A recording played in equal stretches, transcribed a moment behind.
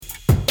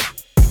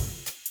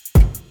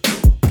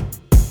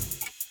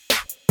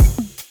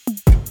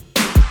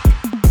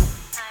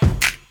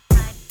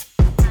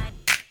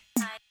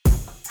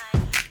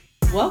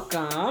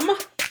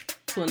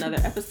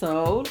another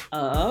episode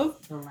of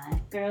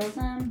Black Girls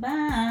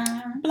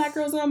Unboxed. Black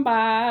Girls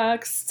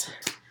Unboxed.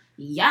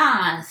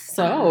 Yes.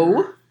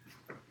 So,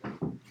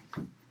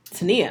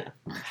 Tania,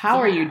 how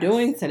are you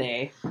doing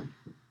today?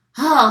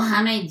 Oh,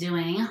 how am I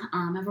doing?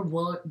 I have a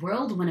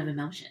whirlwind of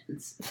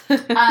emotions.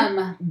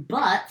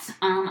 But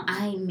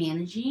I'm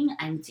managing,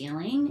 I'm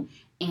dealing,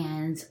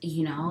 and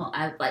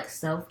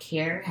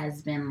self-care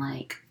has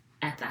been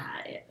at the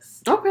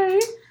highest. Okay.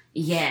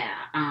 Yeah.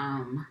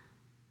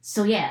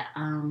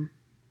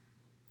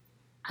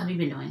 How have you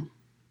been doing?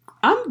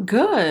 I'm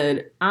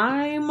good.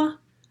 I'm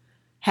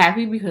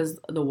happy because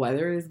the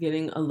weather is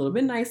getting a little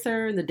bit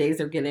nicer. The days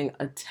are getting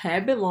a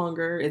tad bit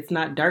longer. It's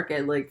not dark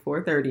at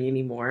 4:30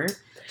 anymore.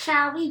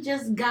 Child, we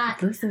just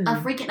got a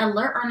freaking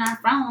alert on our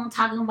phone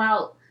talking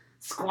about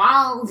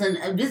squalls and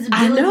visibility.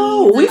 I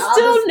know. We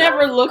still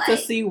never stuff. looked to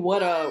see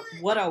what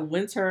a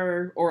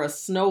winter or a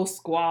snow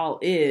squall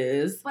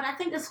is. But I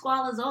think the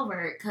squall is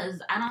over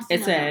because I don't see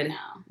it said right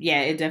now.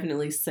 Yeah, it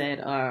definitely said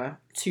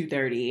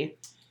 2:30.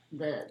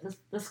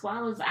 The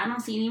squall is. I don't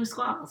see any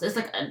squalls. It's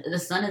like the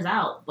sun is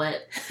out,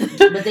 but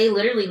they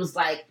literally was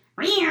like.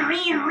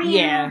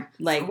 Yeah,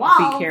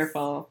 squalls. Be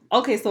careful.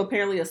 Okay, so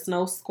apparently a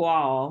snow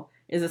squall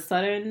is a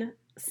sudden,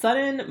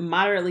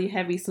 moderately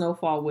heavy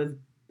snowfall with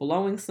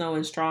blowing snow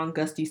and strong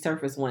gusty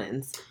surface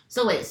winds.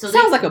 So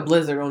sounds like a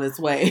blizzard on its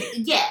way.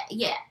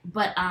 Yeah,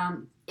 but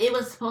it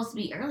was supposed to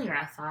be earlier,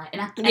 I thought,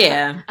 and I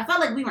felt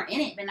like we were in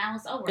it, but now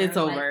it's over. It's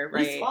over,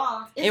 right?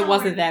 It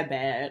wasn't that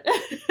bad.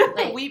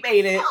 We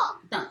made it.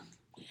 Done.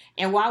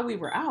 And while we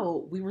were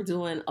out, we were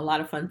doing a lot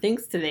of fun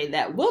things today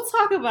that we'll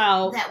talk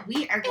about that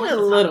we are going in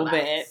a little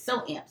bit. So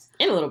amped.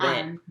 In a little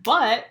bit.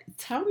 But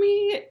tell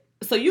me,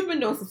 so you've been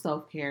doing some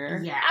self-care.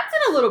 Yeah. I've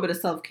done a little bit of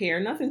self-care.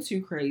 Nothing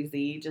too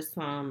crazy. Just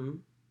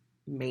some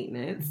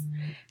maintenance.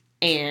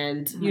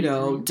 And,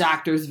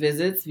 doctor's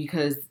visits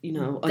because,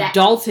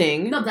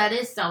 adulting. No, that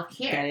is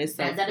self-care. That is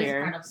self-care. That is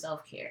part of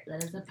self-care.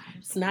 That is a part of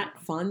It's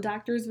not fun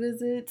doctor's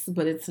visits,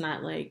 but it's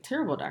not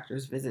terrible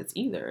doctor's visits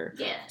either.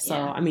 Yeah. So,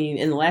 I mean,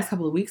 in the last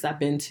couple of weeks, I've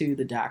been to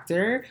the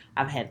doctor.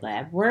 I've had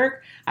lab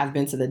work. I've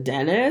been to the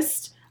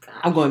dentist. Gosh.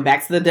 I'm going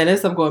back to the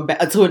dentist. I'm going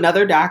back to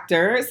another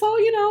doctor. So,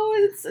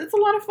 it's a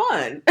lot of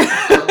fun.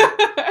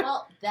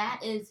 Well,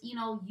 that is,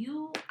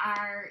 you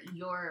are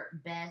your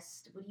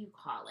best, what do you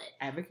call it?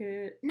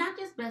 Advocate? Not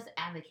just best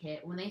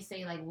advocate. When they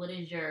say, what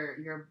is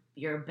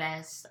your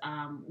best,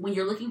 when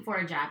you're looking for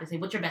a job, they say,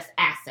 what's your best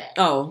asset?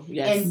 Oh,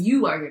 yes. And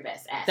you are your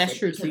best asset. That's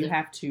true. So you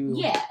have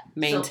to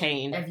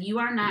maintain. So if you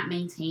are not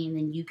maintained,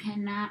 then you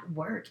cannot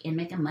work and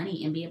make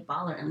money and be a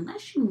baller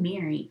unless you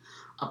marry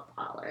a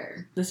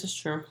baller. This is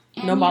true.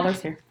 And no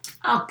ballers here.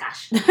 Oh,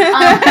 gosh.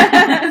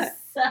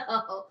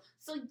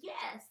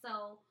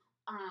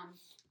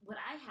 What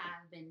I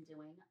have been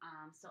doing,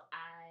 so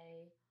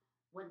I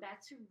went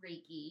back to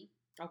Reiki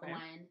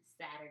on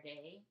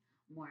Saturday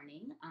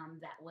morning.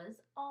 That was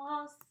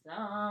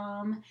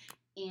awesome.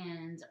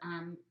 And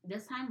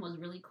this time was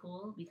really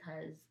cool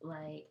because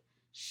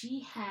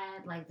she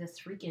had this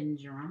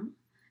freaking drum.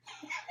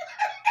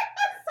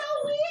 So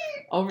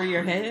weird. Over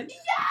your head?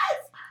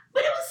 Yes.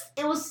 But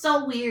it was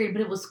so weird,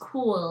 but it was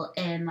cool.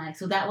 And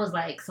so that was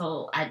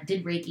so I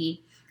did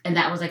Reiki. And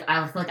that was I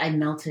feel like I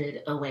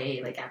melted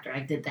away after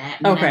I did that.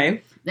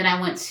 And then I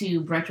went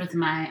to brunch with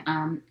my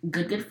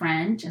good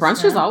friend. Jessica.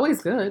 Brunch is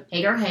always good.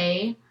 Hey girl,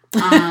 hey.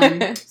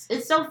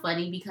 It's so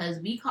funny because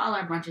we call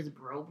our brunches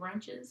bro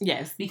brunches.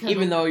 Yes. Because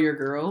even though you're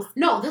girls.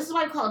 No, this is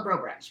why we call it bro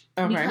brunch.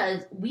 Okay.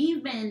 Because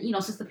we've been,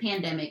 since the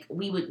pandemic,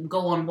 we would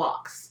go on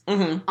walks.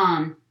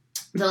 Mm-hmm.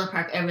 Villa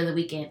Park every other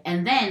weekend.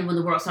 And then when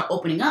the world started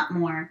opening up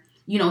more,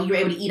 you're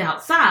able to eat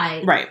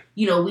outside. Right.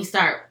 We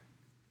start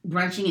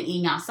brunching and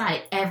eating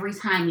outside. Every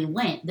time we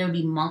went, there would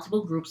be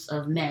multiple groups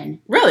of men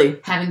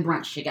having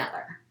brunch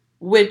together.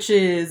 Which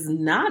is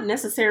not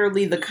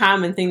necessarily the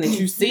common thing that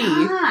you see.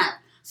 Not.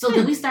 So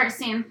then we start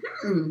saying,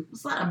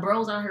 there's a lot of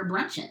bros out here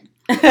brunching.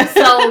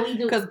 So we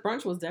do. Because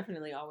brunch was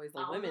definitely always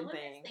the women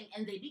thing.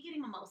 And they be getting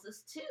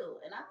mimosas too.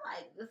 And I'm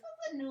like, this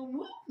is a new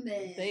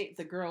movement.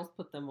 The girls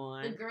put them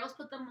on.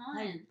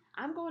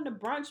 I'm going to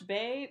brunch,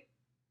 babe.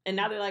 And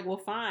now they're like, well,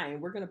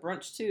 fine, we're going to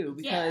brunch too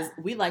because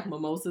we like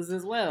mimosas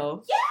as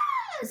well.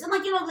 Yes. And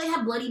they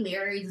have Bloody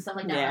Marys and stuff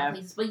like that. Yeah.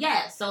 Places. But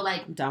yeah, so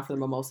I'm down for the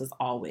mimosas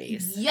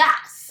always.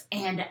 Yes.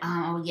 And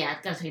I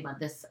gotta tell you about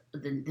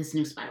this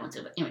new spot I went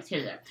to. But anyways,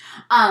 here's there.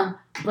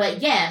 But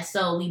yeah,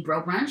 so we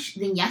broke brunch.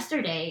 Then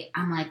yesterday,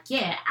 I'm like,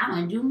 I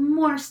want to do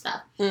more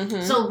stuff.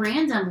 Mm-hmm. So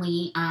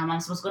randomly, I'm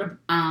supposed to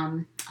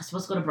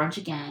go to brunch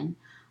again.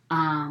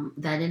 That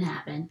didn't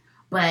happen.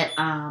 But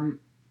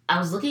I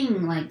was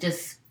looking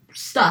just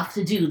stuff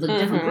to do,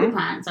 different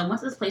Groupons. I went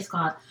to this place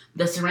called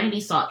the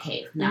Serenity Salt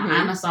Cave. Now,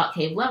 I'm a Salt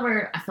Cave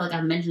lover. I feel like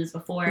I've mentioned this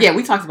before. Yeah,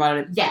 we talked about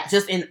it. Yes.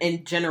 Just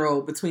in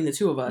general between the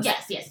two of us.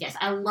 Yes.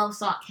 I love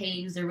Salt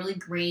Caves. They're really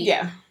great.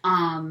 Yeah.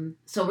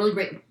 So really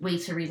great way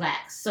to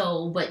relax.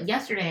 But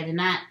yesterday I did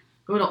not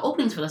go to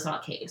openings for the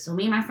Salt Cave. So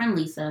me and my friend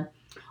Lisa,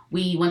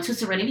 we went to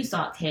Serenity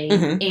Salt Cave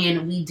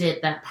and we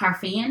did that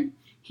Parfum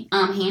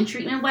hand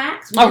treatment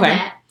wax. We did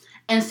that.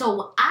 And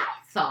so I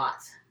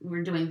thought we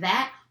were doing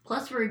that.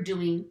 Plus, we were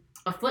doing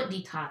a foot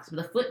detox, but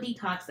the foot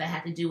detox that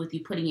had to do with you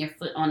putting your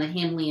foot on the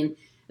Himalayan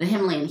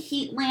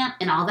heat lamp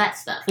and all that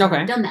stuff. Okay.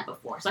 I've done that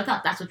before, so I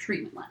thought that's what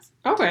treatment was.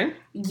 Okay.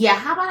 Yeah,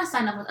 how about I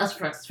sign up with us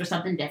for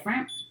something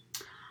different?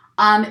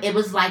 It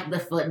was like the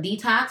foot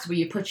detox where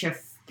you put your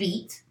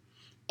feet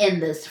in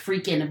this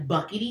freaking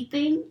buckety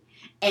thing,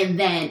 and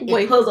then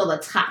it pulls all the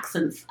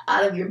toxins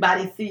out of your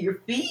body through your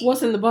feet.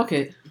 What's in the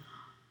bucket?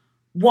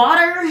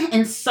 Water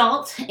and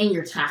salt and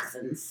your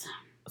toxins.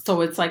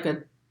 So it's like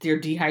they're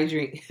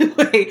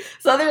dehydrating.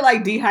 So they're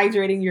like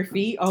dehydrating your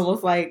feet,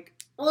 almost like.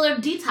 Well, they're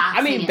detoxing.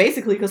 I mean,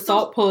 basically, because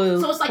salt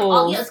pulls. So it's like,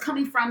 it's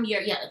coming from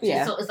your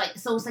So it's like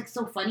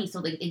so funny. So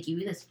they give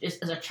you this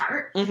just as a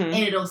chart, and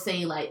it'll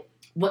say like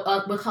what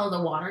color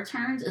the water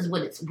turns is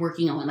what it's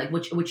working on, like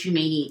which you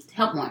may need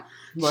help on.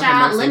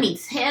 Child, let me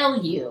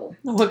tell you.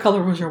 What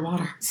color was your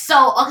water?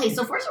 So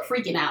first we're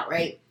freaking out,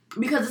 right?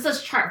 Because it's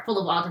this chart full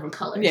of all different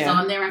colors. Yeah. So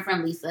I'm there, my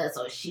friend Lisa.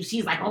 So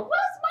she's like, "Oh, what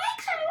is my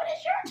turn? What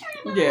is your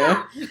turn?"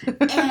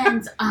 Yeah.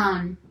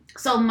 And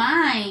so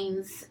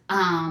mine's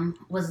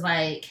was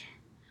like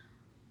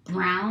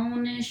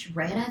brownish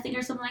red, I think,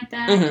 or something like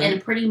that.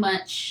 And pretty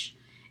much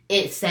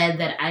it said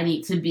that I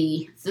need to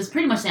be. It's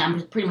pretty much saying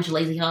I'm pretty much a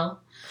lazy hoe.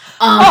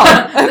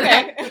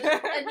 Okay.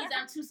 It means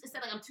it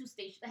said like I'm too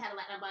stationary. I had a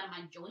lot of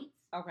my joints.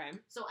 Okay.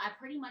 So I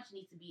pretty much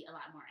need to be a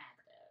lot more active.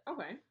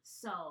 Okay.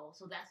 So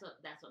that's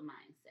what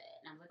mine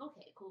said, and I was like,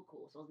 okay,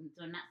 cool. So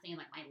I'm not saying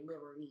like my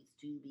liver needs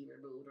to be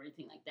removed or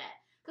anything like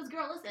that. Because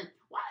girl, listen,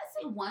 why did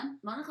I say one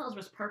of the colors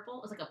was purple?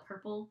 It was like a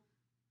purple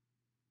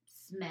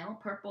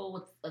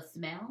with a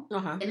smell,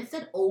 and it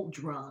said old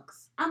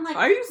drugs. I'm like,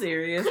 are you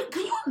serious?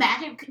 Can you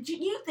imagine? Could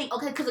you think?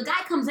 Okay, because the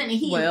guy comes in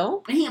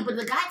and but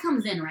the guy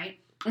comes in, right?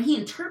 And he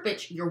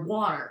interprets your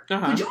water.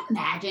 Could you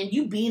imagine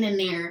you being in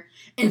there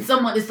and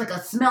someone, it's like a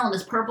smell and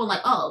it's purple,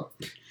 like, oh,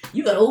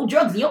 you got old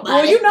drugs in your body.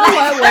 Well, you know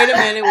what? Wait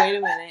a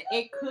minute.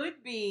 It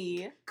could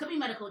be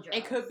medical drugs.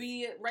 It could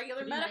be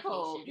regular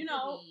medical. Medication. You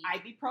know,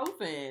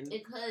 ibuprofen.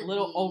 It could a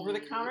little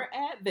over-the-counter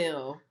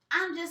Advil.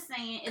 I'm just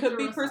saying. It could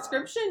be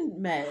prescription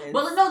meds.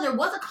 Well, no, there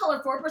was a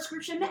color for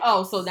prescription meds.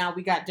 Oh, so now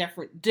we got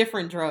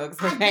different drugs.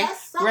 Okay? I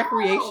guess so.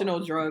 Recreational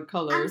drug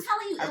colors. I'm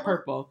telling you, are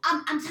purple.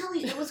 I'm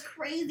telling you, it was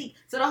crazy.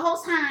 So the whole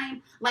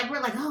time, like,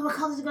 we're like, oh, what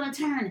color is it going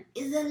to turn?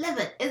 Is it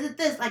liver? Is it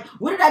this? Like,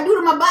 what did I do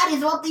to my body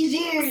throughout these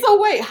years?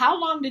 So wait, how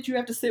long did you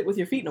have to sit with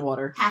your feet in the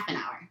water? Half an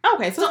hour.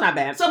 Okay, so it's not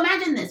bad. So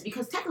imagine this,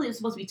 because technically it's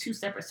supposed to be 2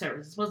 separate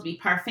services. It's supposed to be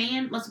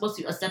Parfum was supposed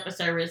to be a separate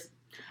service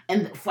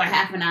and for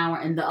half an hour,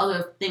 and the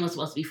other thing was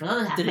supposed to be for the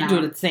other half an hour. Did they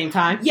do it at the same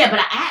time? Yeah, but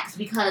I asked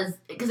because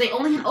they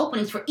only had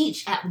openings for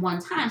each at one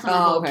time. So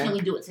I'm like, can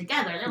we do it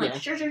together? They're like,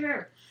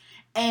 sure.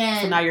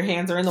 And so now your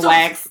hands are in the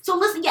wax. So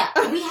listen,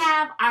 we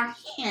have our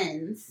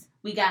hands.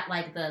 We got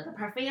like the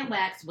Parfum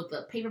wax with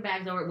the paper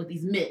bags over it with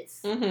these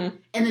mitts. And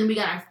then we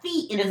got our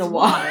feet in the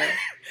water.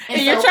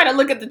 And you're trying to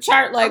look at the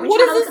chart like, what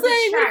does it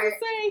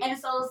say? And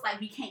so it's like,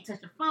 we can't touch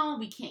the phone.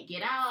 We can't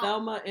get out.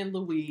 Thelma and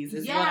Louise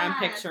is what I'm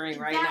picturing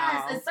right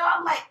now. And so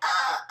I'm like,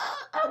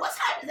 what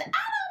time is it? I don't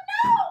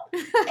know.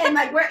 And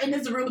like, we're in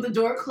this room with the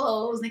door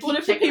closed. What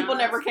if the people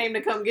never came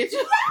to come get you?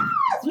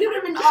 Yes! We would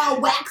have been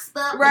all waxed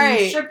up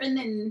and tripping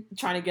and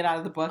trying to get out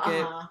of the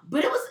bucket.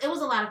 But it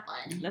was a lot of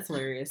fun. That's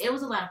hilarious. It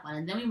was a lot of fun.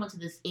 And then we went to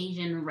this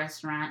Asian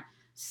restaurant.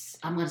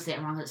 I'm going to say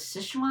it wrong. It's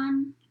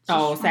Sichuan.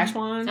 Oh,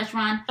 Szechuan?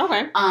 Szechuan.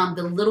 Okay.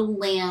 The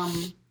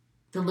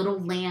little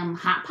lamb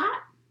hot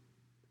pot.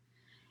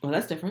 Well,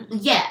 that's different.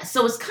 Yeah,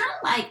 so it's kind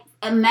of like,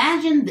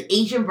 imagine the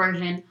Asian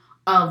version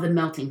of the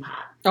melting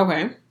pot.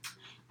 Okay.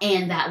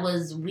 And that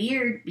was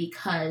weird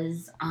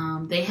because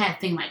they had a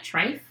thing like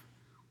trife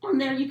on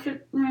there. You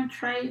could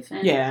trife.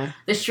 And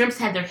the shrimps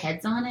had their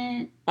heads on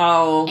it.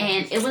 Oh.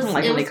 And it was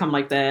when they come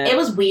like that. It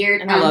was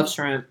weird. And I love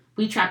shrimp.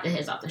 We chopped the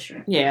heads off the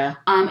shrimp. Yeah.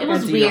 It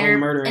was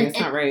weird. Murder. It's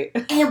not right.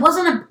 And it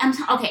wasn't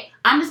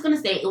I'm just going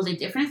to say it was a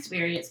different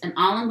experience. And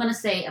all I'm going to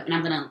say, and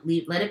I'm going to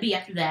let it be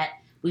after that,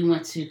 we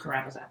went to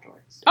Carrabba's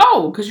afterwards.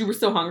 Oh, because you were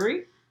still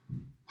hungry?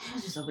 It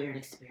was just a weird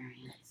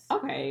experience.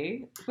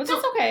 Okay. But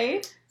that's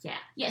okay. Yeah.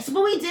 Yeah. So,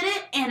 but we did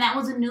it, and that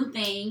was a new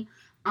thing.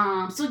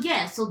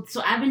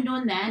 So I've been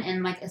doing that,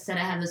 and like I said,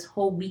 I have this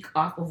whole week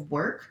off of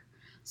work.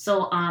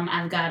 So,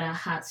 I've got a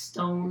hot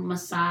stone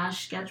massage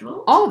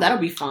scheduled. Oh, that'll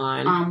be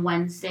fun. On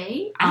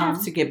Wednesday. I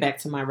have to get back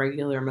to my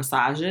regular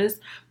massages.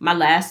 My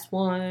last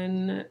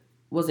one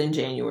was in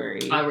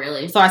January. Oh,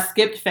 really? So I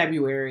skipped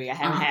February. I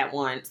haven't had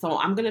one. So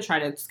I'm going to try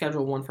to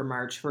schedule one for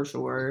March for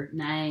sure.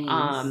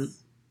 Nice.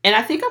 And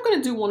I think I'm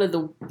going to do one of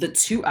the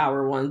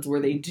 2-hour ones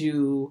where they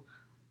do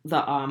the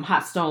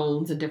hot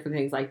stones and different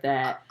things like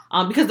that.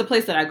 Because the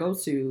place that I go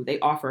to, they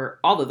offer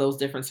all of those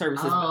different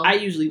services. But I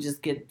usually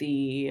just get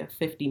the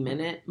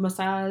 50-minute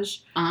massage.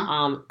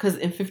 Because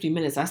in 50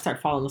 minutes, I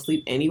start falling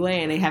asleep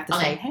anyway. And they have to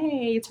say,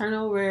 hey, turn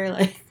over.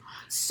 Like,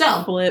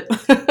 so, flip.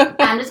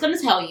 I'm just going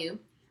to tell you,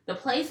 the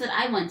place that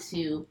I went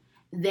to,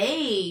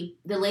 the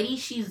lady,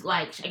 she's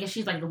like, I guess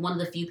she's like one of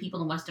the few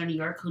people in Western New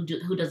York who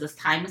does this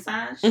Thai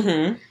massage.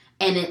 Mm-hmm.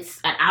 and it's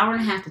an hour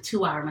and a half to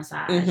 2 hour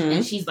massage,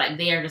 and she's like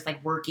there just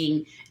like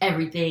working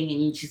everything,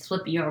 and she's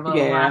flipping you over.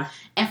 Yeah.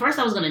 And first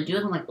I was gonna do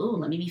it. I'm like, ooh,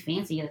 let me be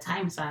fancy, get a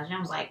Thai massage. And I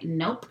was like,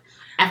 nope.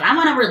 If I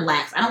want to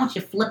relax, I don't want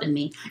you flipping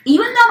me.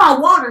 Even though my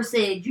water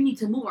said you need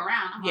to move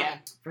around, I'm like,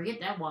 forget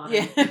that water.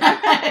 Yeah.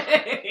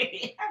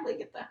 I'm gonna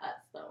get the hot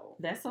stove.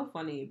 That's so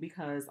funny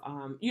because,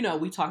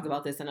 we talked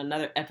about this in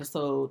another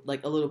episode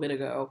like a little bit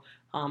ago.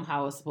 How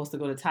I was supposed to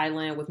go to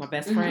Thailand with my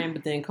best friend,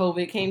 but then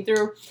COVID came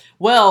through.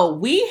 Well,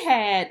 we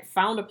had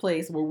found a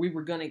place where we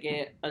were gonna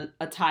get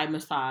a Thai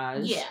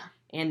massage. Yeah.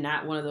 And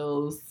not one of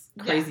those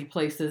crazy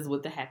places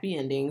with the happy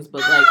endings,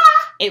 but like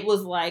it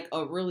was like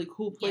a really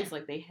cool place. Yeah.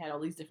 Like they had all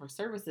these different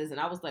services, and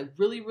I was like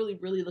really, really,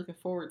 really looking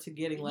forward to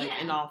getting like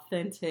an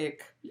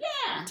authentic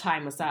Thai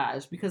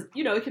massage because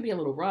it can be a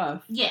little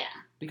rough. Yeah.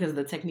 Because of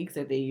the techniques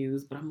that they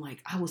use, but I'm like,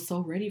 I was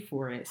so ready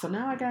for it. So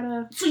now I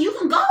gotta. So you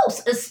can go.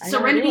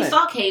 Serenity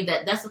Salt Cave.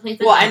 That's the place.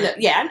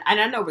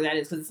 I know where that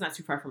is because it's not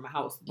too far from my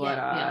house. But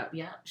I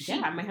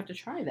might have to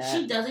try that.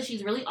 She does it.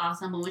 She's really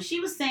awesome. But when she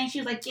was saying, she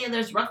was like,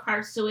 there's rough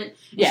parts to it.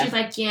 And she's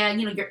like,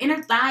 your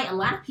inner thigh. A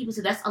lot of people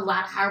say that's a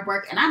lot of hard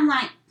work, and I'm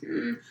like,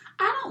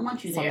 I don't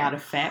want you there. It's a lot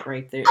of fat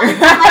right there.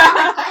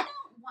 I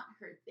don't want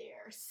her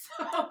there.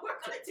 So we're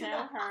gonna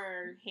tell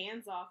her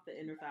hands off the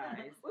inner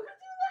thighs. We're gonna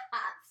do the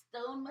hot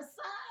stone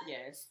massage.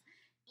 Yes.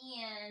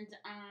 And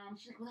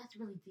she's like, well, that's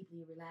really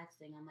deeply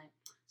relaxing. I'm like,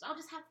 so I'll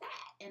just have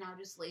that, and I'll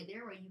just lay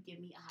there while you give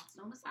me a hot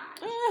stone massage.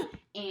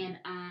 And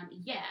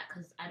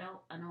because I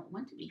don't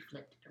want to be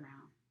flipped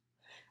around.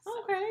 So.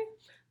 Okay.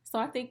 So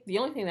I think the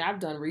only thing that I've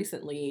done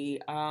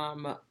recently,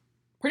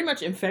 pretty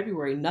much in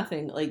February,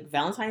 nothing like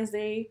Valentine's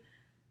Day,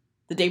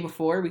 the day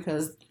before,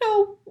 because it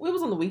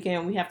was on the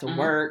weekend. We have to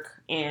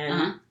work,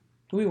 and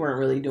we weren't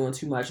really doing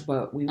too much,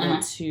 but we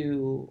went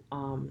to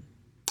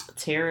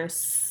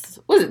Terrace.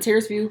 What is it?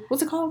 Terrace View?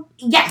 What's it called?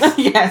 Yes.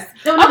 Yes.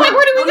 No, where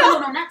did we go?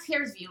 No, not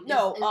Terrace View.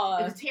 No, it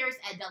was Terrace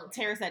at Delaware.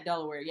 Terrace at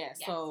Delaware,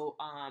 yes. So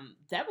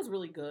that was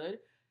really good.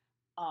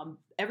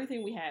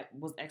 Everything we had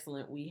was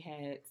excellent. We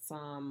had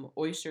some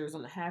oysters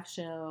on the half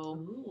shell.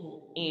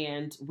 Ooh.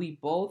 And we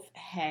both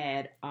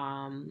had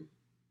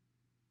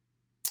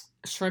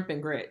shrimp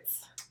and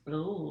grits.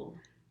 Ooh.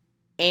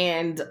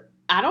 And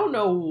I don't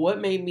know what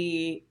made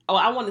me...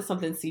 I wanted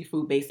something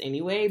seafood based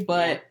anyway,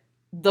 but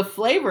the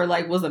flavor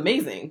was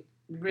amazing.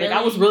 Really? Like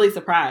I was really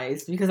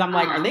surprised because I'm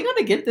like, are they going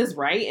to get this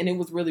right? And it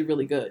was really,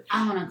 really good.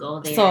 I want to go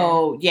there.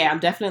 So yeah, I'm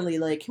definitely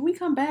like, can we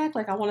come back?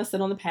 Like I want to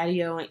sit on the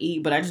patio and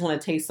eat, but I just want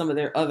to taste some of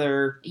their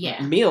other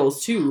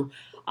meals too.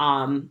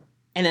 And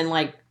then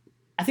I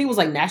think it was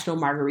National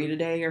Margarita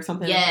Day or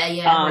something.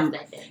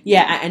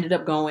 Yeah. I ended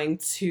up going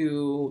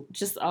to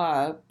just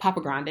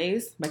Papa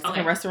Grande's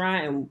Mexican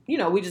restaurant,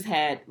 and we just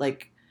had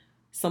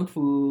some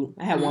food.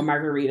 I had one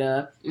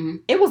margarita. Mm-hmm.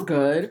 It was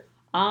good.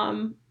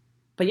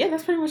 But yeah,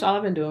 that's pretty much all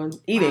I've been doing.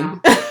 Eating. Wow.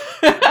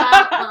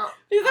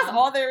 Because that's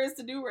all there is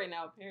to do right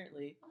now,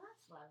 apparently. Well,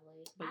 that's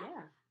lovely. But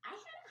yeah. I had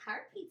a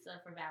heart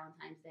pizza for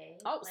Valentine's Day.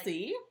 Oh,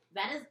 see?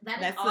 That is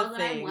all that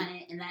I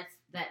wanted, and that's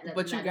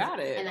but you got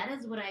it. And that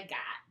is what I got.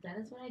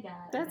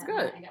 That's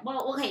good.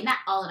 Well, okay, not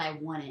all that I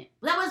wanted.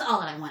 That was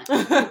all that I wanted.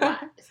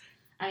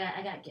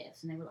 I got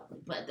gifts, and they were lovely.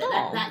 But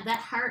that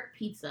heart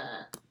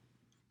pizza,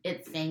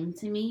 it sang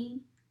to me,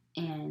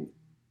 and...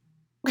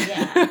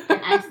 Yeah,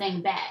 and I sang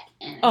back.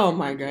 And oh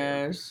my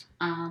gosh!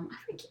 I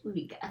forget what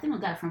we got. I think we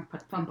got it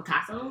from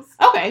Picasso's.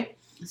 Okay.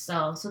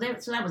 So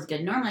that was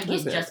good. Normally I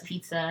get just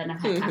pizza, and I've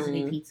had Casa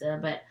de Pizza,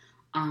 but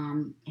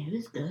it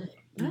was good.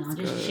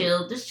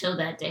 Just chill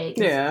that day.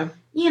 Yeah.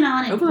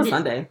 And it was a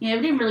Sunday. Yeah,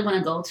 we didn't really want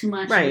to go too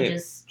much. Right. We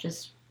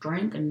just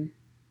drank and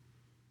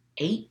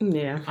ate.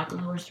 Yeah. Popped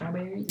over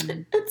strawberries.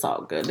 And it's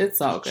all good. It's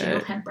all good.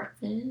 Chilled, had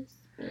breakfast.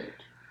 Good.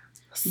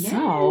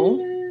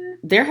 So.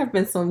 There have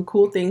been some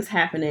cool things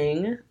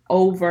happening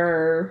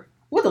over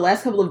the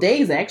last couple of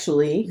days,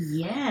 actually.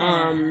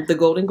 Yeah. The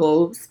Golden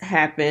Globes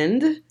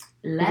happened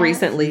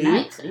recently.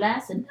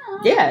 Last night.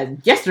 Yeah,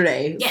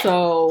 yesterday. Yeah.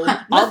 So,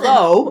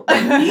 although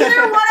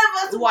neither one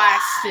of us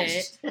watched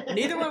it.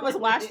 Neither one of us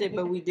watched it,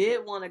 but we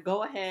did want to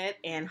go ahead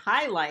and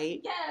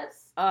highlight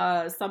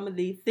some of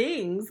the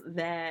things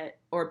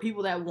or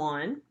people that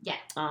won. Yeah.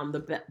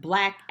 The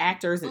black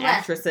actors and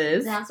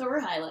actresses. That's what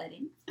we're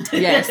highlighting.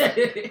 Yes.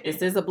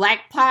 This is a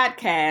black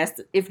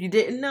podcast. If you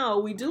didn't know,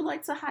 we do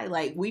like to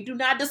highlight. We do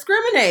not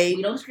discriminate.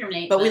 We don't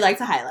discriminate. But we like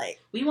to highlight.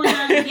 We want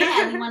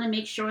to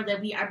make sure that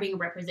we are being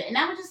represented. And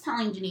I was just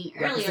telling Janine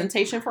earlier.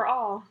 Representation for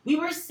all. I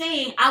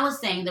was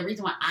saying the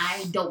reason why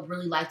I don't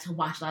really like to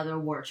watch a lot of the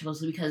award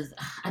shows is because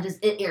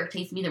it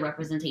irritates me, the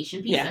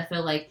representation piece. Yeah. I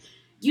feel like,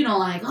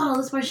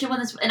 this person should win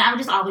this. And I would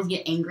just always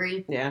get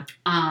angry. Yeah.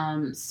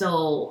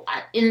 So,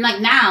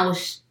 now.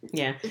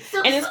 Yeah.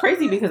 It's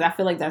crazy because I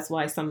feel like that's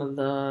why some of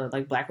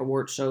the, black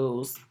award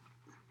shows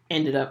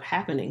ended up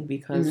happening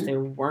because there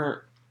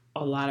weren't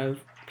a lot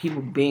of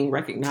people being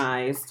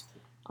recognized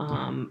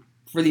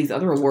for these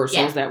other award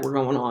shows that were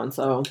going on.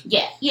 So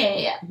yeah.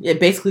 It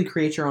basically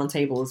create your own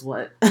table is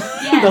what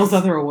those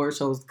other award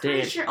shows did.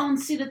 Create your own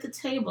seat at the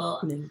table.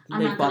 And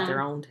they bought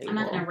their own table. I'm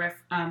not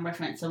gonna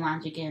reference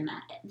Solange again.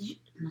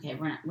 Okay,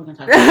 we're gonna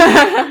talk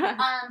about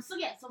it.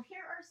 So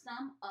here are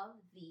some of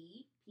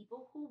the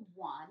people who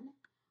won.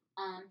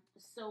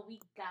 So we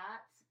got.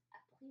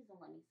 Please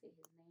don't let me say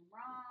his name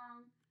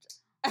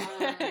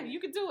wrong. You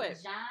can do it.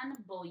 John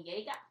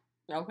Boyega.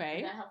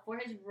 Okay. For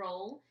his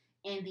role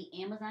in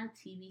the Amazon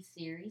TV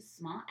series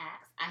Small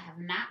Axe. I have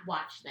not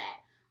watched that.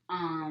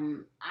 I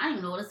don't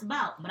even know what it's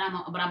about, but I'm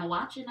gonna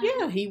watch it.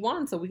 Yeah, he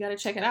won, so we got to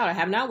check it out. I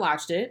have not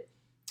watched it,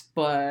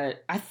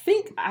 but I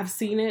think I've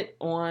seen it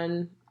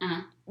on.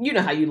 You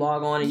know how you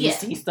log on and you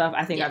see stuff.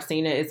 I think I've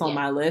seen it. It's on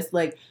my list.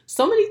 Like,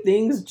 so many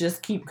things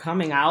just keep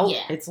coming out.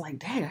 Yeah. It's like,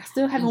 dang, I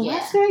still haven't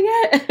watched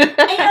that yet. And,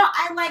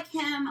 I like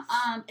him.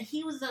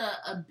 He was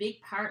a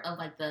big part of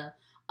like the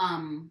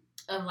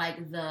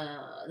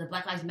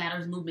Black Lives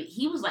Matters movement.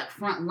 He was like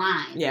front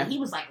line. Yeah. And he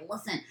was like,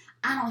 listen,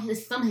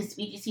 some of his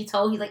speeches he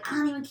told, he's like, I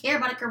don't even care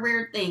about a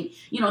career thing.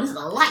 This is a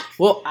life.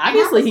 Well,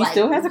 obviously he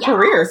still has a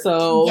career,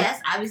 so.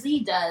 Yes, obviously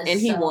he does. And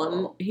he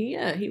won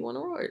an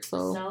award,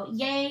 so. So,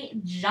 yay,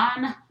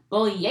 John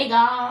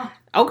Boyega.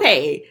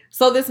 Okay,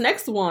 so this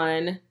next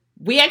one,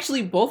 we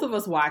actually, both of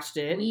us watched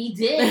it. We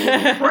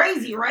did.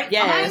 Crazy, right?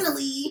 Yes.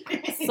 Finally.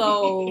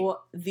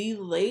 So, the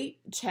late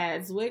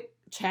Chadwick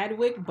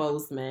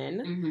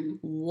Boseman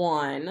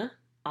won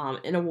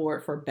an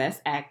award for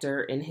Best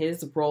Actor in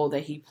his role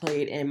that he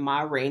played in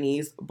Ma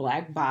Rainey's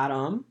Black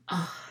Bottom.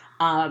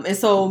 And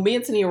so me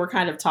and Tania were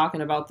kind of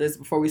talking about this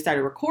before we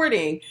started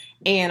recording,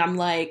 and I'm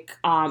like,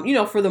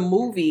 for the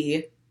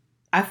movie,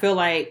 I feel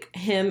like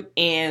him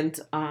and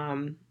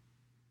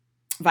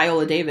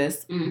Viola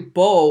Davis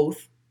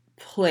both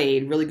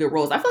played really good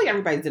roles. I feel like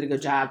everybody did a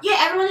good job. Yeah,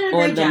 everyone did a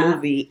great job. On the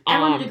movie.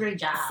 Everyone did a great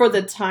job. For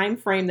the time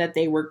frame that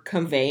they were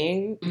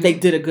conveying, they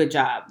did a good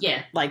job.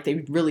 Yeah. Like,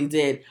 they really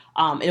did.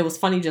 And it was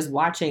funny just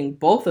watching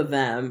both of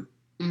them.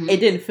 It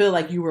didn't feel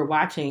like you were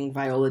watching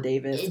Viola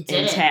Davis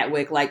and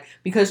Chadwick. Like,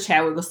 because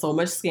Chadwick was so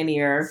much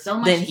skinnier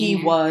than he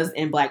was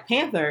in Black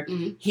Panther,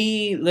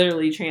 he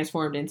literally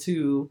transformed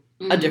into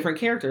a different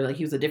character. Like,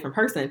 he was a different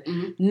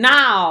person.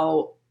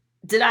 Now,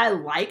 did I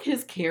like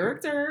his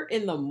character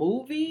in the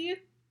movie?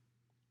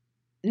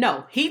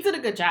 No, he did a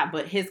good job,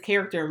 but his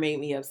character made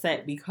me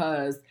upset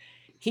because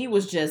he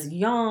was just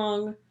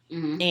young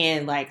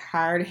and like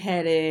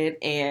hard-headed.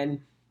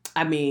 And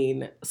I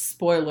mean,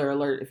 spoiler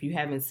alert, if you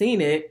haven't seen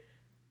it,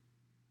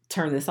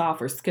 turn this off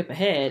or skip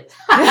ahead.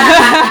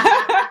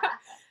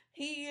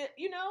 He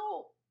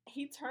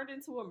turned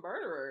into a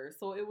murderer.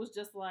 So it was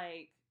just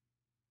like,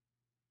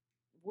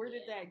 where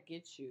did that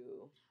get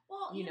you?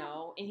 Well, you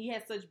know, and he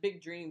had such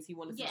big dreams. He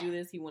wanted to do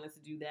this. He wanted to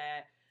do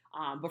that.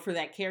 But for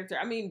that character,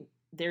 I mean,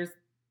 there's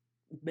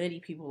many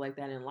people like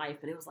that in life,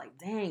 but it was like,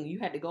 dang, you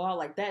had to go out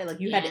like that. Like,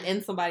 you had to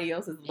end somebody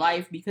else's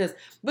life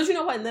but you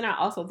know what? And then I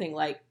also think,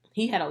 like,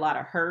 he had a lot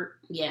of hurt.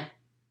 Yeah.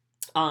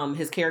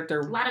 His character.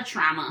 A lot of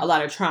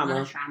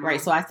trauma.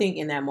 Right. So I think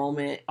in that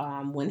moment,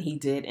 when he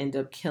did end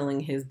up killing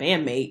his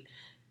bandmate,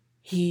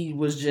 he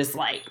was just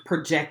like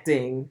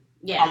projecting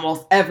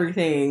almost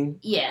everything,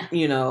 that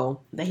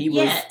he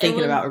was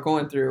thinking about or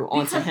going through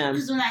onto him.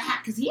 Because when that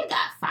happened, because he had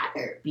got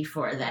fired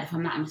before that, if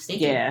I'm not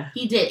mistaken. Yeah,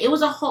 he did. It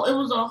was a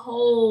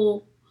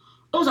whole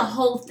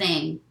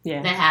thing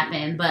that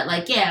happened. But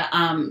like,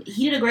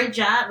 he did a great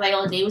job.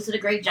 Viola Davis did a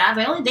great job.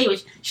 Viola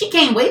Davis, she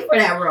can't wait for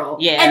that role.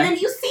 Yeah, and then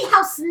you see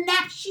how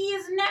snapped she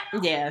is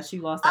now. Yeah, she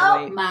lost that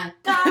weight. Oh my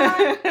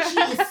god, she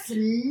is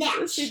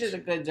snapped. She did a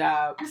good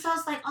job. And so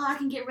it's like, I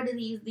can get rid of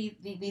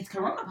these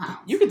Corona pounds.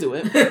 You can do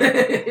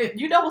it.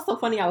 You know what's so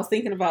funny? I was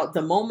thinking about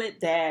the moment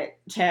that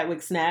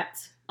Chadwick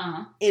snapped.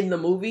 In the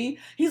movie,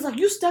 he's like,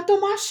 "You stepped on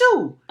my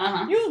shoe.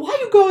 Why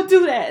you go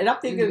do that?" And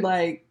I'm thinking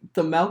like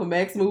the Malcolm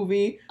X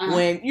movie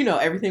when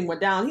everything went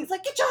down. He's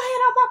like, "Get your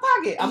hand out my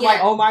pocket." I'm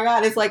like, "Oh my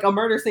god!" It's like a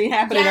murder scene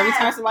happening every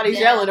time somebody's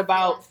yelling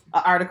about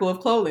an article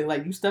of clothing.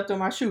 Like, you stepped on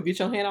my shoe. Get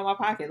your hand out my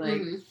pocket.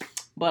 Like,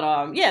 but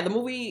the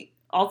movie.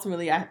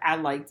 Ultimately, I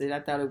liked it. I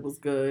thought it was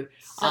good.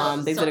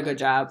 They did a good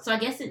job. So I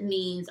guess it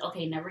means,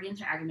 never get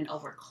into an argument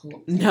over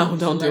clothes. No,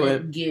 don't do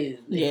it. Go.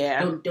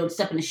 Yeah. Don't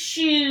step in a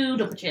shoe.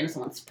 Don't put your hand in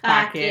someone's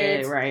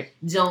pocket. Right.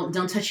 Don't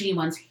touch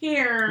anyone's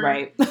hair.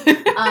 Right. But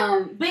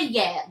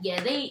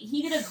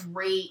he did a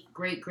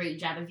great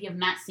job. If you have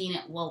not seen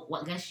it, well,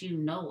 I guess you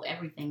know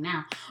everything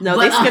now. No,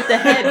 they skipped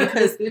ahead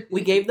because we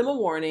gave them a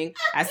warning.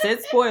 I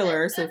said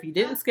spoiler, so if you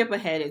didn't skip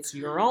ahead, it's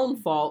your own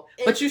fault.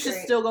 But you should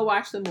still go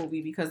watch the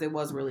movie because it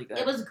was really good.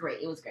 It was great.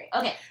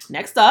 Okay.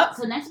 Next up.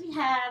 So next we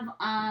have,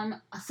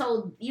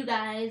 so you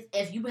guys,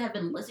 if you have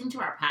been listening to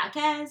our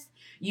podcast,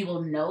 you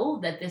will know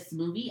that this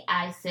movie,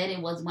 I said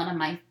it was one of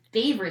my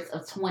favorites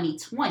of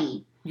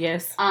 2020.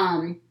 Yes.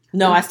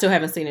 No, I still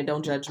haven't seen it.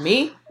 Don't judge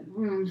me.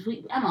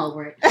 I'm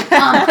over it.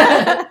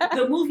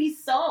 The movie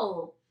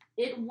Soul.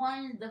 It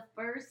won the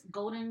first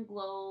Golden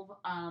Globe.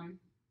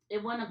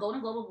 It won a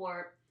Golden Globe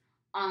Award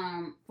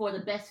for the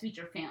Best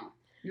Feature Film.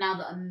 Now,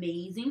 the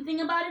amazing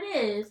thing about it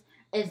is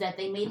is that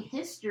they made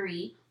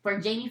history for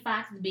Jamie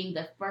Foxx being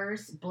the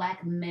first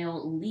black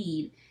male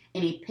lead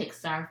in a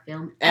Pixar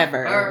film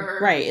ever.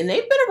 Right. And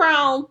they've been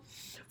around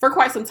for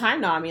quite some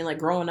time now. I mean, like,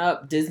 growing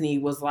up, Disney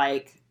was,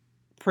 like,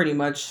 pretty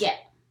much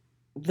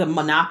the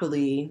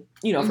monopoly,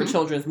 you know, for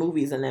children's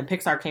movies. And then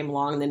Pixar came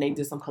along, and then they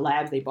did some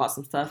collabs. They bought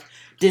some stuff,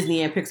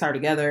 Disney and Pixar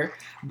together.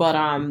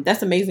 But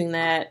that's amazing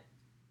that,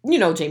 you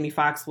know, Jamie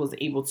Foxx was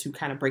able to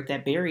kind of break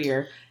that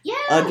barrier. Yeah.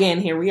 Again,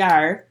 here we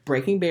are,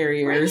 breaking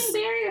barriers.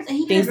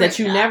 And things that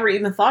you never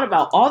even thought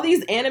about. All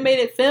these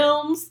animated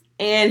films,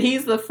 and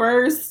he's the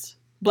first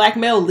black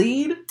male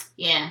lead.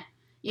 Yeah.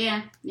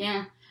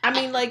 I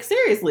mean, like,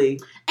 seriously.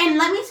 And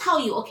let me tell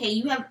you, okay,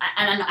 you have,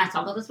 and I know I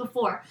talked about this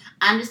before.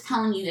 I'm just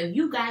telling you, if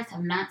you guys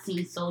have not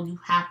seen Soul, you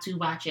have to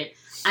watch it.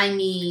 I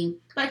mean,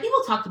 like, people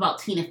talked about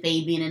Tina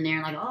Fey being in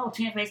there, like, oh,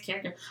 Tina Fey's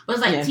character. But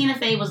it's like, Tina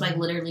Fey was, like,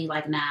 literally,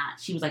 like,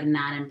 she was, like,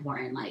 not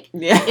important. Like,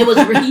 it was,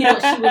 you know,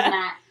 she was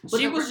not.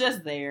 She was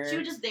just there. She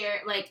was just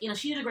there. Like, you know,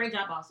 she did a great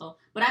job also.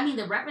 But, I mean,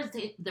 the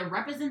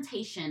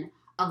representation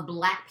of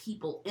black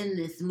people in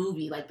this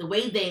movie, like, the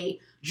way they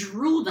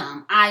drew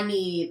them, I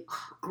mean,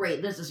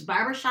 great. There's this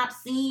barbershop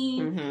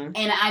scene, and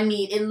I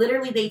mean, it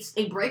literally,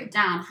 they break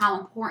down how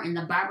important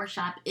the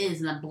barbershop is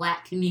in the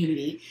black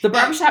community. The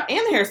barbershop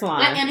and the hair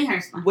salon. And the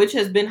hair salon. Which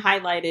has been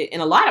highlighted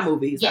in a lot of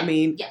movies. Yeah, I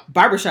mean,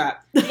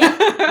 barbershop. But to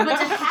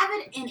have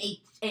it in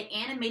an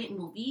animated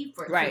movie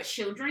for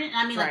children,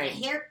 I mean, like,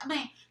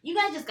 you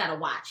guys just gotta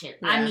watch it.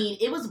 Yeah. I mean,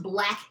 it was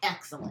black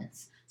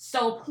excellence.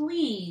 So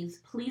please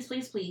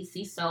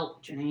see Soul,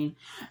 Janine,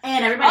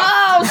 and everybody.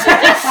 Oh, she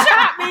just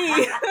shot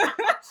me.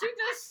 She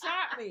just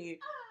shot me.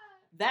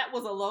 That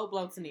was a low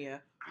blow to Nia.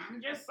 I'm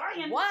just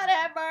saying.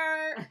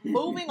 Whatever.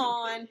 Moving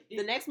on.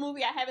 The next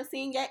movie I haven't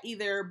seen yet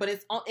either, but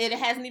it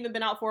hasn't even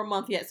been out for a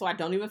month yet, so I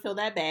don't even feel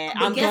that bad.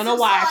 I'm gonna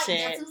watch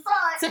it.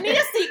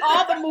 Tania see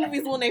all the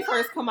movies when they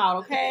first come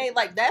out, okay?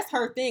 Like, that's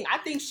her thing. I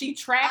think she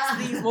tracks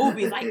these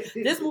movies. Like,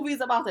 this movie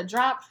is about to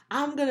drop.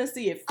 I'm gonna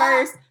see it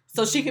first.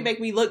 So she can make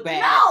me look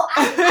bad. No,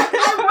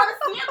 I want to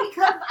see him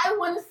because I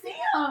want to see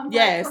him.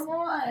 Yes. Come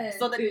on.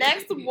 So the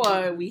next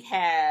one we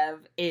have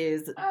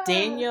is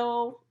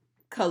Daniel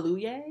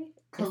Kaluuya.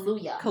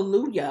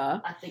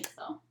 I think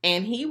so.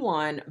 And he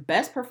won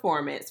Best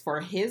Performance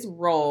for his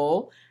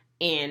role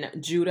in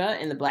Judah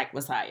and the Black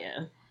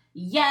Messiah.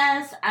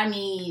 Yes. I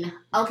mean,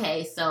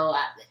 okay, so...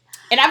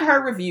 And I've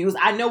heard reviews.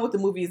 I know what the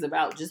movie is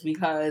about just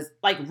because,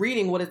 like,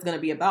 reading what it's going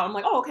to be about. I'm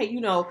like, oh, okay,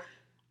 you know...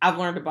 I've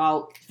learned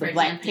about the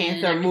Black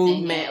Panther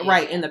movement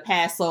in the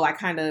past, so I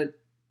kind of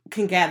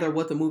can gather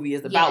what the movie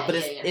is about. But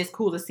it's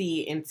cool to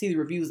see the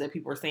reviews that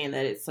people are saying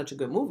that it's such a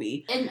good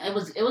movie. And it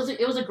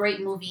was a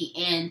great movie,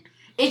 and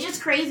it's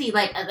just crazy.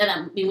 Like,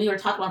 I mean, we were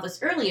talking about this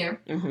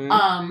earlier.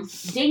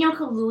 Daniel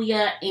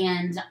Kaluuya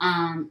and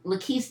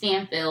Lakeith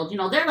Stanfield, you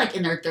know, they're like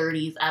in their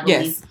 30s, I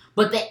believe. Yes.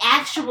 But the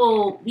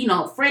actual, you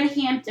know, Fred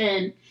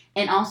Hampton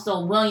and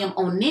also William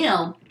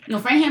O'Neill. You know,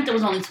 Fred Hampton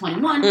was only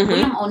 21.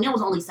 William O'Neill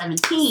was only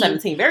 17.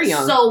 17, very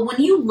young. So when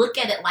you look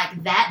at it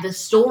like that, the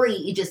story,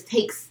 it just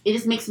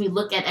makes me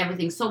look at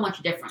everything so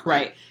much differently.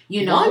 Right.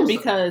 You know?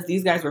 Because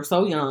these guys were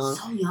so young.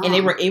 And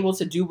they were able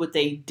to do what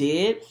they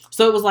did.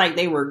 So it was like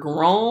they were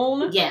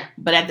grown. Yeah.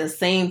 But at the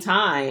same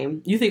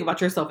time, you think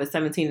about yourself at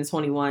 17 and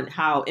 21,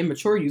 how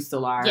immature you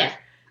still are. Yeah.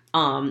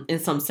 In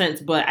some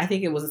sense, but I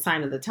think it was a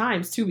sign of the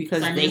times too,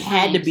 because they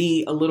had to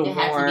be a little bit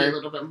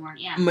more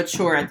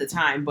mature at the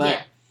time.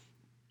 But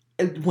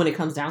when it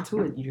comes down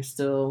to it, you're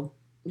still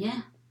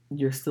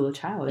a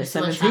child at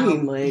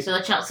 17. You're still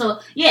a child. So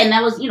and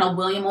that was, you know,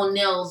 William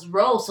O'Neill's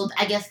role. So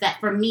I guess that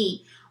for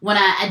me, when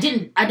I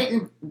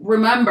didn't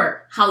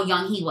remember how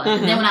young he was.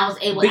 And then when I was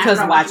able, because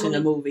watching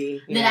the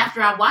movie. Then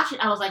after I watched it,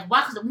 I was like,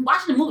 wow, because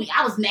watching the movie,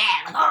 I was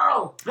mad. Like,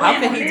 oh, how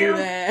can he do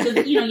that?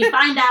 Because, you know, you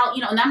find out,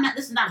 you know, and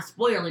this is not a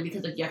spoiler,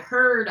 because if you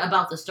heard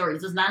about the story,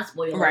 this is not a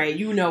spoiler. Right,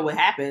 you know what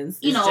happens.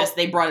 It's just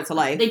they brought it to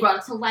life.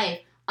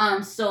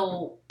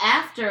 So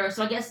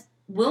I guess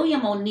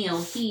William O'Neill,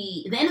 at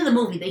the end of the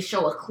movie, they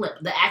show a clip,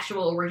 the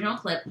actual original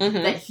clip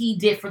that he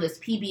did for this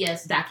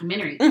PBS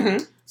documentary.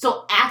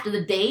 So after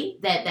the day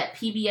that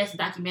PBS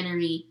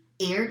documentary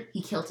aired,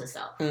 he killed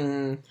himself.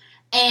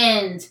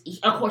 And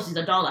of course, he's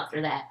a doll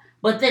after that.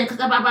 But then, because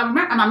I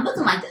remember, I'm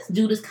looking like, this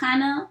dude is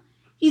kind of,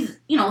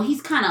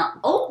 he's kind of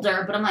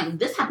older, but I'm like,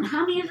 this happened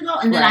how many years ago?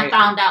 And then I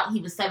found out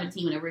he was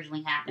 17 when it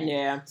originally happened.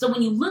 Yeah. So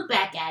when you look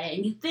back at it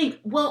and you think,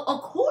 well,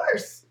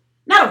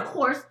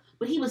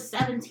 but he was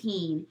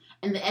 17,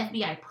 and the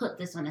FBI put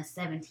this on a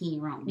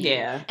 17-year-old man.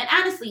 Yeah. And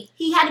honestly,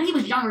 he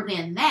was younger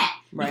than that,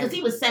 because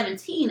he was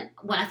 17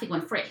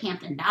 when Fred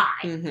Hampton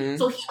died.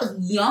 So he was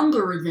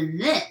younger than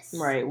this.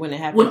 Right, when it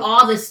happened. When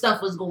all this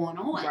stuff was going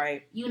on.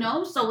 Right. You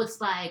know? So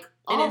it's like,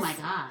 oh my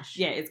gosh.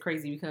 Yeah, it's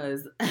crazy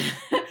because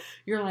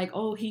you're like,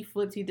 oh, he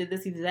flipped, he did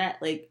this, he did that.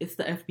 Like, it's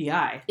the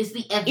FBI. It's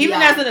the FBI. Even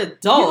as an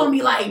adult. You're going to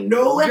be like,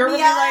 no FBI. You're going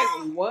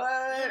to be like,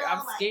 what? You know,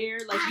 I'm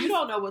scared. Like, you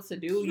don't know what to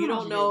do. You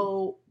don't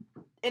know.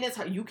 And it's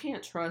you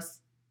can't trust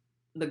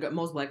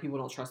most black people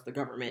don't trust the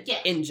government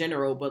in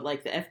general, but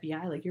like the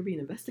FBI, like you're being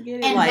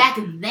investigated. And like,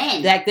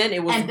 back then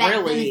it was and back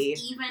really then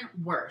it's even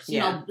worse. You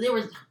know, there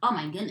was, oh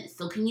my goodness.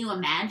 So can you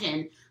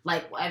imagine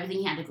like everything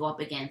he had to go up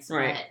against?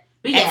 Right.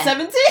 But yeah, at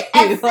 17,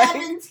 at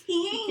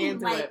 17,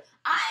 like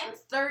I'm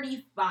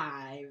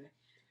 35,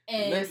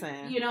 and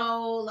listen, you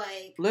know,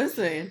 like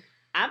listen.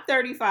 I'm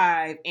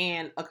 35,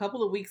 and a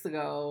couple of weeks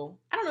ago,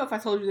 I don't know if I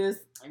told you this.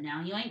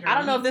 No, you ain't. I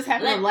don't know if this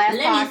happened in the last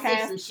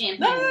podcast.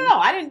 No,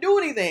 I didn't do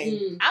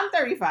anything. I'm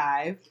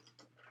 35,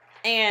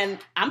 and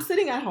I'm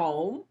sitting at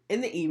home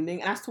in the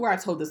evening, and I swear I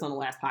told this on the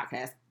last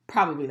podcast.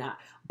 Probably not.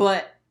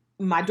 But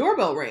my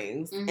doorbell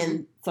rings,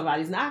 and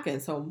somebody's knocking.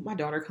 So my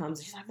daughter comes,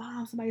 and she's like,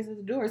 Mom, somebody's at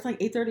the door. It's like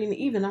 8:30 in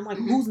the evening. I'm like,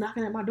 who's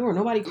knocking at my door?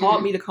 Nobody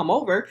called me to come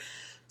over.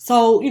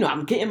 So, you know,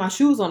 I'm getting my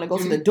shoes on to go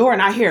to the door,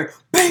 and I hear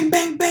bang,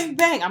 bang, bang,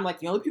 bang. I'm like,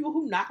 the only people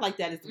who knock like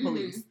that is the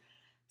police.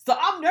 So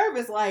I'm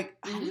nervous, like,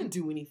 I didn't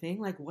do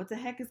anything. Like, what the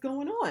heck is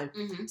going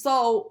on?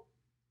 So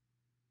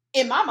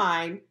in my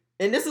mind,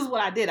 and this is what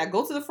I did. I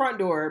go to the front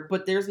door,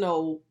 but there's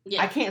no,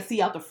 I can't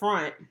see out the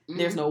front.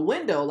 There's no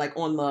window, like,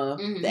 on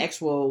the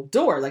actual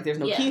door. Like, there's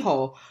no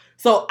keyhole.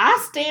 So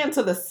I stand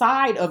to the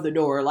side of the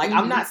door. Like,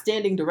 I'm not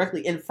standing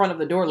directly in front of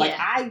the door. Like,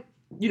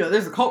 you know,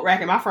 there's a coat rack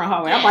in my front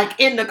hallway. I'm like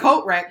in the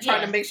coat rack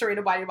trying to make sure ain't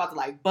nobody about to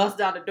like bust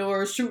down the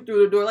door, shoot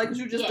through the door. Like,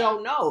 you just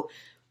don't know.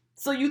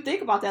 So you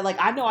think about that. Like,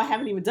 I know I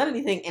haven't even done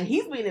anything, and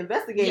he's being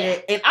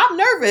investigated, and I'm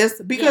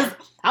nervous because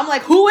I'm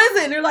like, who is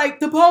it? And they're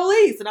like, the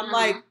police. And I'm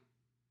like,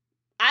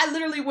 I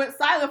literally went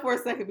silent for a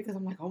second because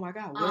I'm like, oh my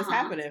God, what is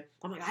happening?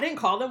 I'm like, I didn't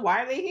call them.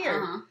 Why are they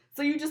here?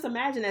 So you just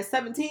imagine at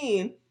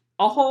 17,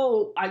 a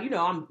whole, you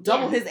know, I'm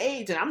double his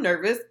age, and I'm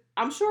nervous.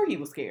 I'm sure he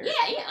was scared.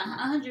 Yeah,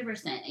 100%,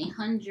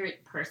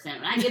 100%.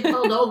 When I get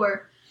pulled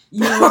over,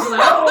 you know,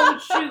 like, oh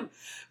shoot.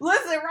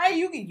 Listen, right?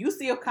 You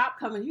see a cop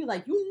coming, you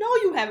like, you know,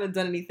 you haven't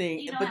done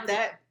anything, but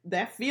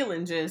that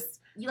feeling just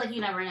you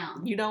never know.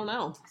 You don't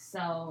know.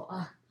 So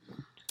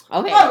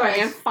okay, all right.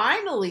 And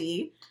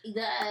finally,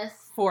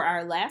 yes, for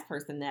our last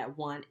person that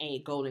won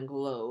a Golden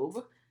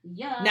Globe.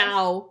 Yes.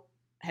 Now,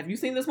 have you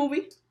seen this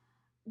movie?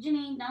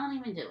 Janine, don't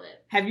even do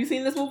it. Have you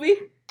seen this movie?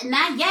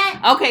 Not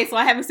yet. Okay, so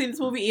I haven't seen this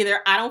movie either.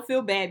 I don't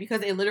feel bad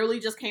because it literally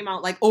just came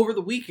out like over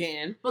the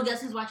weekend. Well,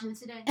 guess who's watching it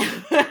today?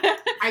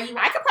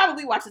 I could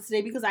probably watch it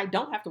today because I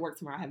don't have to work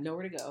tomorrow. I have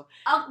nowhere to go.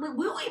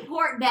 We'll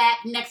report back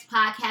next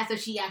podcast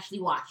if she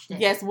actually watched it.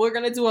 Yes, we're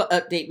going to do an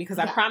update because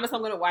I promise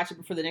I'm going to watch it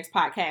before the next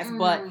podcast.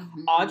 But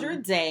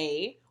Audra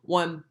Day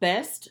won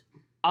Best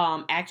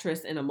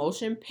Actress in a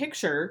Motion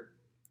Picture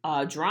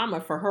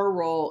Drama for her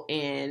role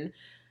in...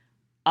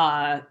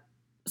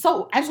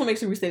 So I just want to make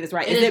sure we say this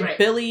right. Is it right.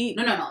 Billie?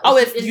 No. Oh,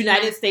 it's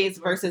United States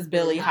versus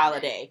Billie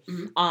Holiday.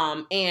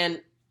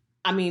 And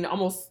I mean,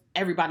 almost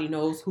everybody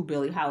knows who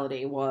Billie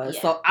Holiday was.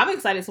 Yeah. So I'm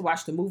excited to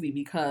watch the movie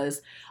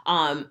because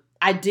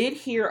I did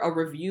hear a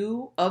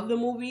review of the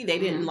movie. They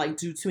didn't like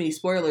do too many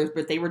spoilers,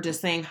 but they were just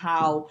saying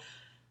how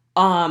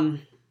it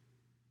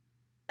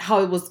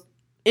was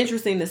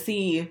interesting to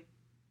see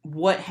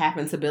what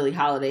happened to Billie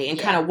Holiday and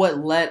kind of what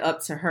led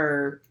up to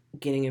her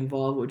getting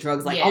involved with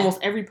drugs. Like almost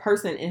every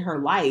person in her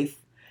life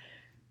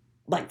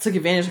like took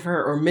advantage of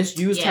her or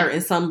misused her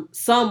in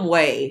some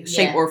way,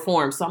 shape or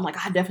form. So I'm like,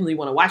 I definitely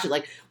want to watch it.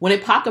 Like when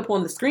it popped up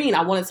on the screen,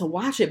 I wanted to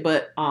watch it,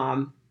 but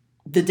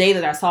the day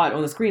that I saw it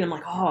on the screen, I'm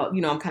like, oh, you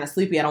know, I'm kind of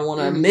sleepy. I don't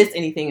want to miss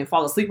anything and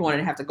fall asleep on it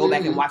and have to go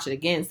back and watch it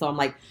again. So I'm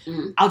like,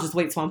 I'll just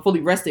wait till I'm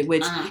fully rested,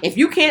 which if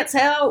you can't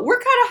tell, we're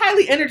kind of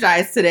highly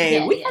energized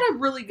today. We had a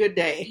really good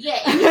day. Yeah,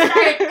 and we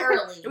started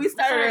early. we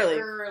started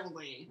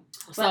early.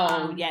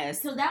 So,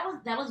 yes. So that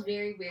was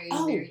very, very,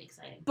 very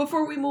exciting.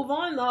 Before we move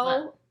on,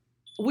 though,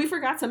 we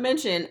forgot to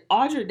mention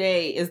Audra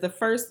Day is the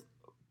first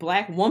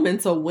Black woman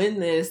to win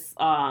this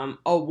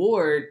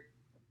award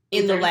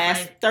in the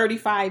last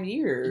 35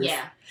 years.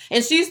 Yeah.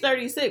 And she's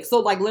 36. So,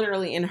 like,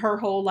 literally in her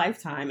whole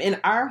lifetime, in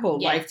our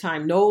whole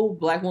lifetime, no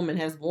Black woman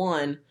has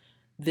won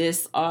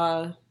this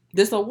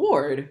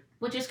award.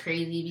 Which is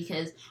crazy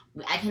because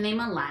I can name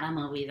a lot of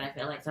movies I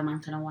feel like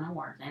someone's going to want to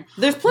work in.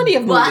 There's plenty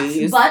of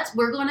movies. But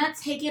we're going to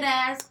take it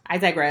as... I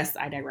digress.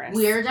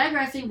 We're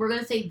digressing. We're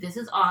going to say this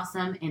is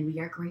awesome and we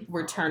are grateful.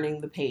 We're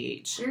turning the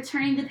page. We're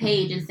turning the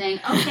page and saying,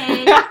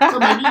 okay, so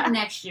maybe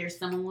next year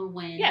someone will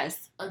win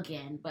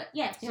again. But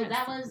so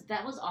that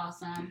was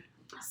awesome.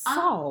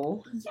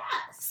 So,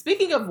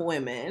 speaking of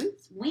women.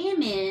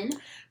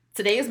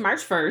 Today is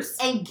March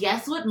 1st. And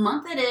guess what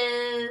month it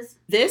is?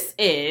 This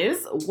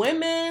is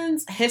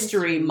Women's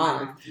History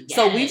Month. Yes.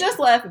 So we just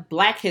left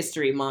Black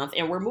History Month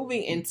and we're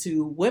moving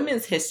into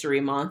Women's History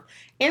Month.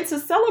 And to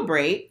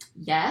celebrate,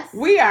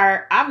 we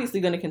are obviously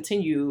going to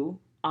continue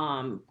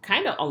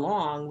kind of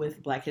along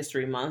with Black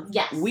History Month.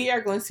 Yes. We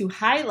are going to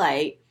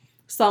highlight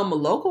some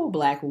local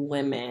Black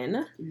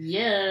women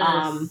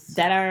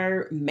that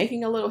are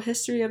making a little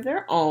history of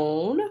their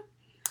own.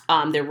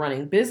 They're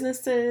running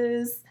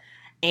businesses.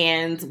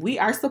 And we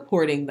are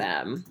supporting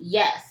them.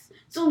 Yes.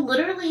 So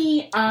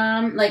literally,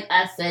 like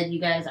I said, you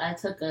guys, I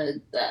took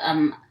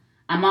I'm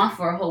off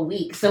for a whole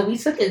week. So we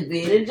took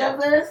advantage of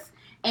this.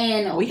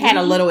 And we had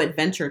a little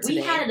adventure today.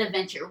 We had an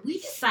adventure. We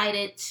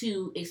decided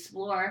to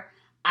explore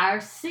our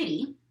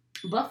city,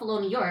 Buffalo,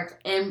 New York,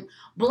 and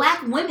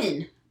Black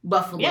women,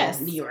 Buffalo,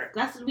 New York.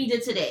 That's what we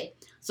did today.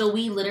 So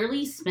we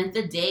literally spent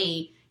the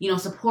day,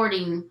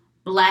 supporting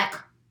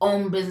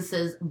Black-owned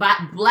businesses,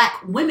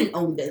 Black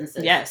women-owned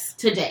businesses. Yes.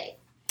 Today.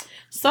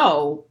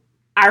 So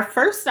our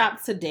first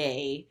stop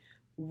today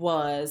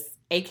was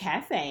a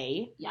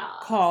cafe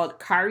called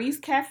Kari's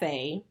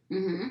Cafe.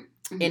 Mm-hmm.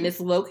 Mm-hmm. And it's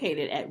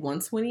located at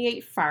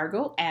 128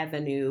 Fargo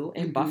Avenue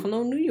in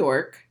Buffalo, New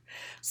York.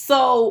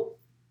 So,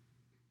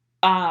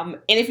 and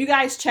if you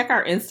guys check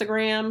our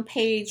Instagram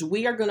page,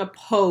 we are going to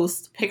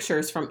post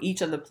pictures from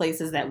each of the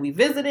places that we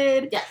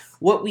visited. Yes.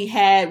 What we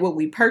had, what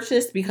we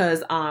purchased,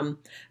 because,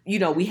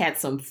 we had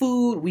some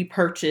food. We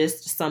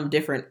purchased some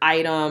different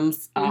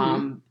items.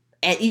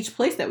 At each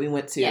place that we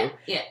went to.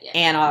 Yeah.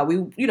 And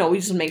we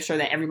just make sure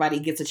that everybody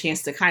gets a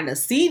chance to kind of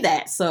see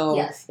that.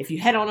 So if you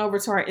head on over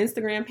to our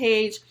Instagram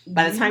page,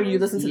 by the time you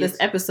listen to this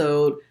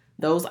episode,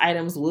 those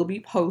items will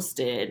be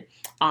posted.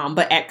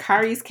 But at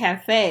Kari's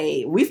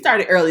Cafe, we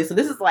started early. So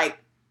this is like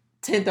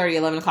 10:30,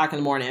 11 o'clock in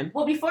the morning.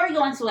 Well, before we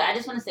go into it, I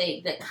just want to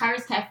say that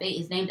Kari's Cafe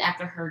is named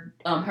after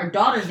her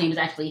daughter's name is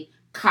actually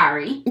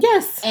Kari.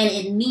 Yes. And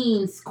it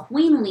means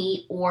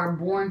queenly or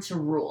born to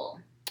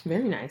rule.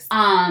 Very nice.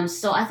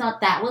 So I thought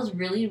that was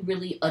really,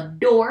 really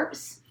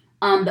adorbs.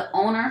 The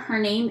owner, her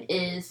name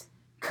is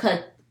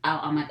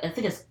I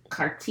think it's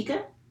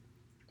Kartika,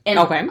 and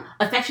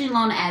affectionately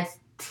known as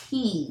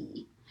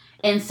T.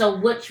 And so,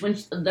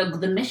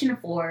 the mission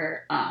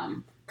for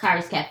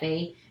Kari's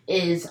Cafe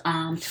is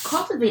to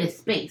cultivate a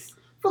space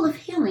full of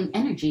healing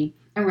energy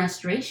and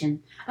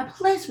restoration, a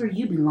place where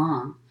you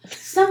belong,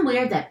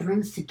 somewhere that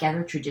brings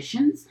together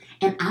traditions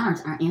and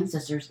honors our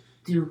ancestors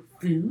through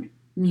food,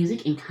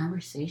 music, and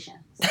conversations.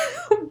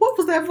 What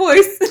was that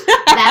voice?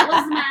 That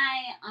was my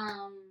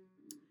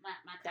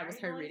that was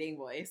her voice. Reading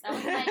voice. That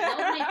was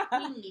my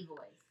queenly voice.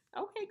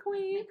 Okay,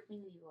 queen. My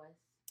queenly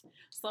voice.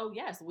 So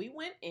yes, we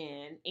went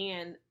in,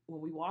 and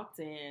when we walked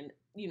in,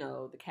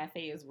 the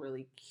cafe is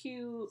really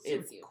cute.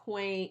 It's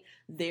quaint.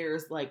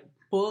 There's like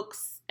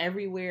books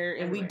everywhere,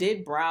 and we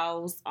did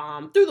browse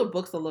through the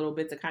books a little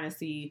bit to kind of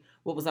see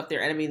what was up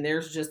there. And I mean,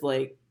 there's just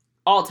like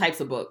all types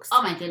of books.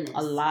 Oh my goodness.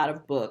 A lot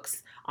of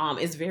books.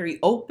 It's very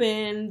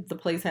open. The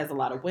place has a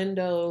lot of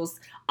windows.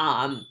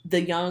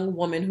 The young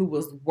woman who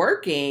was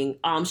working,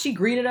 she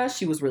greeted us.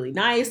 She was really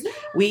nice. Yes.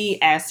 We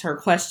asked her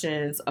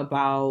questions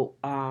about,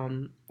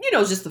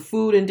 just the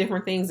food and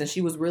different things. And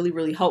she was really,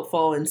 really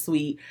helpful and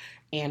sweet.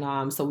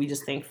 And so we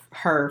just thank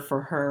her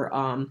for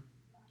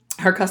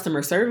her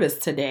customer service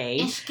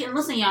today. And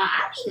listen, y'all,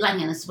 I be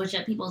liking to switch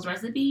up people's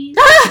recipes.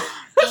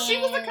 She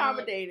was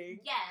accommodating.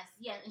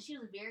 Yes, and she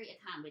was very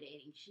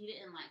accommodating. She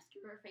didn't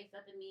screw her face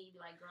up at me, be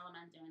like, "Girl, I'm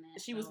not doing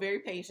that." She was very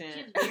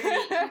patient. She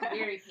was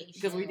very patient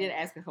because we did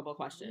ask a couple of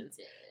questions.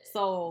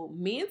 So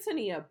me and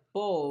Tania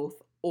both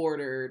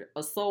ordered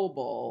a soul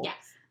bowl.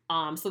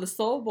 Yes. So the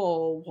soul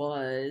bowl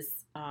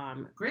was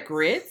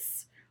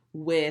grits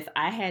with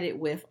I had it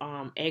with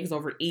eggs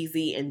over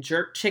easy and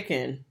jerk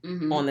chicken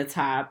on the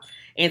top,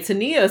 and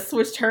Tania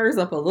switched hers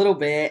up a little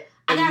bit.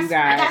 I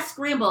got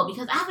scrambled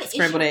because I have an issue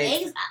with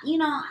eggs.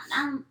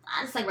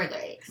 I just like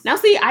regular eggs. Now,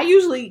 see, I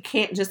usually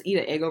can't just eat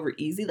an egg over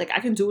easy. Like, I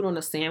can do it on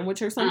a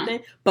sandwich or something.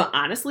 But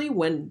honestly,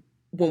 when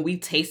we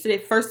tasted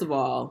it, first of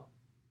all,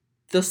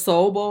 the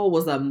soul bowl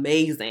was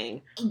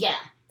amazing. Yeah.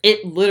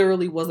 It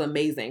literally was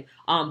amazing.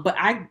 But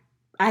I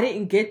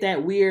didn't get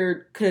that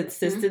weird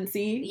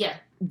consistency. Yeah.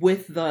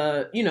 With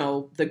the,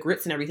 the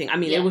grits and everything. I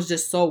mean, it was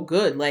just so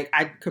good. Like,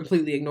 I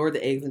completely ignored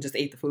the eggs and just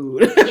ate the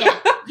food.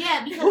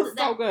 Yeah, because it was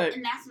so good.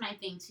 And that's my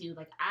thing too.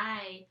 Like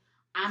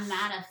I'm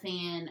not a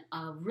fan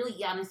of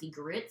really honestly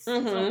grits.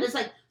 So it's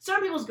like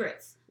certain people's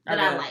grits that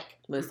I like.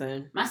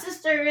 Listen, my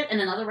sister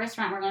in another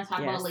restaurant we're going to talk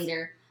about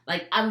later.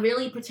 Like I'm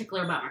really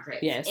particular about my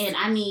grits. Yes, and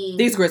I mean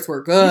these grits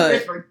were good.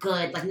 These grits were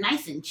good, like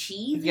nice and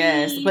cheesy.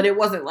 Yes, but it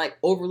wasn't like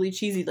overly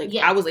cheesy. Like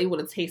I was able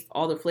to taste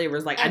all the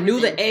flavors. Like everything. I knew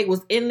the egg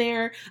was in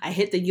there. I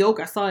hit the yolk.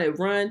 I saw it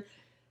run.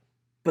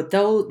 But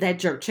though that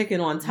jerk chicken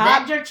on top,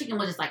 that jerk chicken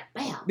was just like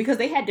bam. Because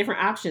they had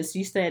different options.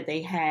 She said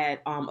they had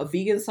a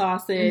vegan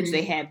sausage,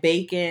 they had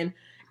bacon,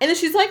 and then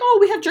she's like, "Oh,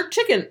 we have jerk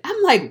chicken."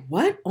 I'm like,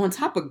 "What? On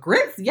top of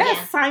grits?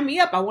 Yes, sign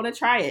me up. I want to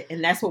try it."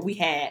 And that's what we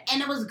had.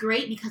 And it was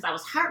great because I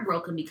was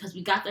heartbroken because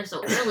we got there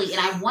so early, and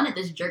I wanted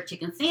this jerk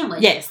chicken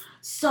sandwich. Yes.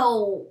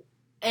 So.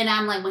 And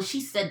I'm like, when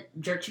she said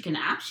jerk chicken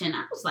option,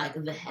 I was like,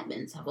 the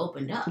heavens have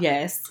opened up.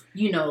 Yes.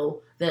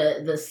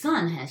 The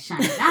sun has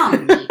shined down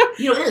on me.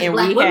 It is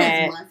Black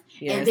Women's Month.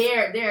 Yes. And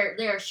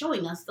they're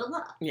showing us the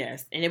love.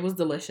 Yes. And it was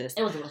delicious.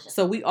 It was delicious.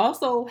 So we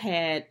also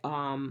had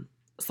some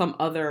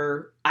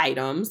other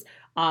items.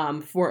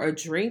 For a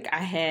drink, I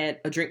had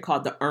a drink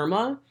called the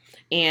Irma.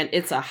 And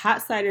it's a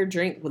hot cider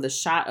drink with a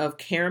shot of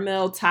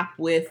caramel topped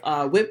with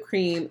whipped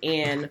cream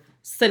and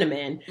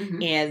cinnamon.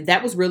 And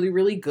that was really,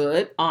 really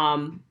good.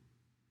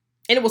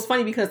 And it was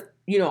funny because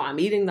I'm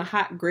eating the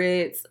hot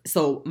grits,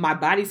 so my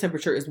body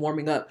temperature is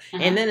warming up.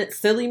 And then it's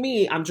silly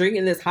me, I'm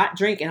drinking this hot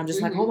drink, and I'm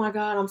just like, oh my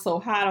God, I'm so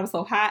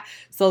hot.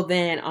 So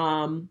then,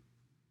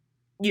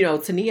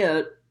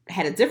 Tania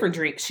had a different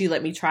drink. She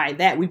let me try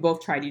that. We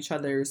both tried each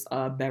other's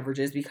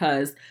beverages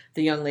because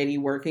the young lady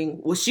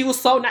working, she was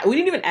so nice. We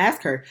didn't even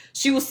ask her.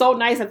 She was so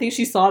nice. I think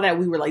she saw that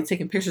we were like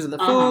taking pictures of the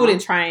food and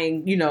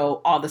trying,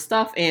 all the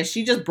stuff. And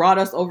she just brought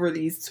us over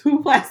these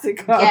 2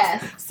 plastic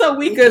cups so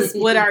we could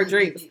split our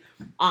drinks.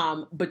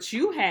 But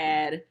you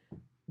had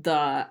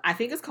I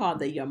think it's called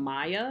the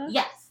Yamaya.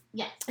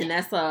 Yes. And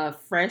that's a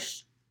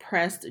fresh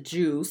pressed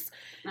juice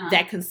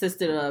that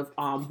consisted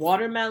of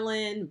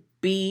watermelon,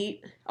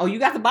 beet. Oh, you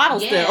got the bottle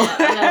still.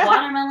 Yeah,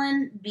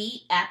 watermelon,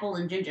 beet, apple,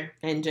 and ginger.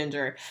 And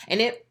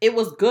it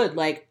was good.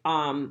 Like,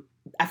 I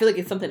feel like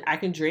it's something I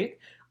can drink.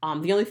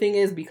 The only thing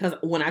is, because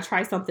when I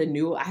try something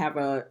new, I have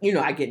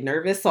I get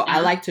nervous. So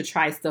I like to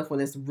try stuff when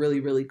it's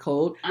really, really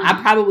cold.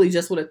 I probably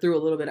just would have threw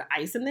a little bit of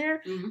ice in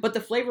there, but the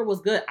flavor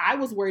was good. I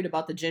was worried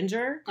about the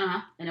ginger,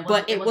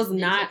 but it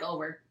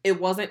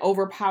wasn't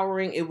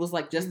overpowering. It was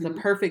like just the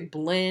perfect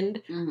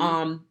blend.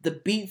 The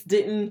beets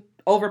didn't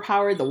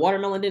overpower it. The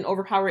watermelon didn't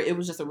overpower it. It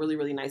was just a really,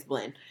 really nice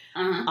blend.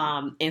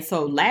 And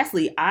so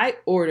lastly, I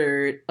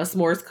ordered a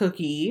s'mores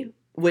cookie,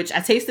 which I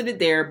tasted it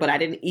there, but I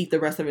didn't eat the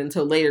rest of it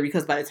until later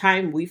because by the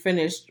time we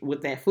finished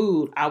with that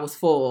food, I was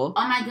full.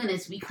 Oh my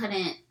goodness, we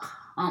couldn't.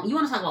 You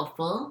want to talk about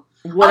full?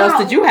 What else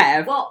did you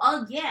have?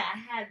 Well, yeah, I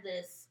had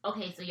this.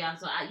 Okay, so yeah,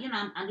 so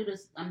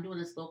I'm doing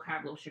this low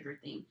carb, low sugar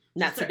thing.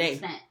 Not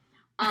today.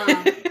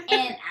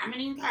 And I'm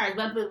eating carbs,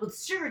 but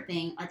with sugar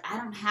thing, like I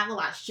don't have a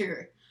lot of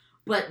sugar.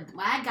 But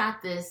I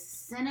got this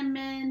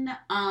cinnamon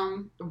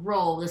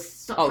roll, this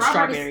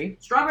strawberry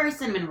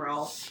cinnamon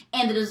roll,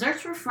 and the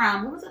desserts were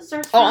from, what was the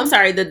desserts from? Oh, I'm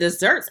sorry, the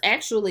desserts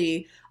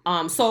actually,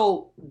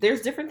 so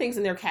there's different things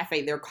in their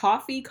cafe. Their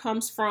coffee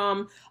comes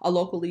from a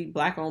locally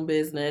Black-owned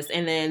business,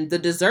 and then the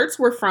desserts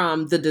were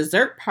from the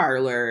Dessert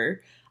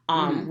Parlor,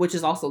 which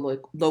is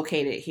also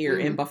located here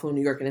in Buffalo,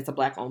 New York, and it's a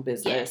Black-owned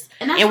business.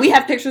 Yeah. And we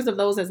have pictures of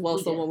those as well.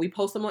 So when we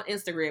post them on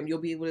Instagram,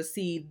 you'll be able to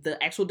see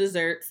the actual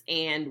desserts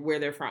and where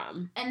they're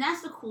from. And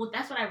that's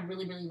what I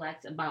really, really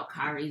liked about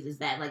Kari's is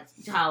that, like,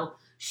 how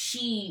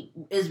she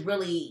is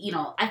really,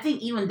 I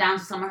think even down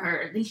to some of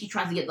her, I think she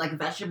tries to get, like,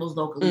 vegetables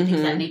locally, things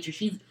of that nature.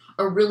 She's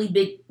a really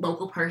big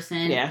local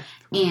person. Yeah.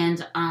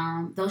 And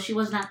though she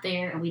was not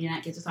there and we did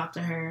not get to talk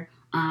to her,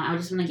 I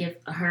just want to give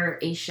her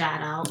a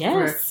shout out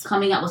for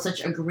coming up with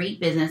such a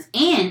great business.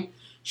 And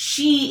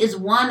she is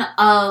one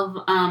of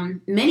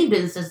many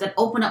businesses that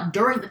opened up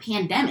during the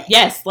pandemic.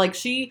 Yes, like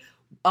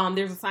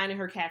there's a sign in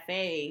her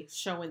cafe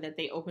showing that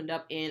they opened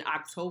up in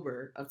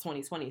October of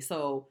 2020.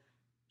 So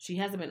she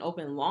hasn't been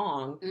open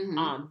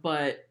long.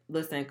 But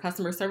listen,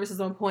 customer service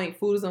is on point,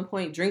 food is on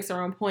point, drinks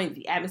are on point,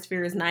 the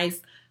atmosphere is nice.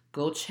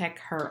 Go check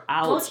her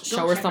out.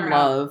 Show her some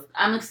love.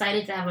 I'm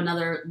excited to have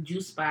another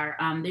juice bar.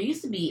 There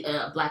used to be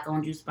a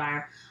Black-owned juice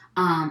bar.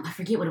 I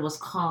forget what it was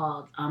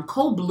called.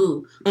 Cold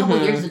Blue. A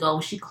couple years ago.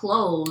 She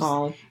closed.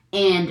 Oh.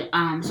 And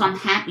so I'm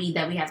happy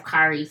that we have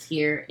Kari's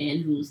here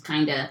and who's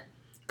kind of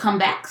come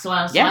back. So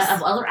I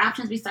have other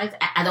options besides.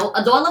 I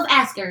love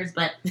Askers,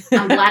 but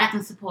I'm glad I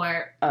can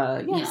support.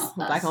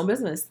 Black-owned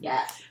business.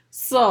 Yeah.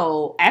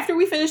 So after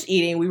we finished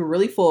eating, we were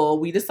really full.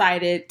 We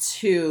decided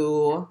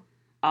to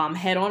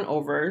head on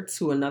over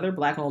to another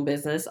Black-owned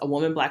business, a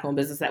woman Black-owned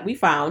business that we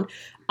found.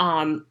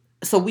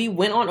 So we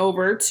went on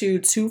over to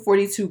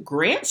 242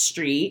 Grant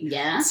Street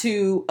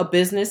to a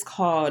business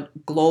called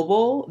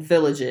Global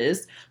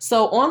Villages.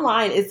 So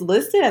online, it's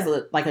listed as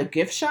a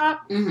gift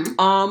shop, in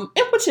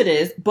which it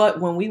is. But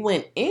when we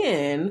went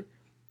in,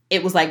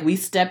 it was like we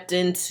stepped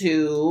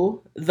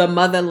into the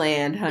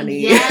motherland,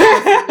 honey.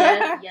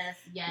 Yes.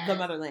 The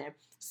motherland.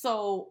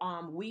 So,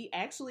 we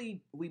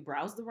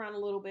browsed around a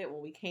little bit.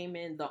 When we came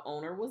in, the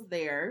owner was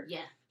there. Yeah.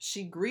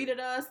 She greeted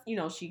us.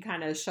 She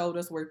kind of showed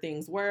us where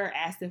things were,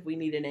 asked if we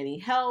needed any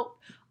help.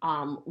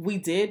 We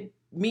did.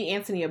 Me and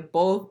Anthony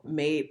both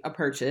made a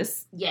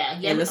purchase.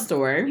 In the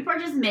store. We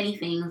purchased many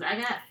things.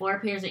 I got 4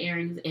 pairs of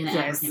earrings and an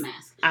African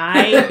mask.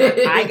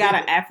 I got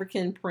an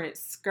African print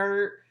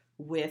skirt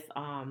with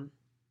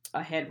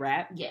a head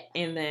wrap. Yeah.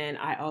 And then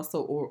I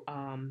also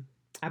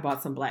I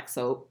bought some black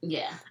soap.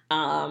 Yeah.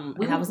 And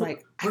I was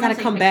like, I gotta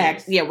come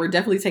back. Yeah, we're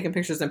definitely taking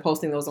pictures and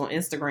posting those on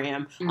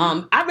Instagram.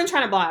 I've been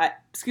trying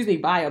to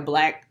buy a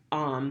black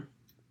an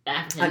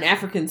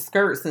African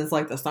skirt since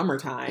like the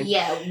summertime.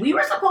 Yeah, we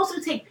were supposed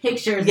to take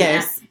pictures.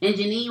 Yes. And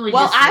Janine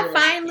was I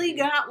finally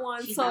got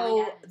one.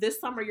 So this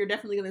summer you're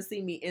definitely gonna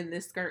see me in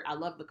this skirt. I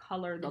love the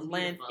color, the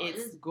length.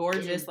 It's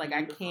gorgeous. Like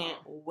I can't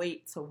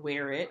wait to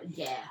wear it.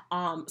 Yeah.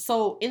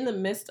 So in the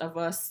midst of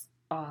us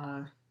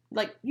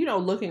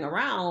looking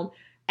around,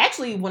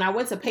 actually, when I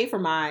went to pay for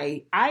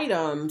my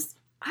items,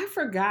 I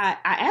forgot.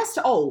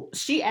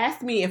 She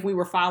asked me if we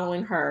were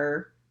following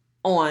her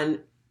on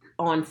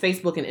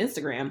Facebook and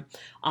Instagram.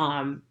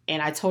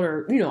 And I told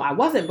her, I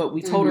wasn't, but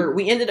we told her,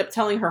 we ended up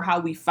telling her how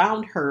we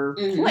found her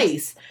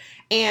place.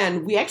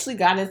 And we actually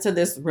got into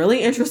this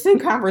really interesting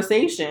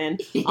conversation.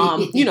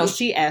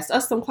 She asked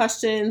us some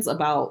questions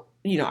about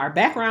our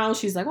background.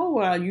 She's like, oh,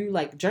 well, are you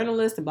like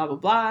journalist and blah, blah,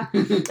 blah.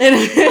 And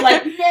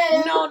like,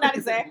 no, not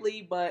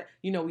exactly. But,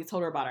 we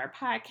told her about our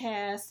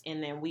podcast,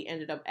 and then we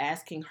ended up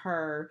asking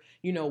her,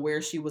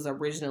 where she was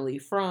originally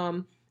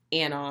from.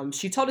 And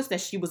she told us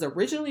that she was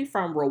originally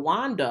from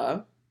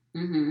Rwanda.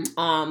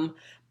 Mm-hmm.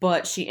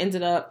 But she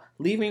ended up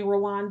leaving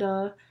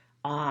Rwanda.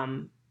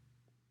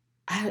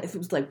 If it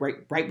was like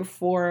right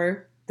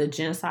before the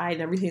genocide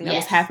and everything that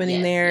was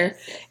happening there.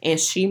 Yes. And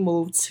she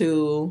moved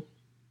to,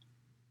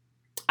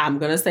 I'm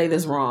going to say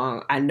this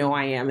wrong. I know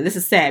I am. And this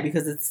is sad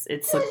because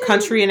it's a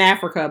country in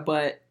Africa,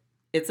 but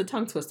it's a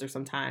tongue twister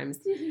sometimes.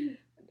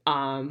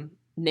 I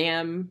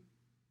can't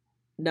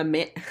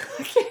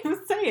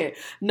even say it.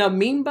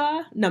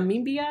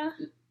 Namibia.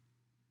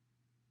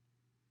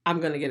 I'm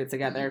going to get it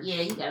together.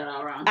 Yeah, you got it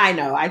all wrong. I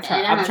know. I'm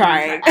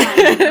trying.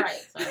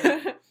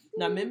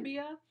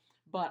 Namibia.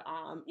 But,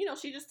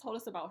 she just told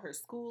us about her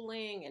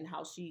schooling and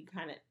how she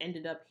kind of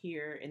ended up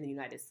here in the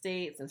United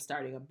States and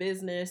starting a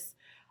business.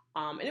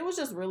 And it was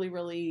just really,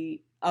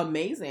 really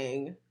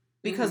amazing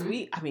because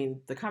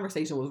the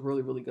conversation was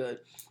really, really good.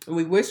 And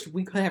we wish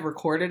we could have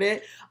recorded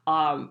it.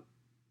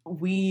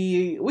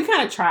 We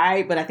kind of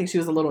tried, but I think she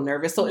was a little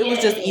nervous. So it was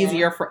just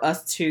easier for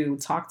us to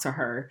talk to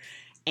her.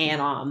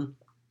 And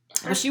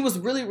she was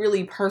really,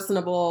 really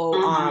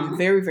personable,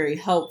 very, very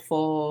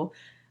helpful.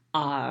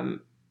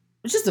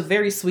 Just a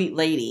very sweet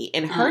lady.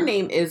 And her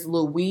name is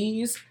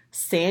Louise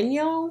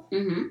Sanyo.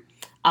 Mm-hmm.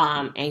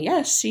 And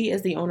yes, she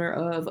is the owner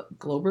of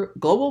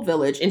Global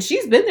Village. And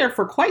she's been there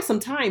for quite some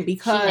time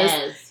because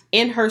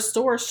in her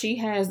store, she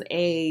has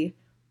a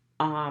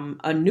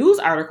news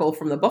article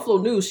from the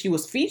Buffalo News. She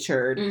was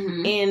featured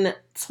in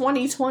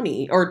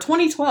 2020 or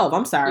 2012.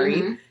 I'm sorry.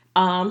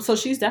 Mm-hmm. So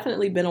she's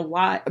definitely been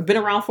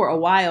around for a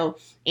while,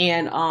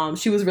 and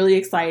she was really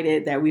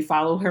excited that we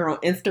followed her on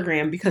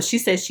Instagram because she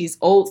says she's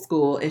old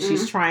school and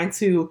she's trying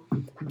to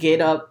get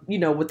up,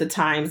 with the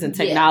times and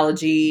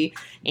technology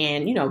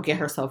and, get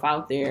herself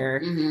out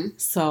there. Mm-hmm.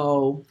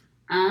 So,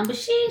 but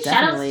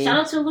shout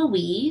out to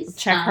Louise.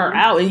 Check her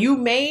out, and you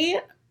may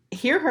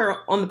hear her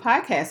on the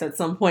podcast at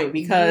some point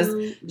because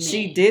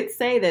she did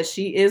say that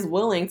she is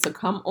willing to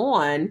come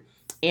on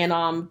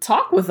and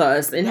talk with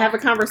us and have a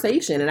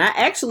conversation. And I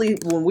actually,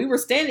 when we were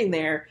standing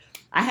there,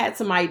 I had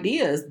some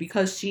ideas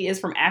because she is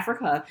from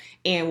Africa.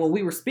 And when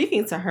we were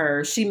speaking to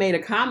her, she made a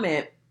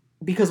comment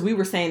because we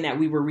were saying that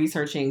we were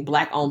researching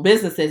Black-owned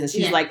businesses. And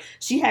she's like,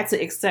 she had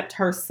to accept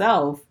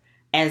herself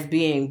as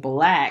being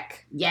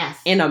Black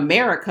in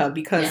America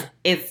because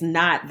it's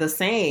not the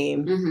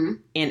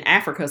same in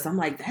Africa. So I'm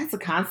like, that's a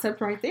concept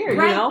right there.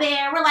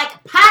 There. We're like,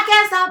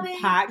 podcast topic.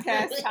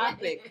 Podcast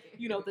topic.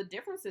 The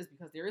difference is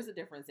because there is a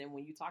difference. And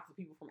when you talk to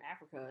people from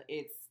Africa,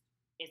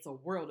 it's a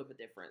world of a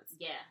difference.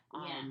 Yeah.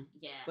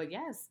 But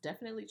yes,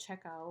 definitely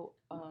check out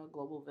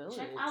Global Village.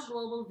 Check out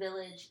Global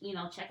Village.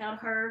 Check out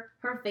her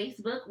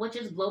Facebook, which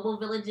is Global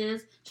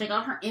Villages. Check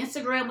out her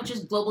Instagram, which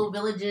is Global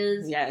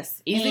Villages.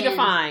 Yes, easy to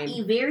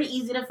find. Very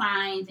easy to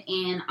find.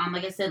 And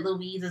like I said,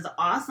 Louise is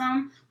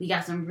awesome. We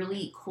got some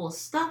really cool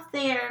stuff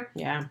there.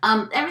 Yeah.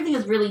 Everything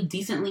is really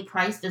decently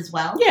priced as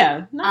well.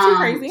 Yeah, not too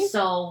crazy.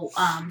 So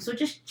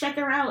just check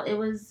her out. It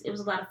was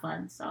a lot of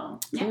fun. So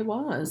yeah. It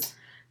was.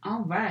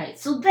 All right.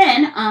 So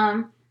then,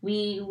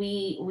 we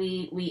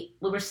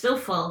were still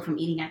full from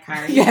eating at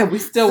Kari. Yeah, we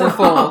still were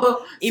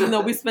full. Even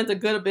though we spent a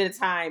good bit of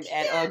time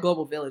at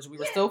Global Village, we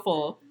were still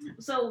full.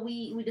 So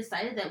we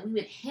decided that we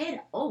would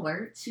head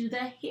over to the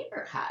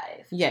Hair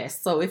Hive.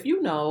 Yes. So if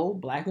you know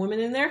Black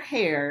women in their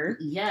hair.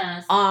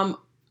 Yes.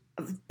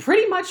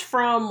 Pretty much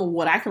from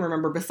what I can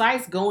remember,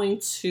 besides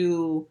going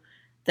to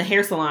the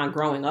hair salon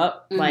growing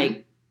up,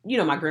 like,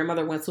 my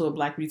grandmother went to a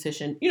Black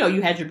beautician.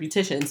 You had your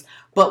beauticians.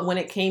 But when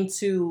it came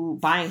to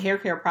buying hair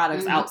care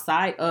products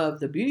outside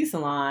of the beauty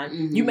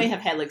salon, you may have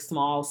had like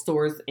small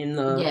stores in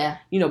the,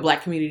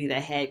 Black community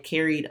that had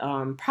carried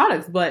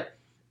products. But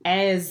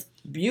as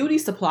beauty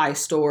supply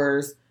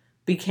stores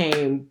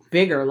became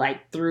bigger,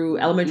 like through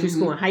elementary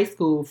school and high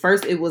school,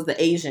 first it was the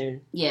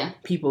Asian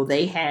people.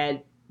 They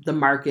had the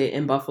market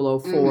in Buffalo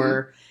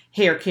for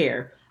hair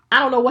care. I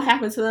don't know what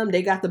happened to them.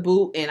 They got the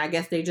boot, and I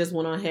guess they just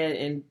went on ahead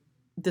and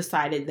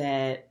decided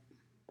that,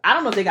 I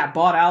don't know if they got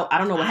bought out. I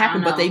don't know what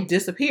happened, but they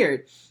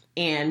disappeared.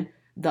 And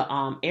the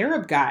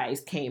Arab guys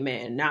came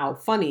in. Now,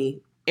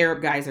 funny,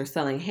 Arab guys are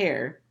selling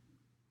hair,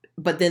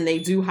 but then they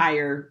do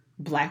hire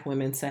Black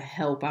women to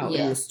help out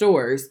in the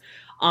stores.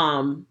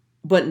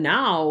 But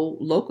now,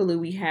 locally,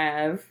 we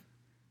have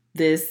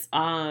this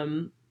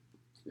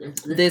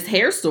this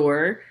hair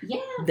store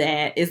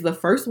that is the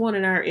first one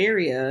in our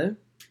area.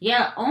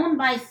 Yeah, owned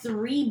by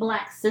 3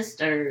 Black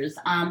sisters,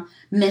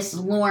 Miss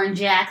Lauren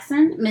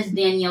Jackson, Miss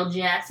Danielle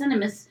Jackson, and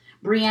Miss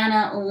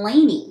Brianna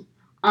Laney.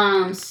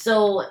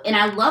 And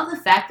I love the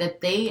fact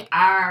that they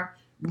are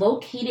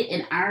located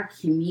in our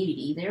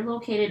community. They're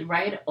located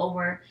right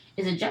over,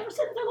 is it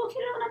Jefferson they're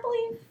located on, I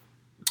believe?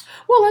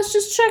 Well, let's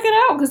just check it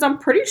out because I'm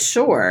pretty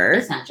sure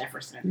it's not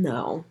Jefferson.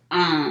 No,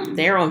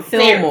 they're on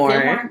Fillmore.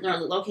 They're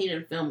located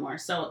in Fillmore.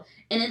 So,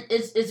 and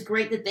it's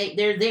great that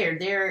they're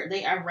there.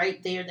 They are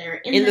right there. They're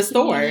in the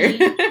store.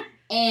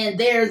 and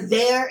they're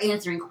there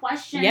answering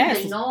questions.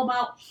 Yes. They know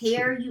about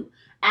hair. You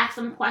ask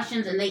them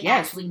questions, and they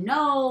actually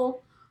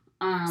know.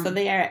 So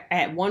they are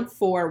at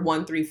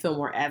 1413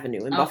 Fillmore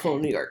Avenue in Buffalo,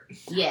 New York.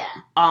 Yeah.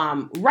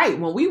 Right.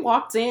 When we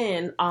walked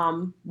in,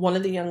 one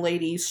of the young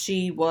ladies,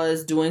 she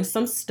was doing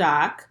some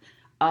stock.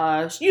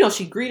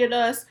 She greeted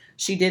us.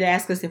 She did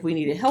ask us if we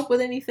needed help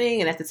with anything,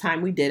 and at the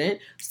time we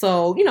didn't.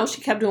 So,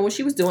 she kept doing what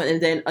she was doing.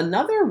 And then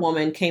another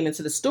woman came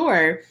into the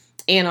store,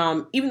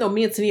 and even though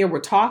me and Tania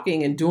were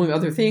talking and doing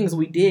other things,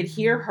 we did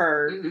hear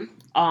her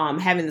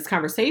having this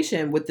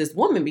conversation with this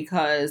woman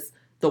because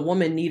the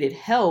woman needed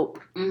help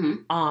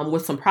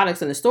with some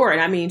products in the store. And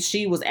I mean,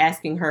 she was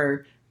asking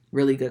her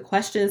really good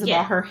questions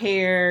about her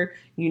hair,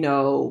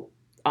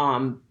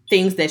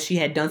 things that she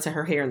had done to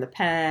her hair in the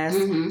past.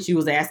 She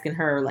was asking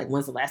her, like,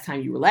 when's the last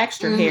time you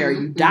relaxed your hair?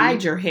 You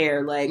dyed your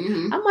hair? Like,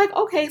 I'm like,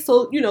 okay,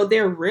 so,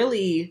 they're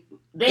really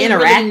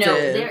interactive.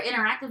 They're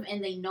interactive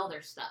and they know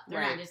their stuff. They're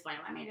not just like,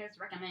 let me just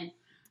recommend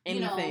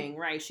anything,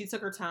 right? She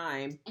took her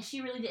time, and she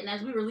really did. And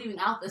as we were leaving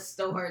out the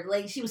store,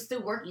 like, she was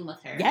still working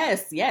with her.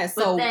 Yes.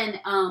 But so then,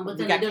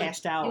 we got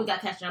cashed out. We got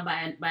cashed out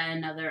by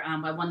another,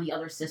 by one of the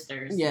other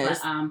sisters.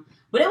 Yes.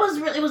 But it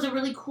was a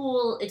really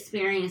cool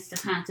experience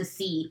to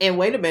see. And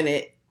wait a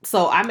minute.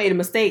 So I made a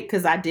mistake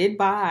because I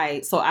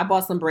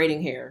bought some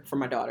braiding hair for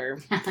my daughter,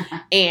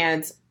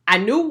 and I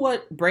knew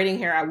what braiding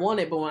hair I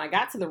wanted, but when I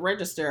got to the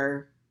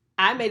register,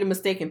 I made a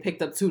mistake and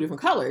picked up 2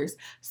 different colors.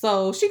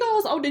 So she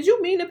goes, "Oh, did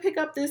you mean to pick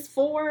up this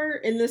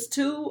 4 and this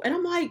 2?" And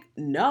I'm like,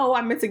 "No,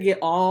 I meant to get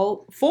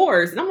all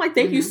 4s." And I'm like,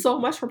 "Thank you so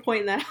much for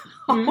pointing that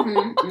out."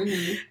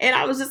 And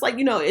I was just like,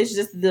 it's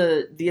just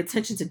the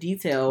attention to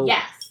detail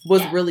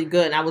was really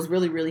good. And I was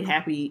really, really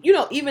happy,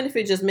 even if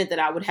it just meant that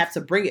I would have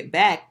to bring it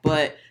back.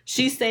 But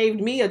she saved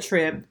me a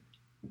trip,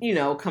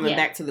 coming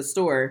back to the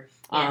store,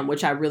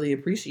 which I really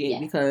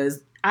appreciate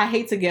because I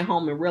hate to get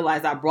home and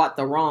realize I brought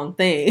the wrong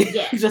thing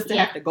just to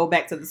have to go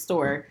back to the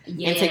store and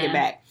take it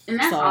back. And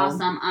that's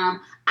awesome.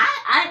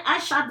 I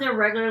shop there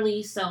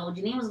regularly, so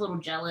Janine was a little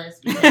jealous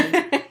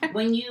because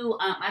when you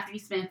after you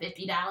spend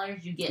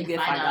 $50, you get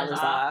 $5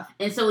 off.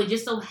 And so it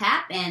just so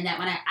happened that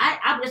when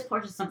I just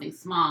purchased something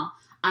small.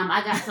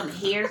 I got some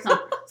hair.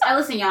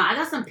 Listen, y'all, I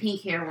got some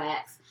pink hair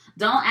wax.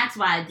 Don't ask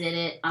why I did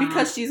it.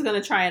 Because she's going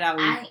to try it out.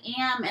 I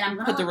am, and I'm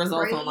going to put the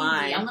results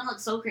online. I'm going to look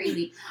so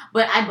crazy.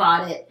 But I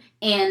bought it,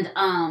 and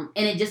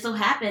it just so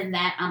happened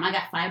that I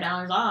got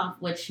 $5 off,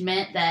 which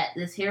meant that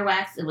this hair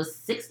wax, it was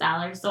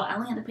 $6, so I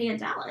only had to pay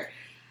 $1.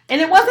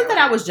 And it wasn't that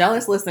I was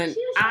jealous. Listen,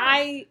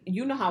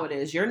 you know how it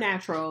is. You're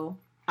natural.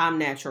 I'm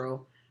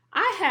natural.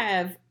 I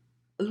have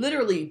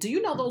literally, do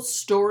you know those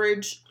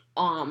storage,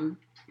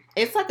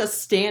 it's like a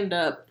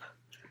stand-up,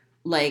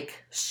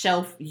 like,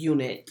 shelf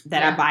unit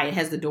that I buy. It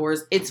has the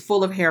doors. It's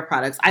full of hair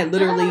products. I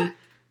literally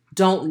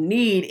don't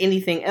need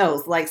anything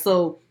else. Like,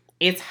 so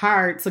it's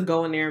hard to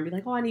go in there and be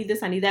like, oh, I need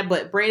this, I need that.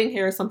 But braiding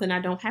hair is something I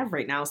don't have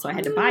right now, so I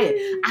had to buy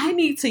it. I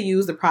need to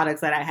use the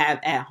products that I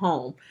have at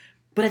home.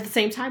 But at the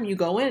same time, you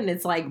go in and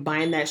it's like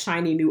buying that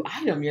shiny new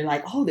item. You're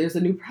like, oh, there's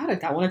a new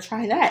product. I want to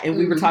try that. And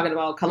we were talking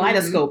about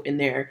Kaleidoscope in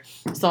there.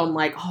 So I'm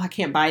like, oh, I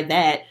can't buy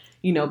that,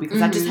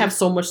 because I just have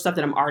so much stuff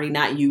that I'm already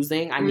not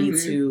using. I need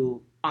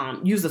to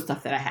use the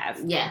stuff that I have.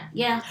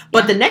 Yeah.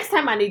 But the next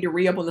time I need to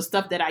re-up on the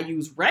stuff that I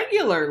use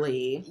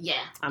regularly,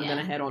 I'm going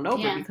to head on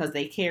over because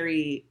they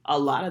carry a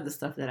lot of the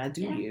stuff that I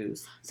do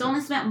use. So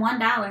only spent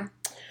 $1.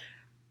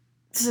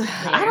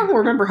 I don't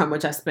remember how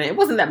much I spent. It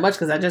wasn't that much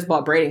because I just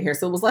bought braiding hair,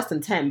 so it was less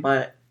than 10,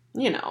 but,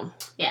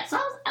 Yeah, so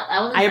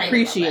I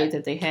appreciate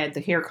that they had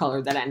the hair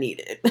color that I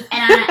needed.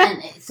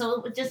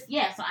 So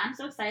I'm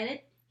so excited.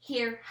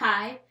 Here,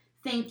 hi.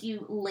 Thank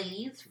you,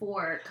 ladies,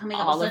 for coming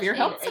up with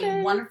such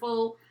a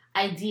wonderful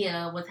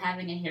idea with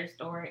having a hair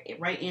store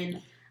right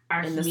in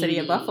our the city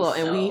of Buffalo.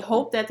 And we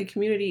hope that the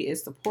community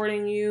is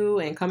supporting you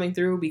and coming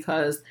through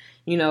because,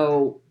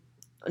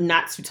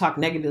 not to talk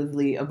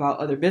negatively about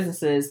other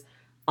businesses,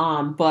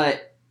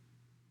 but,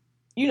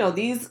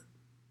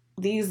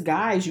 these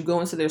guys, you go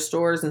into their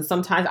stores and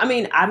sometimes, I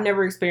mean, I've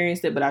never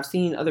experienced it, but I've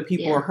seen other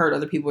people or heard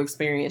other people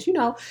experience,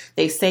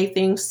 they say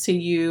things to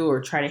you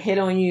or try to hit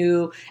on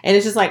you. And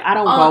it's just like, I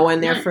don't go in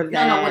there for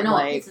that. No,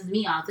 it pisses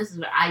me off. This is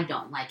what I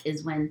don't like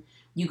is when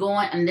you go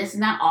on, and this is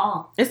not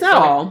all. It's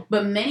not all.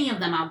 But many of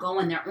them I'll go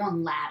in, they're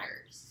on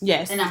ladders.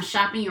 Yes. And I'm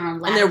shopping, you're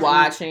on ladders. And they're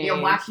watching. You're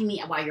watching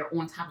me while you're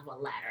on top of a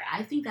ladder.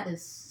 I think that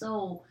is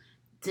so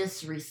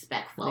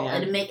disrespectful.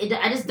 Yeah.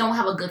 I just don't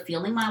have a good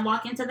feeling when I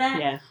walk into that.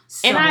 Yeah.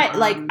 So, and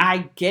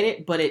I get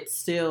it, but it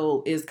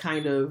still is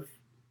kind of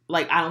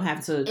like I don't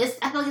have to.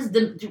 I feel like it's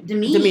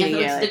demeaning.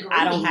 It's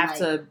I don't have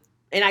to.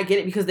 And I get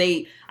it because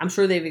I'm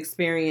sure they've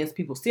experienced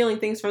people stealing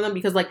things from them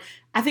because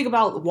I think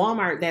about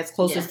Walmart that's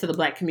closest to the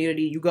Black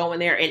community. You go in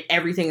there and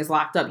everything is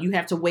locked up. You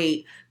have to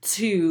wait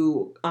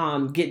to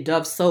get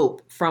Dove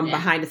soap from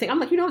behind the thing. I'm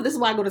like, this is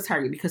why I go to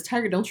Target because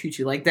Target don't treat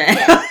you like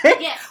that.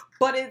 Yeah.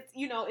 But it's,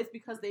 it's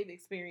because they've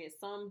experienced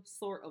some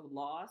sort of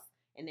loss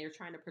and they're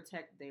trying to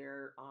protect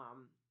their,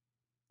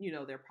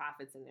 their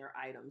profits and their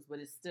items. But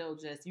it's still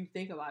just, you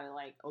think about it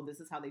like, oh, this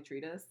is how they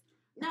treat us.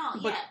 No,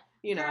 but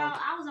you know. Girl,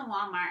 I was in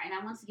Walmart and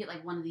I wanted to get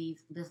like one of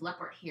this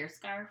leopard hair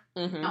scarf.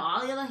 Now,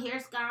 all the other hair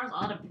scarves,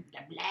 all the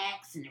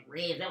blacks and the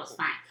reds, that was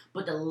fine.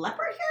 But the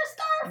leopard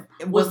hair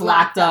scarf was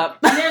locked up.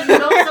 And there's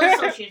no such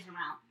association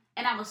around.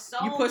 And I was so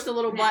you push the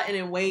little button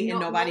and wait, and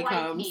nobody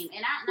comes. Came.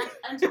 And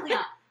I'm telling y'all,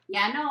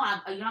 yeah, I know.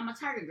 I'm a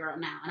Target girl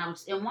now, and I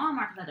was in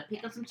Walmart because I had to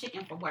pick up some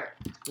chicken for work.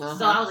 So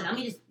I was like, let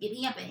me just get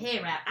me up a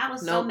head wrap. I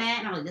was so mad,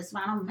 and I was like, this is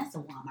why I don't mess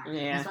with Walmart.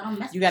 Yeah, that's why I don't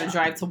mess. You got to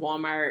drive to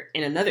Walmart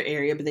in another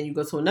area, but then you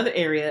go to another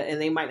area, and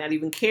they might not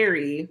even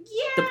carry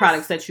the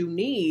products that you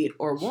need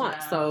or want.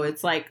 Yeah. So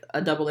it's like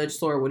a double-edged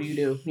sword. What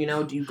do? You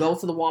know, do you go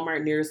to the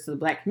Walmart nearest to the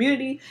Black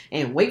community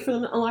and wait for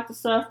them to unlock the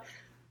stuff?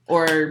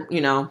 Or,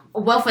 you know.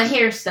 Well, for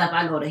hair stuff,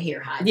 I go to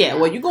Hair Hive. Yeah,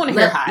 well, you're going to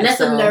Hair Hive.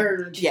 Lesson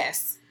learned.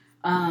 Yes.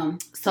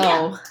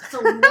 So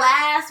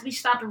last we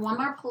stopped at one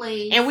more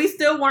place. And we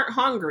still weren't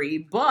hungry,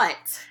 but.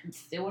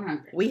 Still weren't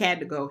hungry. We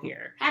had to go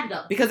here. Had to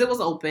go. Because it was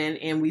open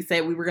and we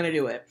said we were going to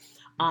do it.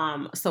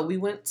 So we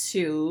went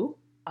to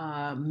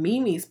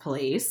Mimi's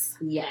Place.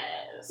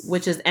 Yes.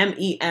 Which is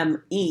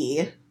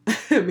M-E-M-E.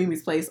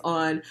 Mimi's Place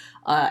on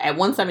at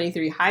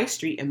 173 High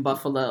Street in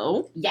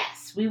Buffalo.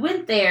 Yes, we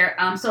went there.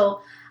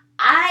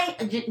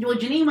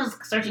 Janine was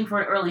searching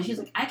for it early, and she's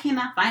like, I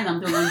cannot find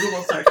them doing a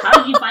Google search. How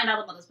did you find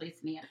out about this place,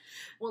 Nia?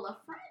 Well,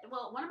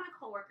 one of my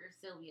coworkers,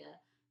 Sylvia.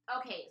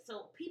 Okay,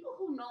 so people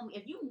who know me,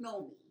 if you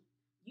know me,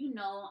 you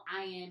know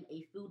I am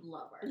a food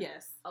lover.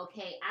 Yes.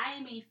 Okay, I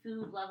am a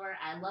food lover.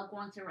 I love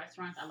going to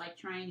restaurants. I like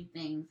trying new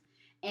things.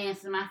 And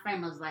so my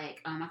friend was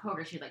like, my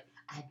coworker, she was like,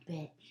 I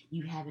bet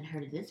you haven't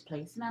heard of this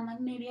place. And I'm like,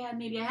 maybe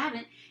I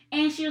haven't.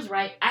 And she was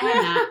right. I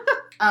have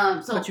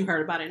not. But you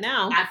heard about it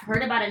now. I've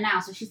heard about it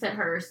now. So she said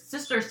her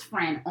sister's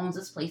friend owns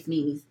this place,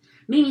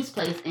 Mimi's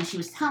Place. And she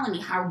was telling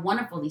me how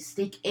wonderful these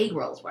steak egg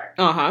rolls were.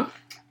 Uh-huh.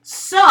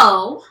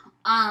 So,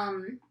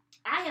 I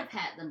have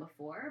had them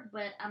before.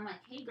 But I'm like,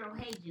 hey, girl,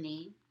 hey,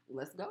 Janine.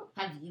 Let's go.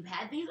 Have you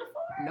had these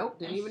before? Nope.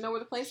 Didn't even know where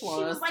the place was.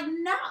 She was like,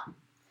 no.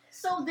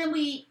 So then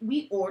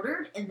we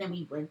ordered, and then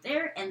we went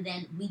there, and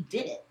then we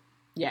did it.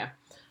 Yeah.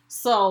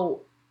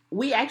 So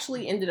we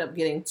actually ended up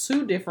getting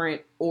 2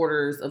 different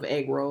orders of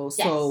egg rolls.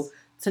 Yes. So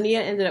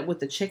Tania ended up with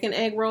the chicken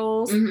egg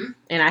rolls, and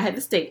I had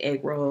the steak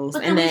egg rolls.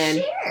 But and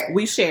then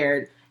we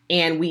shared.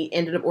 And we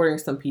ended up ordering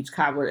some peach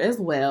cobbler as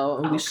well.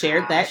 And we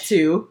shared that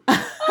too.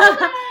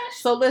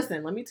 So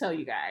listen, let me tell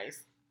you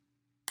guys.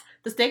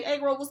 The steak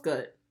egg roll was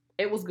good.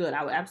 It was good.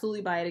 I would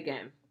absolutely buy it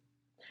again.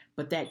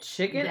 But that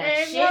chicken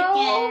egg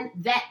roll,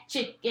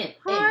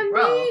 egg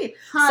roll.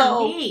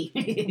 Honey.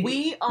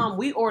 So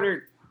we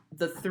ordered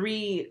the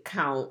 3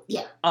 count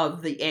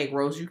of the egg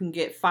rolls. You can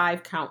get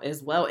 5 count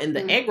as well. And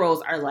the egg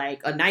rolls are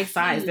like a nice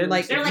size. They're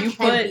like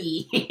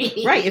heavy.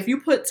 If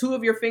you put 2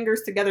 of your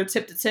fingers together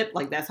tip to tip,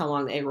 like that's how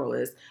long the egg roll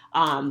is.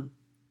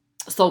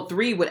 So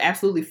 3 would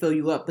absolutely fill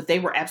you up, but they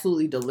were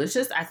absolutely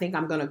delicious. I think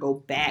I'm gonna go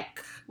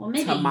back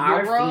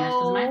tomorrow.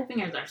 Because my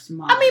fingers are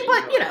small. I mean,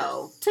 but you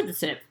know, tip to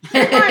tip.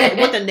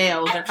 With the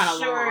nails, they're kind of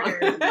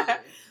long.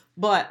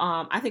 But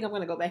I think I'm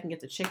gonna go back and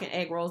get the chicken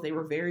egg rolls. They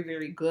were very,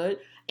 very good,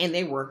 and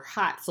they were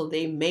hot, so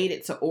they made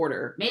it to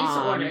order.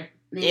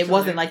 It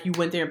wasn't like you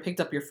went there and picked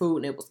up your food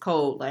and it was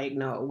cold. Like,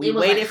 no, we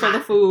waited for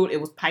the food.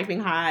 It was piping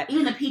hot.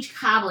 Even the peach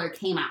cobbler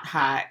came out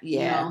hot.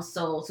 Yeah. You know?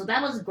 So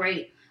that was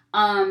great.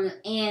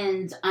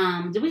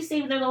 Did we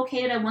say they're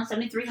located at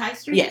 173 High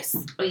Street? Yes.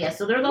 Oh yeah,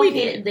 so they're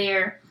located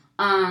there.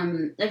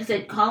 Like I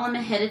said, call them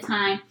ahead of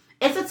time.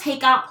 It's a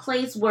takeout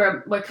place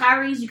where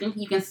Kyrie's you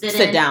can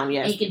sit down.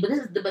 Yes.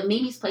 But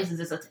Mimi's Place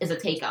is a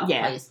takeout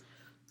place.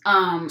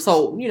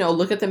 So you know,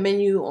 look at the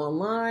menu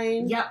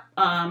online. Yep.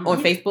 On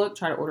Facebook,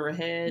 try to order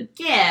ahead.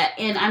 Yeah,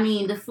 and I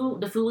mean the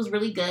food was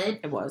really good.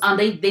 It was.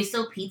 They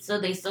sell pizza,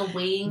 they sell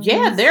wings.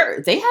 Yeah,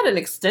 they had an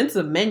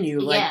extensive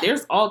menu. Like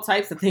there's all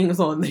types of things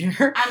on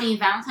there. I mean,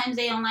 Valentine's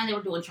Day online, they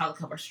were doing chocolate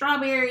covered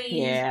strawberries.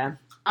 Yeah.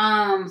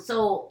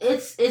 So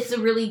it's a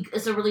really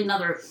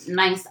another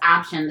nice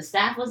option. The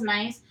staff was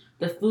nice.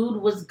 The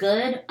food was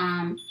good.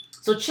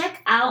 So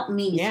check out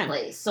Mimi's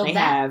Place. So they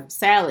have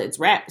salads,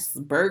 wraps,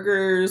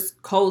 burgers,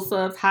 cold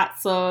subs, hot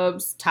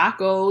subs,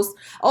 tacos.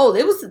 Oh,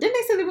 didn't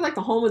they say they were like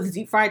the home of the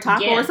deep fried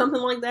taco or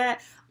something like that?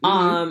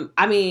 Mm-hmm.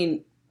 I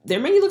mean, their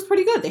menu looks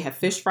pretty good. They have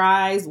fish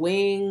fries,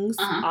 wings.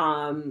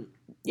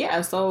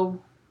 Yeah, so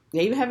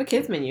they even have a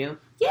kids menu.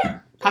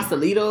 Yeah.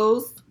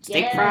 Pastelitos,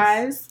 steak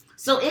fries.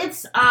 So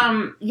it's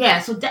so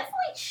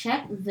definitely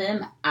check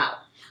them out.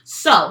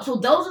 So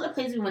those are the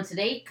places we went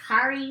today.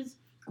 Kyrie's,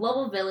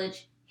 Global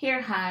Village,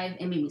 Hair Hive,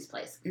 and Mimi's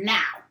Place.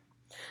 Now,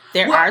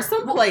 there are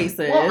some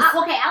places.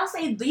 I'll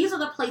say these are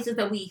the places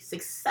that we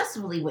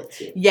successfully went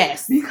to.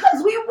 Yes.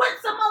 Because we went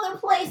some other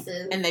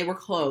places. And they were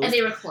closed.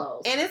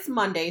 And it's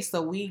Monday,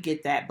 so we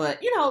get that.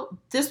 But, you know,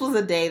 this was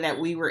a day that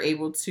we were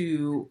able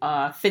to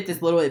fit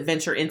this little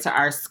adventure into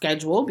our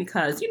schedule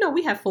because, you know,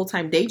 we have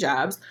full-time day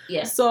jobs.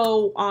 Yeah.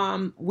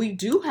 So, we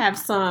do have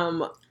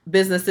some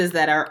businesses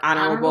that are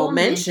honorable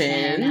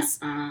mentions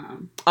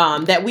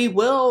that we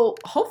will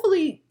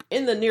hopefully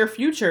in the near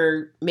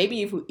future,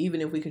 maybe even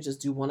if we could just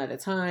do one at a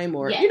time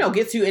or, you know,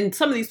 get to in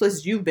some of these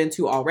places you've been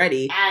to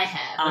already. I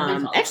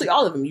have. Actually,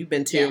 all of them you've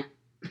been to.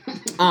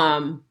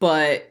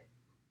 But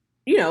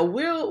you know,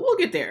 we'll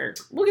get there.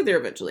 We'll get there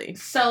eventually.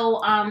 So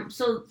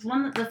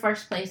one of the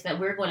first place that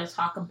we're going to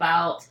talk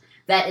about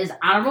that is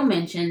honorable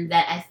mention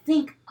that I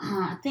think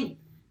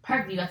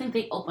Parkview, I think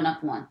they open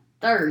up on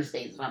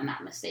Thursdays if I'm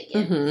not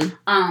mistaken.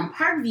 Mm-hmm.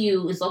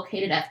 Parkview is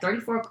located at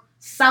 34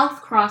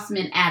 South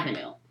Crossman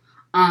Avenue.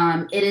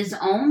 It is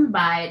owned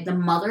by the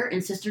mother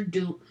and sister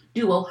duo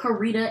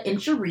Harita and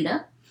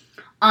Sharita.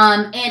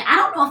 And I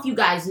don't know if you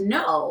guys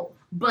know,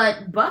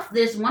 but Buff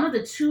this one of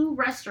the 2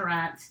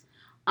 restaurants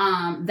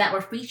that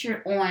were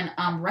featured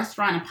on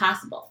Restaurant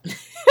Impossible.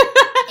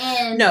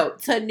 And no,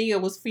 Tania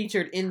was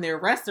featured in their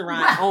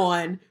restaurant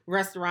on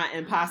Restaurant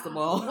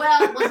Impossible.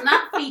 Well, it was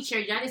not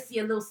featured. Y'all just see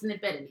a little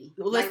snippet of me.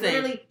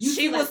 Listen, like,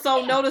 she was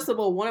so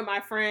noticeable. One of my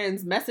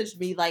friends messaged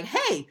me like,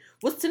 "Hey,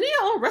 was Tania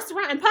on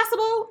Restaurant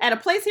Impossible at a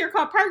place here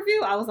called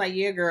Parkview?" I was like,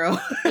 "Yeah, girl."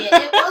 Yeah,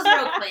 it was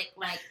real quick.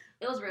 Like,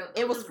 it was real.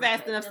 It was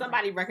fast enough.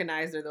 Somebody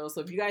recognized her though, so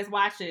if you guys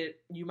watch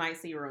it, you might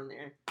see her on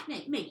there.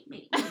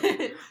 Maybe.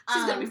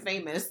 She's gonna be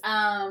famous.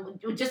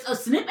 Just a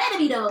snippet of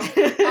me though.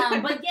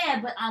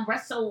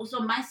 So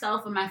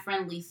myself and my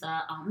friend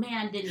Lisa. Oh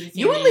man, didn't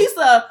you and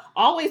Lisa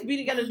always be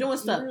together doing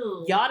stuff.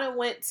 Y'all done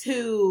went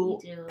to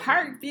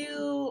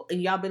Parkview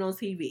and y'all been on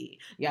TV.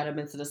 Y'all done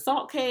been to the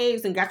Salt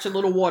Caves and got your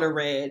little water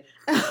red.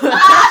 Got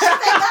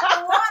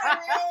the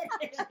water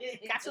red.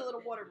 Got your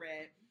little water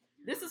red.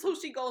 This is who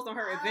she goes on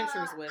her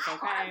adventures with, okay?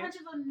 I have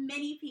adventures with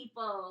many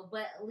people,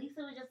 but Lisa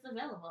was just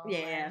available.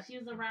 Yeah. Like, she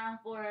was around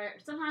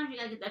sometimes you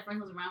gotta get that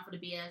friend who's around for the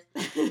BS.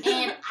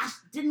 And I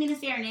didn't mean to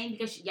say her name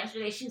because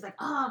yesterday she was like,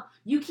 "Oh,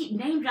 you keep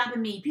name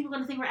dropping me. People are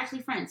gonna think we're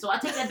actually friends." So I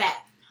take that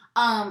back.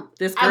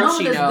 This girl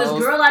this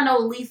girl I know,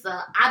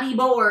 Lisa, I be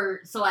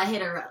bored, so I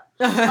hit her up.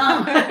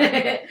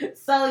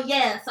 So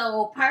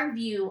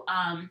Parkview,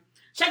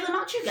 check them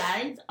out, you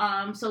guys.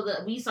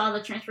 We saw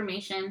the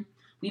transformation.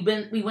 We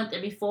went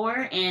there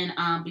before,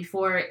 and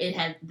before it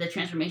had the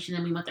transformation,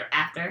 then we went there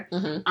after.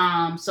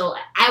 Mm-hmm. So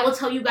I will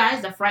tell you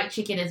guys, the fried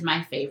chicken is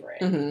my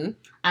favorite. Mm-hmm.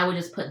 I would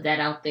just put that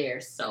out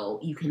there, so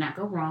you cannot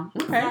go wrong.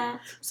 Okay.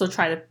 So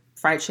try the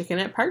fried chicken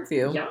at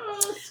Parkview.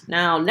 Yes.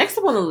 Now, next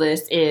up on the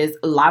list is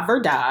La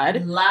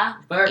Verdad. La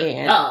Verdad.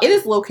 And it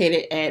is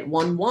located at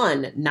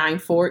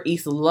 1194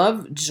 East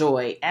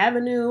Lovejoy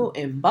Avenue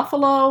in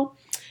Buffalo.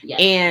 Yes.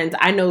 And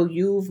I know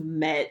you've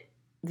met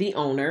the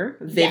owner,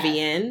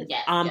 Vivian.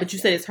 Yes, but you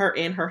said it's her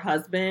and her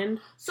husband.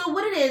 So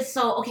what it is,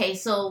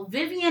 so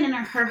Vivian and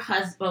her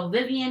husband,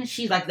 Vivian,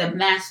 she's like the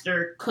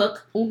master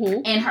cook,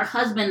 mm-hmm. and her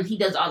husband, he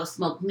does all the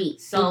smoked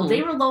meat. So mm-hmm.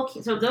 they're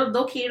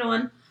located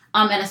on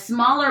at a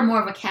smaller,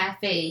 more of a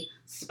cafe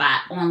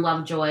spot on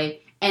Lovejoy.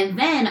 And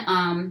then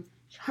her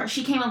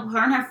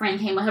and her friend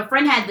came up. Her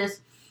friend had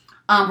this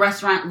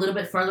restaurant a little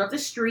bit further up the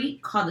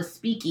street called the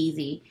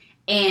Speakeasy.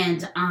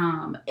 And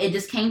it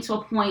just came to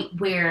a point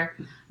where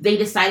they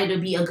decided it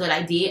would be a good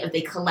idea if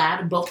they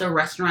collabed both their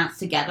restaurants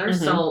together.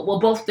 Mm-hmm. So,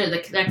 both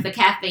the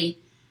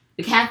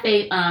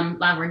cafe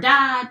La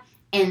Verdad,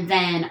 and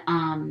then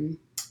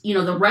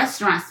the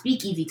restaurant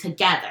Speakeasy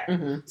together.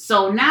 Mm-hmm.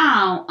 So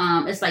now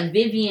it's like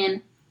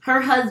Vivian,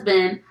 her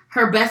husband,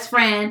 her best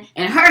friend,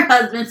 and her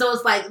husband. So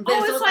it's like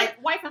this. It's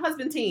like wife and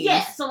husband team.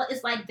 Yeah, so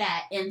it's like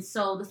that. And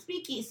so the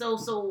Speakeasy.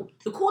 So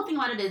the cool thing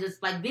about it is,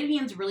 it's like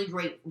Vivian's really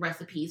great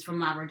recipes from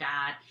La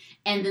Verdad,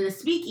 and then the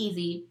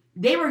Speakeasy,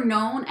 they were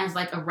known as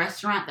like a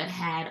restaurant that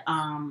had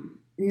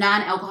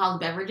non-alcoholic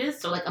beverages,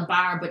 so like a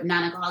bar but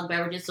non-alcoholic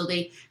beverages. So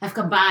they have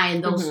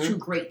combined those mm-hmm. two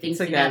great things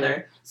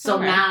together. So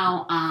okay.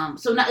 now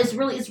it's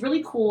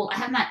really cool. I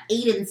have not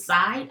ate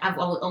inside. I've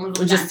only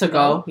really just to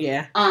go.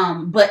 Yeah.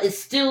 But it's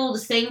still the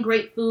same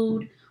great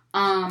food.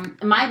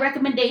 My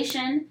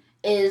recommendation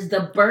is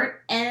the burnt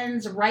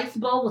ends rice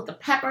bowl with the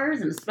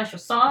peppers and the special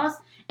sauce,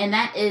 and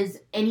that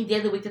is any day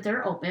of the week that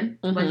they're open,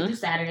 mm-hmm. but do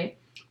Saturday.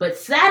 But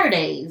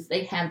Saturdays,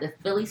 they have the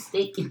Philly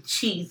steak and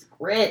cheese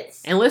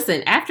grits. And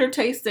listen, after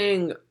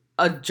tasting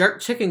a jerk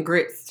chicken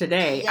grits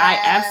today, yes. I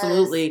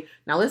absolutely...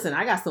 Now listen,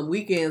 I got some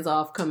weekends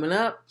off coming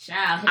up.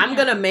 Child, I'm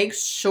going to make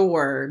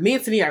sure... Me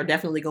and Tania are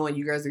definitely going.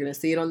 You guys are going to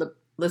see it on the...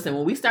 Listen,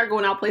 when we start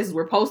going out places,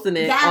 we're posting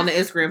it yes. on the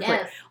Instagram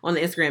yes. on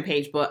the Instagram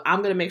page. But I'm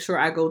going to make sure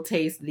I go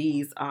taste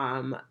these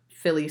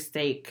Philly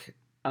steak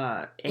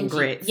and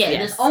grits. Yeah,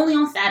 yes. It's only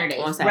on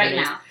Saturdays right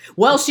now.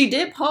 Well, she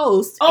did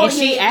post and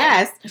she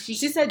asked, she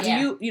said,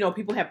 do you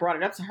people have brought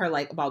it up to her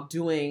like about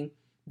doing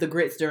the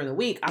grits during the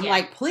week. I'm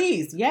like,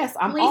 please, yes,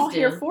 I'm all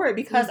here for it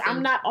because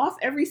I'm not off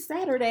every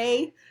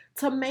Saturday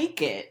to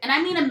make it. And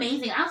I mean,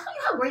 amazing. I'll tell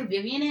you how great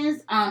Vivian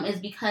is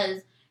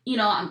because, you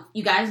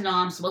guys know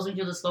I'm supposed to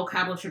do the slow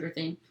carb sugar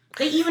thing.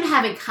 They even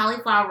have a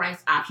cauliflower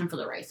rice option for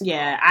the rice.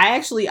 Yeah,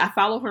 I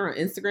follow her on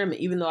Instagram, and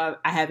even though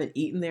I haven't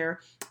eaten there,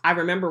 I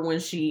remember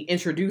when she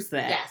introduced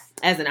that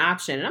as an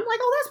option. And I'm like,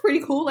 oh, that's pretty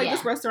cool. Like,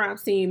 this restaurant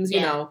seems,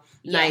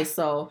 nice.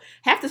 So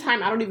half the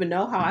time, I don't even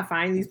know how I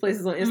find these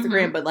places on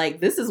Instagram, mm-hmm. but like,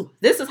 this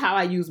is how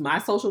I use my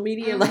social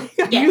media. Mm-hmm. Like,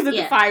 I use it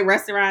to find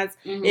restaurants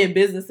mm-hmm. and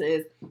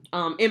businesses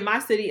in my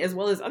city as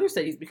well as other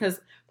cities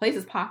because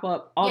places pop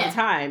up all the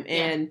time.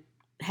 And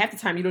half the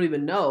time you don't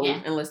even know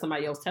unless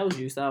somebody else tells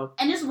you. So,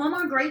 and just one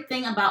more great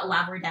thing about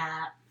La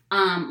Verdad,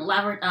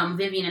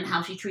 Vivian and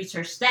how she treats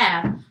her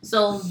staff.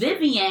 So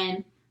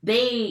Vivian,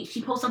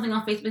 she posted something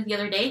on Facebook the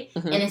other day,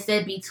 and it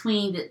said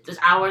between the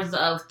hours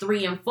of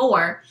 3 and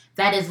 4,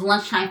 that is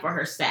lunchtime for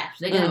her staff.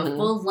 So they can have a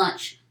full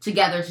lunch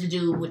together to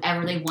do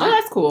whatever they want. Oh,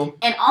 that's cool.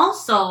 And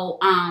also,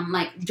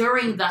 like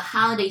during the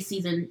holiday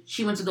season,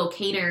 she went to go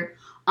cater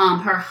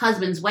her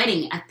husband's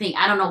wedding.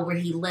 I don't know where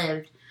he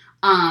lived,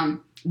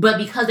 but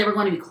because they were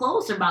going to be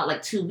closed for about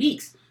like 2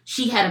 weeks,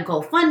 she had a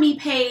GoFundMe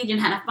page and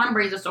had a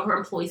fundraiser so her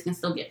employees can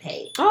still get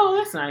paid. Oh,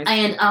 that's nice.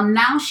 And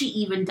now she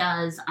even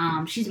does,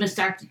 she's been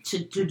starting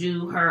to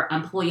do her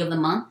Employee of the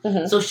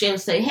Month. So she'll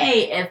say,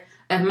 hey,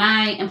 if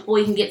my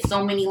employee can get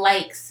so many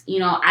likes,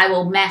 I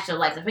will match the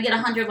likes. If I get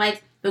 100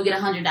 likes, they'll get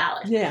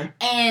 $100. Yeah.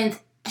 And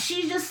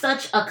she's just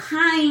such a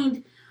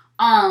kind...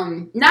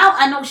 now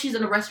I know she's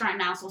in a restaurant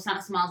now, so it's not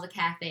as small as a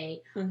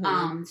cafe.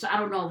 So I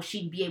don't know if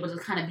she'd be able to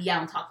kind of be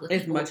out and talk to the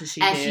people as much as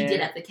she did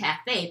at the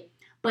cafe.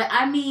 But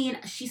I mean,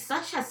 she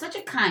has such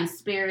a kind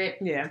spirit.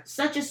 Yeah.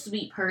 Such a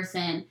sweet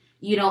person.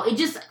 It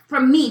just, for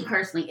me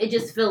personally, it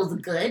just feels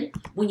good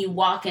when you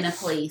walk in a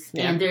place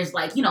and there's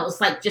like,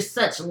 it's like just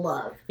such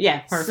love.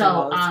 Yeah,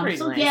 personal.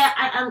 So nice.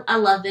 Yeah, I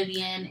love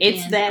Vivian.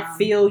 It's that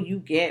feel you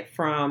get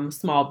from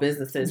small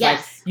businesses. Yes.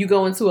 Like you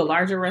go into a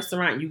larger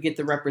restaurant, you get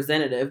the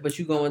representative, but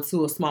you go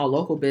into a small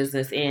local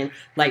business, and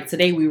like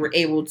today we were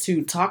able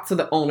to talk to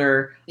the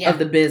owner of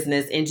the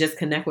business and just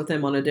connect with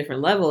them on a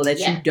different level that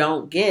you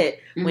don't get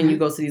when you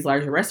go to these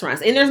larger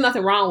restaurants. And there's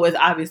nothing wrong with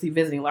obviously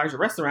visiting larger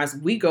restaurants.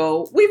 We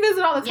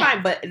visit all the time.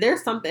 But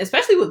there's something,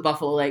 especially with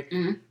Buffalo, like,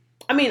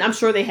 I mean, I'm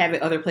sure they have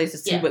it other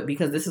places too, but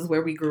because this is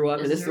where we grew up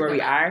and this is where we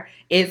are,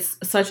 it's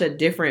such a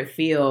different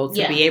feel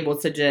to be able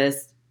to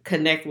just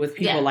connect with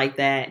people like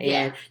that.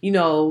 And,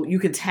 you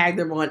can tag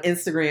them on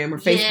Instagram or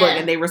Facebook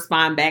and they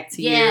respond back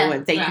to you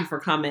and thank you for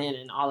coming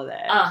and all of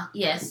that.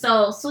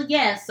 So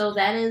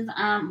that is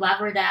La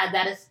Verdad.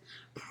 That is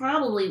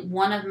probably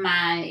one of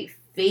my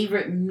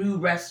favorite new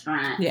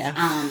restaurants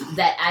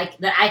that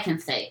I can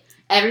say.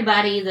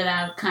 Everybody that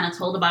I've kind of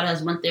told about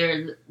has went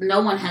there. No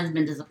one has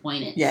been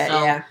disappointed.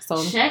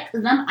 So check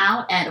them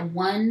out at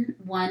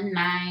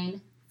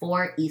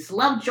 1194 East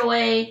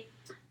Lovejoy.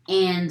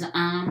 And,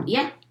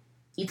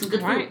 eat some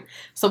good food.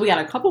 So we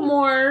got a couple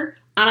more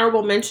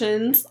honorable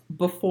mentions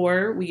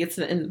before we get to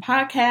the end of the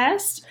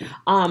podcast.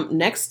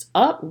 Next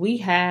up, we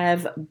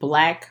have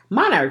Black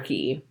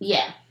Monarchy.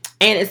 Yeah.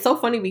 And it's so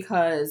funny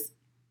because...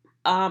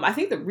 I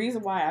think the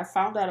reason why I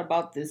found out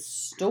about this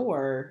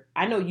store,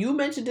 I know you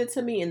mentioned it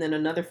to me, and then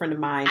another friend of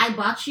mine. I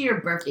bought you your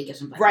birthday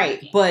gift.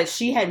 Right, but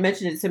she had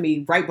mentioned it to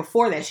me right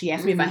before that. She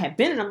asked me if I had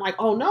been, and I'm like,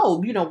 oh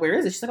no, where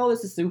is it? She's like, oh,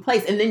 this is a new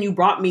place. And then you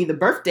brought me the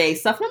birthday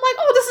stuff, and I'm like,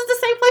 oh, this is the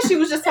same place she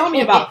was just telling me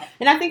about.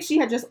 And I think she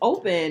had just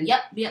opened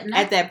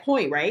at that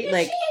point, right?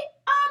 Like,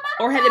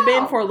 or had it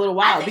been for a little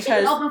while? I think she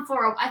had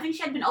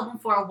been open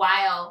for a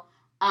while.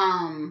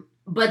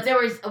 But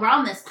there was,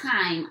 around this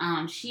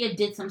time, she had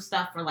did some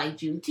stuff for, like,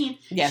 Juneteenth.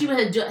 Yeah. She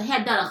had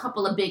done a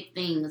couple of big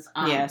things.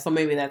 So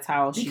maybe that's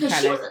how she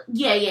kind of...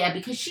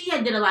 because she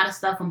had did a lot of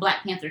stuff when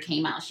Black Panther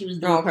came out. She was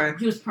doing,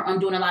 he was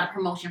doing a lot of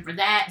promotion for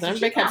that. So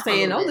everybody kept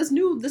saying, this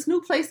new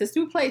place.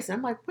 And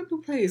I'm like, what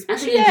new place?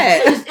 Where's she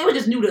at? It was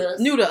just new to us.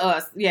 New to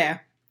us, yeah.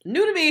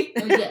 New to me.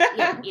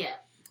 Yeah.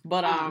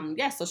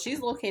 But, so she's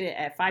located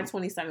at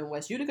 527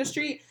 West Utica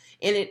Street,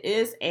 and it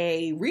is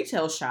a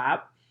retail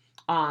shop.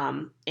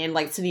 And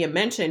like Tania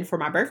mentioned, for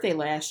my birthday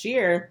last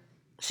year,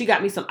 she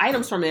got me some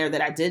items from there that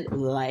I did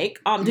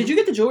like. Did you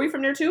get the jewelry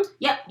from there too?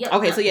 Yep.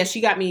 Okay, so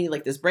she got me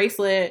like this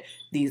bracelet,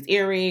 these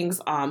earrings,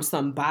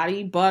 some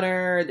body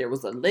butter. There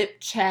was a lip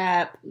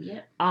chap.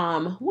 Yep.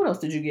 What else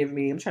did you give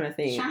me? I'm trying to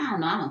think. I don't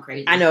know. I'm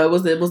crazy. I know it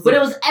was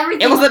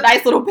everything. It was a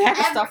nice little bag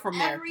of stuff from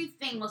there.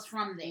 Everything was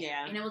from there.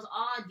 Yeah. And it was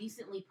all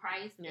decently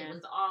priced. Yeah. It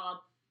was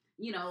all.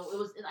 It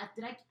was. I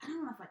don't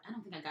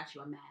think I got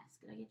you a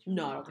mask. Did I get you?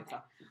 No, I don't think so.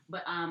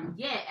 But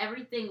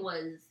everything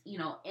was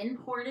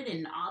imported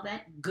and all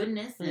that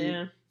goodness, and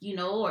I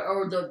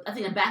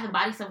think the Bath and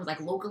Body stuff was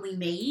like locally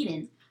made,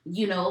 and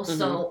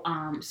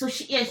so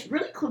she's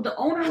really cool. The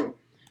owner,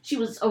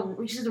 she's a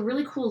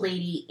really cool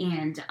lady,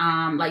 and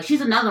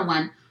she's another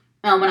one.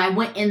 When I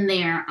went in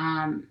there,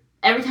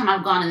 every time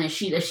I've gone in there,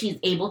 if she's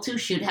able to,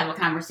 she'd have a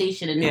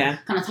conversation and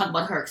kind of talk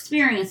about her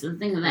experience and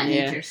things of that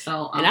nature.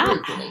 So,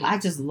 I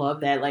just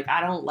love that. Like,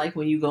 I don't like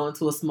when you go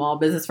into a small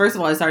business. First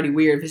of all, it's already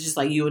weird if it's just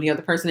like you and the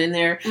other person in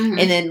there. Mm-hmm.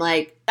 And then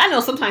like, I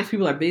know sometimes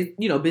people are busy.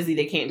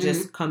 They can't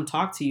just come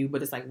talk to you,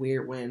 but it's like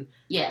weird when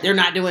they're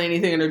not doing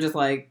anything and they're just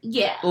like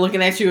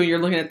looking at you and you're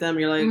looking at them. And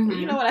you're like,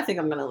 you know what? I think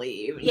I'm gonna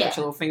leave. And you put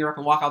your little finger up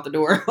and walk out the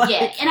door.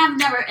 Like, and I've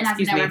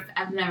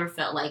never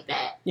felt like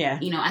that. Yeah.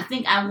 I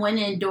think I went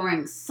in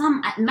during it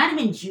might have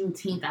been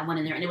Juneteenth. I went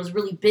in there and it was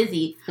really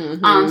busy.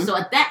 Mm-hmm. So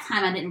at that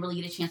time I didn't really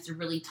get a chance to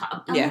really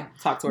talk.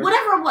 Talk to her.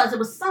 Whatever it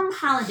was some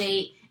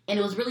holiday. And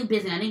it was really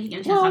busy. And I didn't get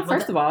a chance to talk about it.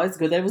 First of all, it's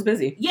good that it was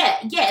busy. Yeah.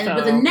 So,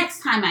 but the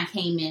next time I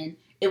came in,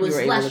 it was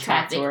less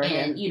traffic,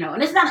 and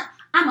and it's not.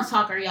 I'm a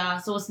talker, y'all,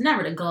 so it's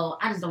never to go.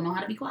 I just don't know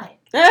how to be quiet.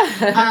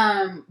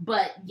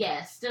 But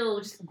yeah, still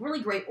just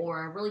really great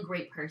aura, really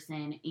great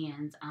person,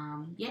 and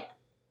yeah.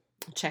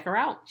 Check her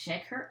out.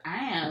 Check her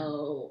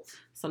out.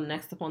 So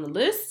next up on the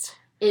list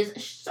is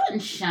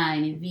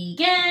Sunshine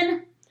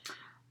Vegan.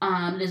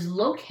 It is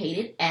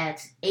located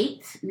at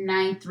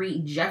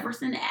 893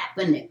 Jefferson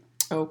Avenue.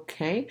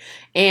 Okay.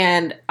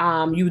 And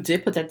you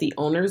did put that the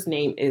owner's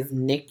name is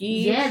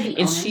Nikki. Yeah,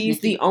 and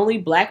she's the only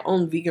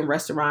Black-owned vegan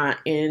restaurant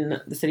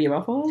in the city of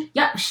Buffalo?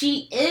 Yep,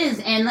 she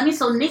is. And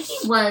so Nikki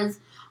was,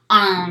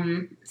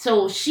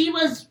 so she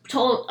was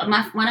told,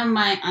 one of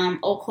my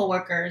old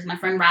coworkers, my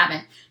friend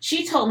Robin,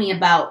 she told me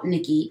about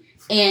Nikki.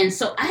 And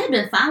so I had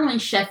been following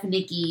Chef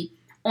Nikki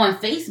on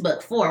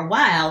Facebook for a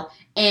while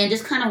and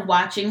just kind of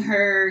watching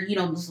her, you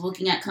know, just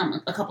looking at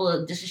a couple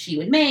of dishes she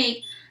would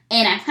make.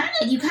 And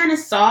you kind of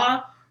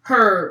saw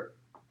her,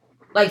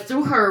 like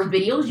through her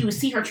videos, you would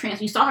see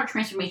you saw her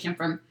transformation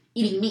from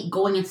eating meat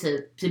going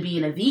into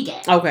being a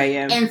vegan. Okay,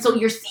 yeah. And so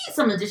you're seeing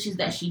some of the dishes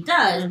that she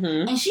does.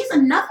 Mm-hmm. And she's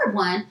another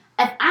one,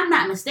 if I'm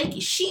not mistaken,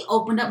 she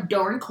opened up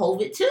during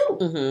COVID too.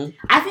 Mm-hmm.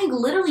 I think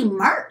literally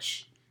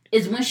March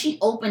is when she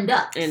opened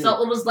up. And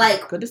so it was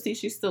like... Good to see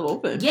she's still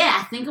open. Yeah,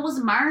 I think it was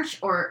March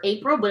or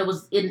April, but it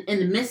was in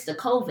the midst of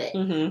COVID.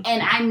 Mm-hmm.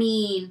 And I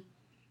mean,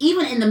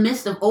 even in the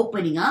midst of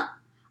opening up,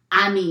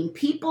 I mean,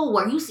 people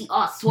where you see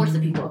all sorts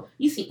of people.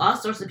 You see all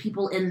sorts of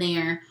people in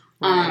there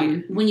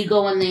when you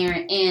go in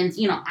there. And,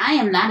 you know, I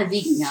am not a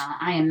vegan, y'all.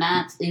 I am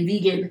not a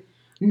vegan.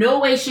 No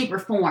way, shape, or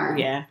form.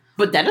 Yeah.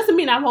 But that doesn't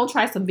mean I won't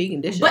try some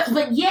vegan dishes.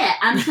 But yeah,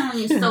 I'm telling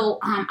you. So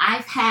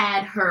I've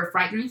had her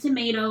fried green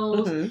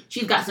tomatoes. Mm-hmm.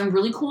 She's got some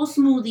really cool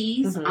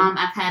smoothies. Mm-hmm.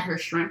 I've had her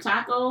shrimp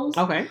tacos.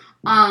 Okay.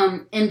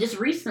 And just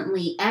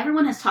recently,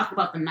 everyone has talked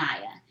about the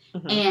Naya.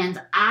 Mm-hmm.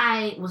 And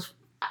I was...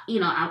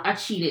 You know, I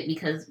cheated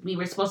because we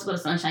were supposed to go to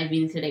Sunshine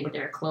Vegan today, but they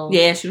were closed.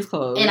 Yeah, she was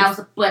closed. And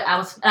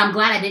I'm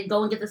glad I did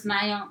go and get this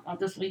Naya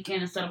this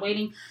weekend instead of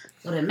waiting.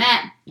 So then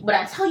Matt, but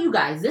I tell you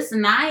guys, this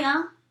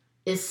Naya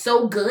is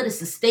so good.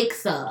 It's a steak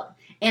sub,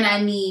 and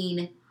I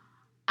mean,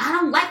 I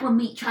don't like when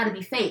meat try to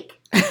be fake.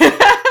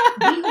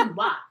 Really,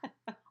 why?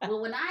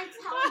 Well, when I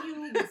tell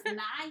you this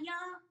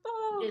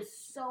Naya is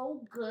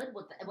so good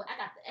I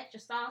got the extra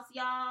sauce,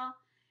 y'all.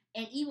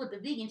 And eat with the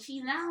vegan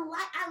cheese. And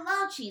I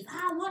love cheese. I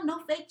don't want no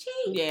fake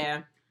cheese.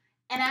 Yeah.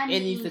 And I mean,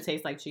 it needs to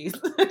taste like cheese.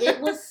 It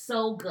was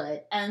so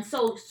good. And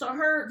so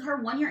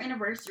her 1 year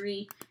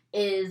anniversary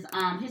is,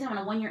 she's having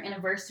a 1 year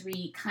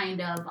anniversary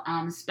kind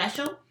of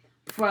special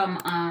from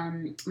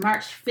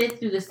March 5th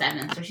through the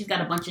 7th. So she's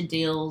got a bunch of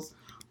deals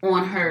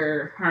on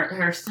her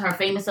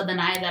famous of the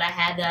night that I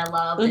had that I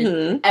loved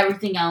and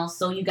everything else.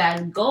 So you guys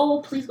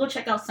please go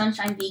check out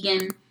Sunshine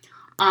Vegan.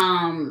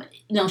 You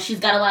know, she's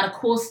got a lot of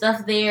cool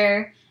stuff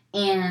there.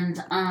 And,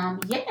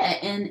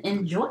 and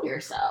enjoy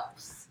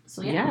yourselves.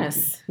 So, yeah.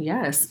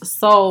 Yes.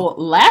 So,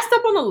 last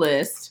up on the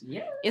list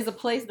is a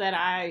place that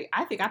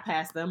I think I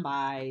passed them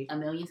by a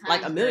million times.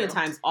 Like a million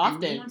times often. A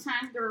million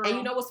times, girl. And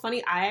you know what's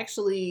funny? I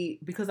actually,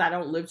 because I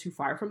don't live too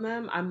far from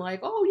them, I'm like,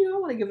 oh, you know, I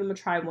want to give them a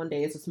try one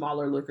day. It's a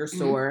smaller liquor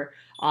store.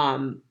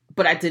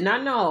 But I did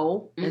not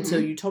know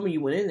until you told me you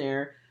went in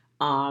there.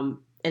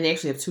 And they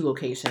actually have 2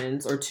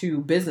 locations or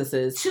 2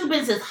 businesses. 2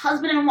 businesses,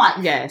 husband and wife.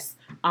 Yes.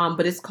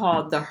 But it's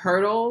called the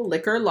Hurdle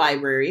Liquor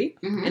Library.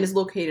 Mm-hmm. And it's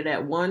located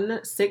at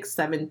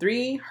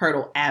 1673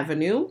 Hurdle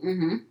Avenue.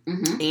 Mm-hmm.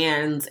 Mm-hmm.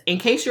 And in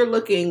case you're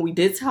looking, we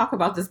did talk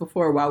about this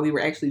before while we were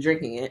actually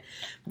drinking it.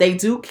 They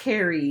do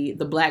carry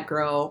the Black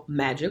Girl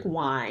Magic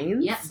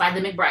Wines. Yep, by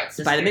the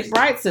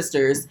McBride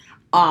Sisters.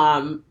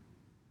 And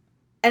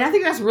I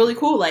think that's really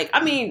cool. Like,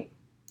 I mean,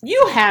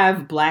 you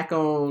have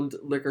Black-owned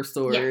liquor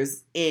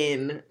stores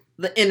in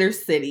the inner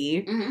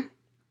city. Mm-hmm.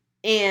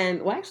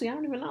 And, well, actually, I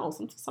don't even know.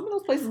 Some of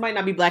those places might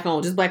not be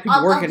Black-owned, just Black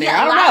people working there.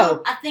 I don't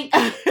know. I think,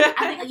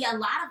 a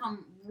lot of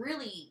them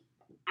really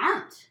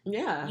aren't.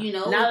 Yeah. You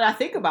know? Now that I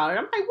think about it,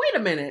 I'm like, wait a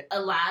minute. A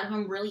lot of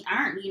them really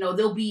aren't. You know,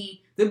 they'll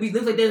be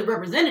looks like they're the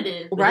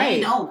representative, but right.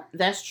 They don't.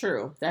 That's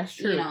true.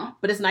 You know?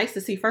 But it's nice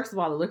to see, first of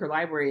all, the liquor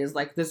library is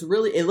like this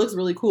it looks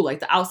really cool. Like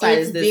the outside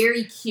is this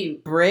very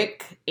cute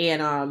brick,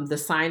 and the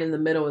sign in the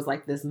middle is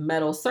like this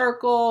metal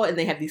circle, and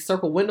they have these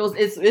circle windows.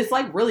 It's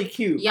like really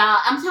cute. Yeah,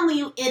 I'm telling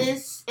you,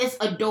 it's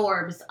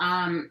adorbs.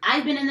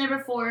 I've been in there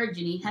before.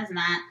 Janine has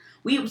not.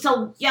 We didn't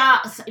tell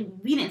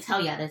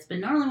y'all this, but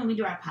normally when we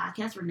do our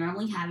podcast, we're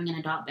normally having an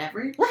adult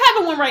beverage. We're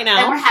having one right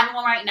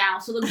now.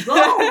 So the goal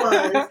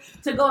was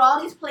to go to all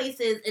these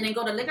places and then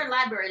go to liquor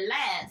library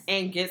last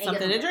and get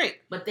something to drink.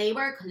 But they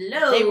were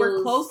closed. They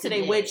were closed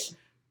today, which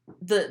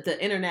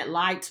the internet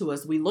lied to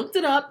us. We looked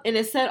it up and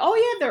it said, oh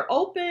yeah, they're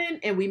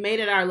open, and we made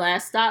it our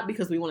last stop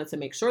because we wanted to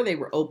make sure they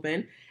were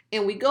open.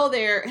 And we go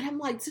there, and I'm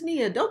like,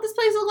 Tania, don't this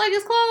place look like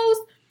it's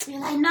closed? You're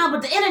like, no,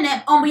 but the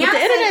internet on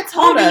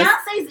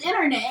Beyonce's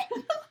internet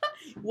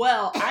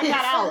Well, I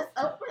got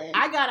out.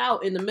 I got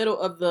out in the middle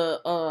of the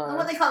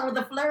what they call it,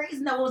 the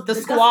flurries? No, it was the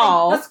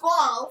squall. The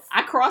squalls.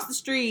 I crossed the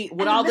street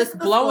with all this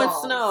blowing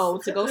snow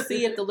to go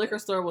see if the liquor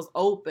store was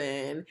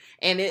open,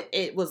 and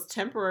it was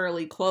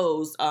temporarily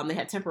closed. They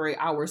had temporary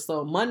hours,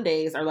 so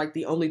Mondays are like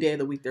the only day of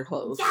the week they're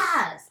closed.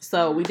 Yes.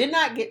 So we did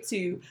not get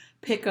to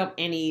pick up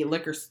any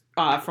liquor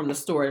from the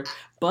store,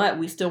 but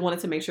we still wanted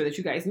to make sure that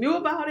you guys knew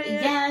about it.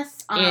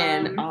 Yes.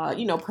 And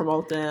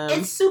promote them.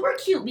 It's super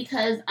cute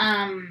because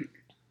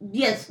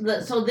yes,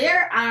 so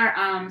there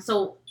are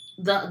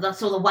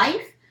the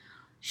wife,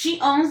 she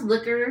owns the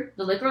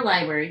liquor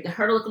library, the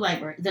Hurdle Liquor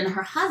Library. Then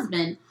her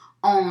husband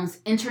owns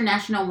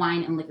International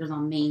Wine and Liquors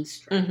on Main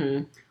Street.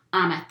 Mm-hmm.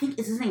 I think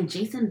is his name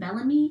Jason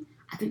Bellamy.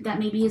 I think that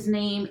may be his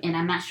name, and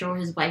I'm not sure what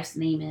his wife's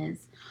name is.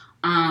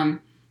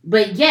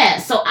 But yeah,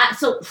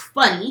 so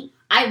funny.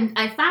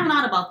 I found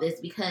out about this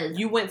because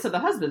you went to the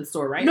husband's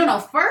store, right? No.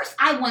 First,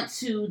 I went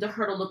to the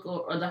Hurdle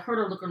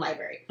Liquor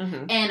Library,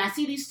 mm-hmm. and I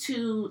see these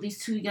two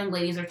young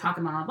ladies are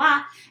talking blah blah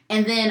blah,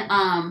 and then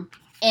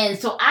and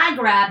so I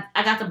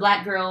got the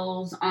Black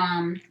Girl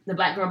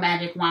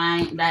Magic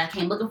wine that I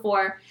came looking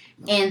for,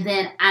 and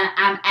then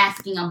I'm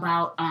asking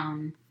about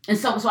and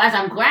so as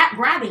I'm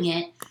grabbing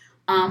it,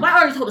 well, I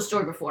already told the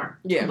story before,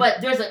 yeah,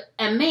 but there's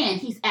a man,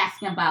 he's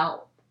asking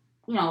about,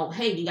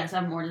 hey, do you guys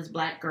have more of this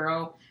Black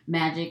Girl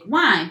Magic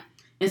wine?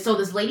 And so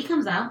this lady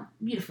comes out,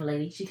 beautiful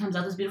lady. She comes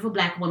out, this beautiful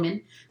Black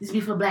woman, this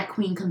beautiful Black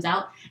queen comes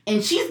out,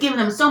 and she's giving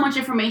them so much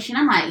information.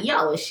 I'm like,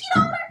 yo, is she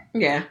the owner?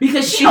 Yeah,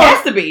 because she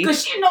has to be,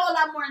 because she know a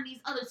lot more than these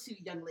other two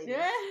young ladies.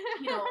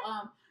 Yeah.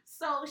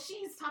 So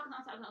she's talking.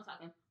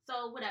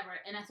 So whatever,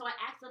 and so I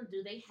asked them,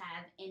 do they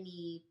have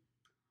any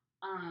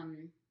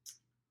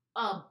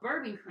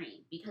bourbon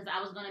cream, because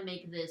I was gonna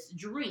make this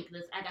drink.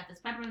 I got this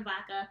peppermint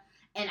vodka.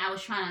 And I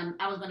was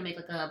gonna make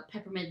like a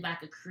peppermint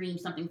vodka cream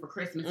something for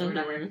Christmas or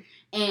whatever,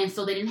 and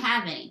so they didn't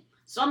have any.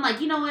 So I'm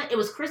like, you know what? It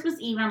was Christmas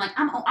Eve, and I'm like,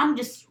 I'm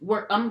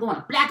going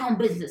to Black owned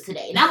business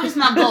today, and that was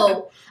my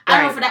goal.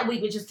 I don't know, for that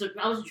week,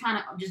 I was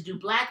trying to just do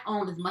Black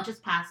owned as much as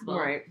possible,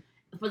 right,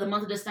 for the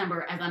month of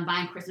December as I'm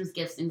buying Christmas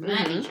gifts and things of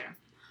that nature.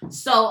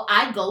 So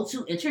I go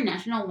to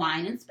International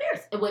Wine and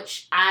Spirits,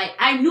 which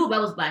I knew that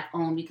was Black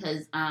owned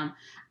because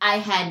I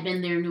had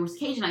been there numerous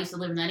occasions. I used to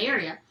live in that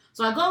area.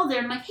 So I go there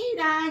and I'm like, hey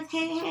guys,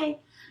 hey,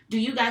 do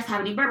you guys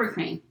have any bourbon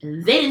cream?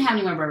 They didn't have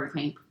any more bourbon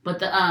cream. But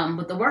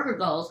the worker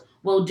goes,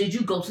 well, did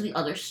you go to the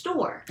other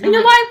store? And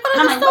you're like,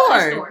 what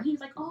other store? And he's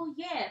like, oh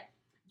yeah,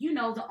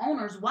 the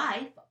owner's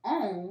wife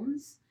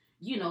owns,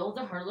 the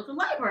Hurdle Liquor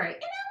Library.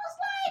 And I was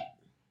like,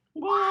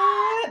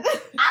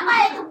 what? I'm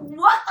like,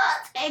 what?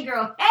 Hey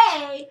girl,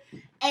 hey.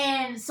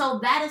 And so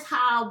that is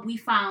how we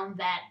found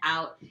that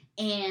out.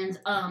 And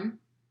I'm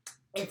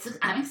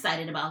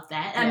excited about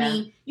that. Yeah. I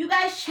mean, you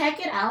guys check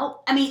it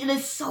out. I mean, it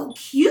is so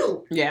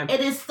cute. Yeah. It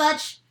is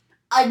such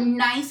a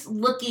nice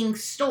looking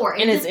store.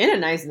 And it's in a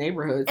nice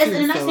neighborhood, too. It's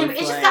in a nice neighborhood.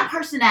 It's just got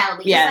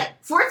personality. Yeah.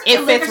 It's like,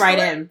 it fits right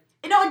in.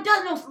 No, it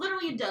does. No,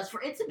 literally it does.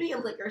 For it to be a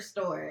liquor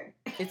store.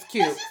 It's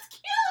cute. It's just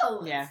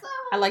cute. Yeah. So,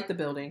 I like the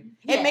building.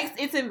 Yeah.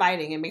 It's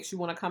inviting. It makes you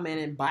want to come in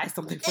and buy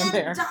something from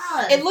there. It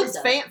does. It looks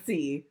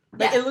fancy.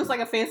 Like, yeah. It looks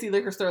like a fancy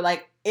liquor store.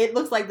 Like, it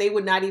looks like they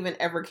would not even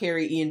ever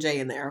carry E&J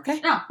in there,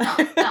 okay? No.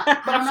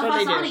 I don't know if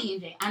I saw the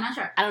E&J. I'm not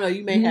sure. I don't know.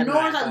 You may have.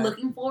 Nor was I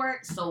looking for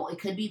it, so it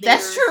could be there.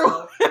 That's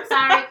true. So,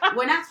 sorry.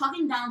 We're not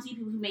talking down to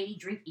people who maybe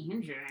drink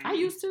E&J. I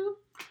used to.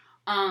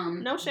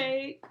 No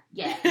shade.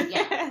 Yeah.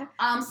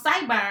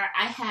 Sidebar,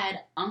 I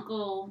had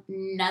Uncle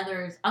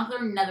Nether's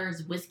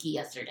whiskey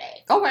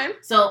yesterday. Okay.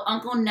 So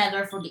Uncle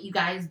Nether, for you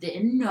guys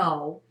didn't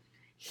know,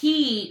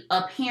 he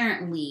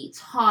apparently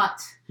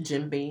taught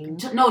Jim Beam.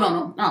 Jack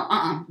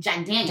Daniels.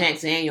 Jack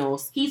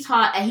Daniels. He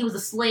taught, and he was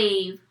a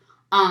slave.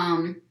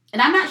 And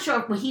I'm not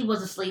sure if he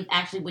was a slave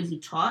actually when he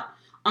taught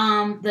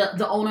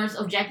the owners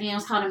of Jack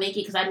Daniels how to make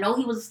it, because I know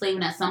he was a slave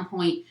and at some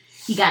point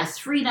he got his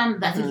freedom.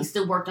 That's when he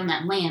still worked on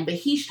that land. But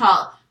he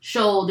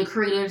showed the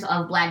creators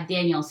of Black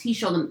Daniels, he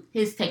showed them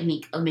his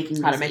technique of making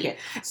whiskey. How to make it.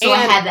 So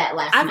and I had that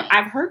last night.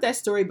 I've heard that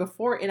story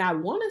before, and I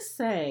want to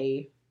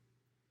say,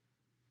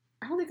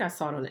 I don't think I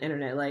saw it on the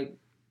internet. Like,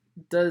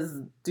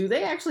 do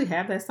they actually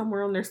have that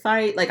somewhere on their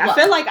site? Like, I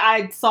feel like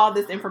I saw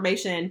this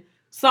information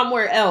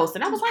somewhere else,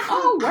 and I was like,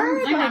 "Oh,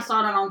 word!" I think I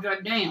saw that on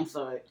Jack Daniels'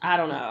 site. I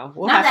don't know.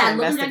 We'll have to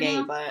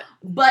investigate,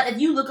 but if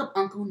you look up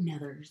Uncle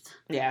Nether's,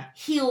 yeah,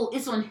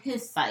 it's on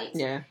his site.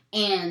 Yeah,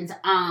 and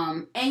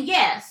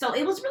yeah, so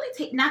it was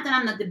really not that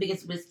I'm not the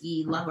biggest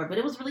whiskey lover, but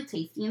it was really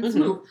tasty and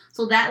smooth.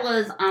 So that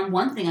was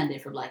one thing I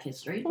did for Black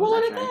History. Well,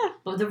 look at that.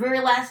 But the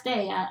very last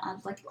day, I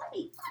was like, let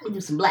me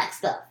do some Black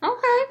stuff.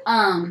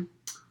 Okay.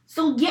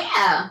 So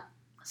yeah.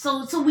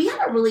 So we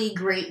had a really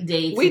great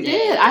day today. We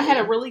did. I had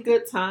a really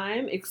good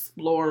time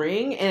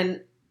exploring,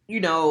 and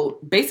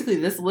basically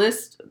this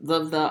list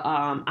of the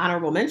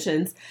honorable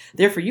mentions,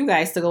 they're for you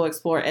guys to go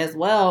explore as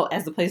well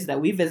as the places that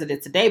we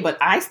visited today. But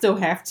I still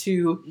have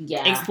to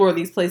explore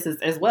these places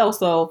as well.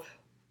 So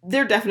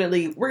we're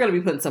going to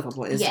be putting stuff up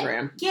on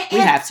Instagram. Yeah, we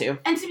have to.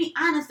 And to be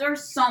honest,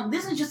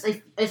 this is just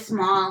a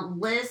small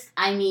list.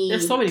 I mean,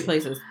 there's so many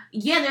places.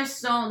 Yeah, there's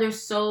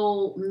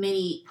so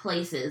many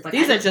places.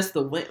 These are just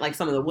some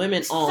of the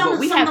women owned.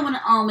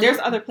 But there's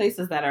other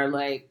places that are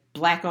like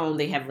Black owned.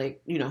 They have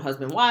like,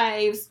 husband,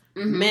 wives,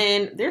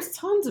 men. There's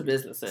tons of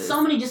businesses.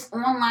 So many just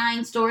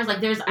online stores. Like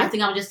I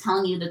think I was just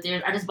telling you that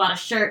I just bought a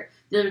shirt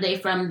the other day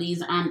from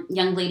these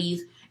young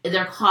ladies.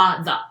 They're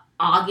called the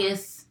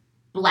August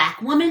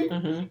Black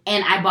Woman,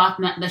 and I bought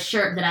the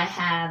shirt that I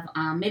have.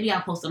 Maybe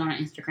I'll post it on our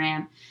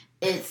Instagram.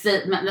 It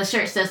says the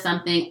shirt says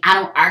something. I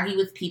don't argue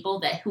with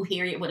people who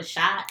hear it with a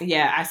shot.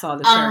 Yeah, I saw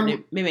the shirt.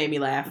 It made me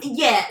laugh.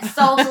 Yeah,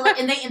 so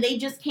and they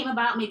just came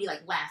about maybe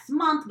like last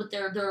month, but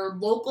they're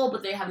local,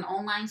 but they have an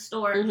online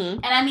store.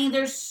 And I mean,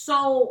 there's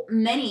so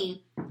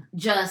many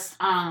just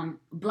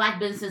Black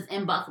businesses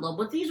in Buffalo,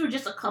 but these were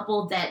just a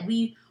couple that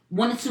we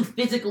wanted to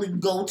physically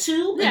go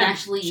to and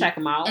actually check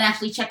them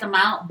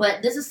out.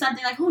 But this is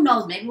something like, who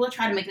knows? Maybe we'll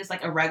try to make this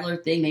like a regular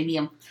thing. Maybe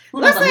a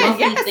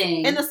monthly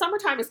thing. And the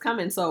summertime is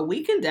coming, so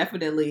we can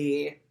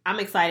definitely. I'm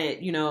excited.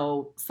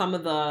 Some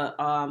of the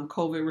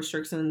COVID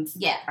restrictions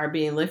are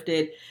being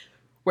lifted.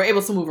 We're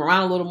able to move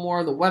around a little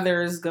more. The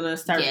weather is gonna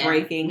start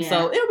breaking,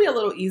 so it'll be a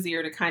little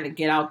easier to kind of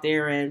get out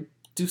there and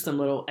do some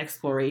little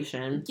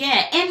exploration.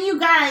 Yeah, and you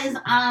guys,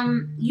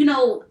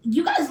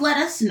 you guys let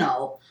us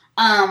know.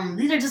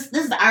 This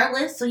is our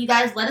list, so you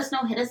guys let us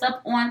know. Hit us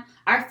up on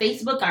our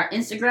Facebook, our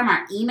Instagram,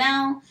 our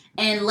email,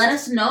 and let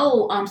us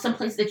know some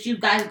places that you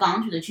guys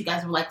gone to that you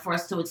guys would like for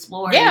us to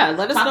explore. Yeah,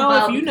 let us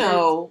know if you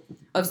know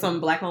of some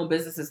Black-owned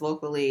businesses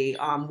locally,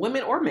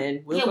 women or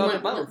men. We'll go to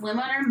both.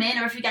 Women or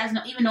men, or if you guys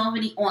even know of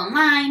any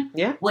online.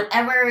 Yeah.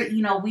 Whatever,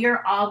 we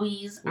are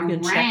always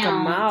around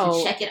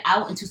to check it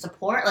out and to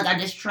support. Like I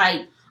just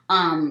tried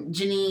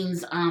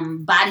Janine's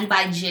Body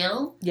by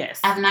Jill.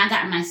 Yes. I have not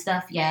gotten my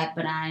stuff yet,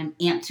 but I'm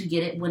amped to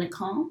get it when it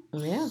comes.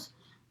 Yeah.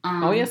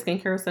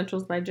 Skincare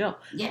Essentials by Jill.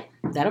 Yeah.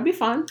 That'll be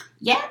fun.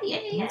 Yeah.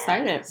 I'm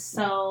excited.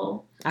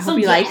 So I hope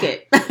you like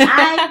it.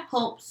 I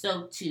hope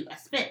so too. I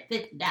spent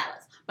 $50,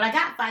 but I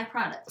got 5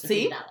 products.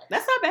 See?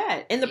 That's not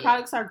bad. And the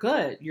products are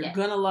good. You're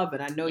gonna love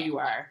it. I know you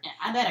are.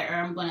 I better, or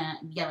I'm gonna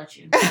yell at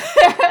you.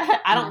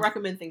 I don't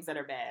recommend things that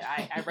are bad.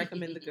 I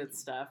recommend the good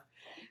stuff.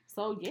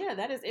 So, yeah,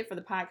 that is it for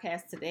the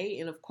podcast today.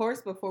 And, of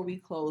course, before we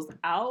close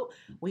out,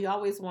 we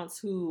always want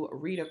to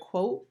read a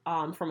quote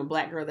from a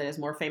Black girl that is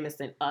more famous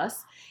than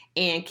us.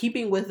 And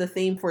keeping with the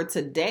theme for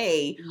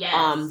today,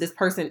 this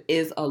person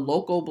is a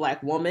local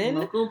Black woman. A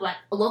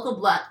local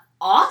Black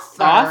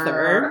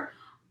author.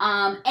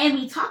 And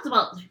we talked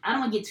about, I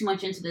don't want to get too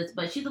much into this,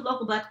 but she's a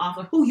local Black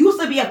author who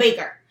used to be a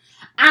baker.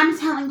 I'm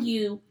telling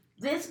you,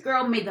 this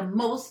girl made the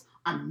most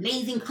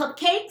amazing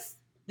cupcakes.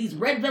 These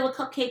red velvet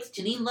cupcakes.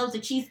 Janine loves the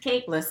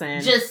cheesecake.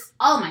 Listen. Just,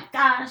 oh my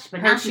gosh.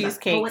 But her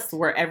cheesecakes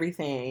were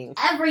everything.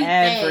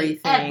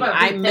 Everything.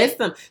 I miss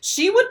them.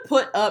 She would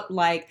put up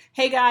like,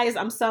 hey guys,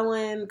 I'm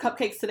selling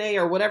cupcakes today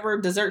or whatever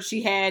dessert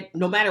she had.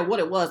 No matter what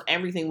it was,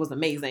 everything was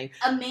amazing.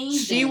 Amazing.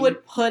 She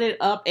would put it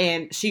up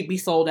and she'd be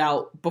sold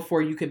out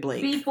before you could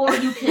blink.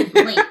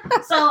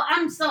 So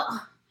I'm so...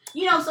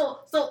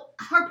 so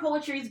her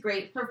poetry is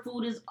great. Her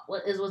food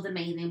was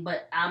amazing.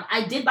 But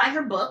I did buy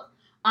her book.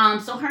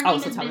 So her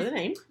name tell me the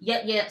name.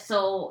 Yeah.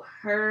 So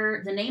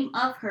the name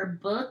of her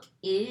book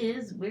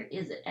is, where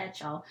is it at,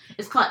 y'all?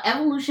 It's called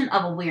Evolution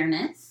of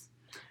Awareness,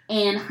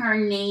 and her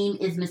name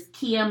is Miss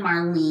Kia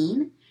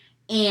Marlene,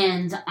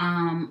 and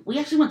we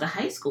actually went to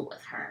high school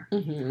with her.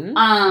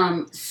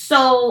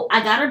 So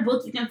I got her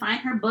book. You can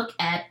find her book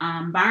at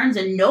Barnes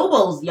and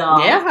Nobles,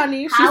 y'all. Yeah,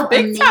 honey, she's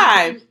big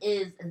time.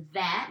 Is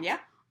that? Yeah.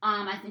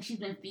 I think she's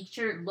been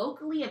featured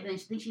locally. I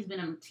think she's been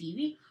on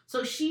TV.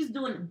 So she's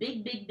doing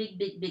big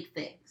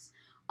things.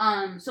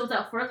 So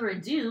without further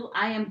ado,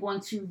 I am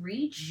going to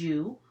read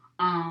you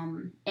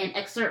an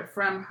excerpt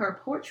from her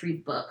poetry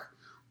book.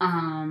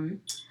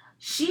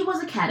 She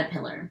was a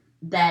caterpillar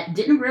that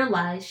didn't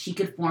realize she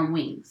could form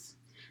wings,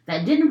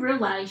 that didn't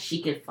realize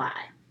she could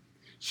fly.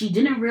 She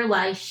didn't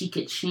realize she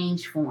could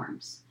change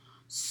forms.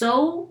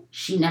 So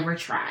she never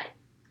tried.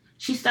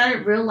 She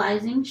started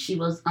realizing she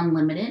was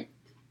unlimited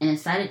and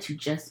decided to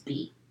just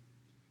be.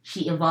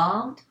 She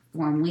evolved,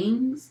 formed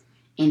wings,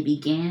 and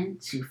began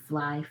to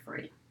fly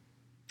free.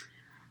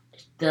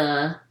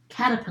 The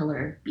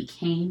caterpillar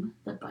became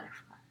the butterfly.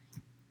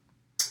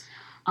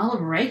 All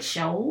right,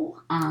 y'all.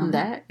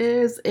 That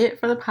is it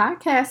for the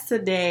podcast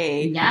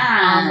today.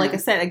 Yeah. Like I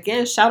said,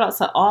 again, shout out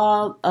to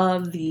all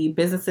of the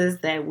businesses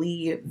that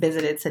we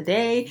visited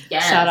today.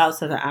 Yes. Shout out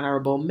to the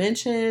honorable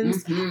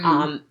mentions.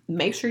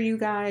 Make sure you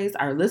guys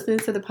are listening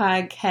to the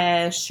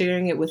podcast,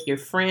 sharing it with your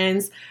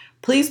friends.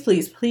 Please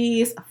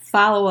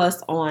follow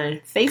us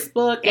on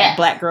Facebook at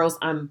Black Girls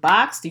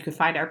Unboxed. You can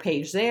find our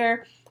page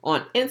there.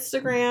 On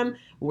Instagram,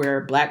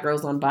 we're Black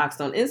Girls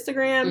Unboxed on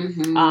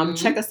Instagram.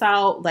 Check us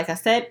out. Like I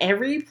said,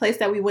 every place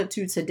that we went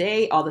to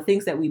today, all the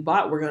things that we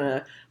bought, we're going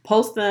to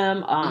post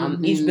them,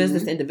 each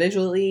business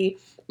individually,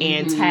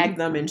 and tag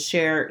them and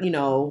share,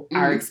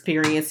 our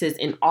experiences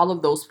in all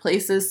of those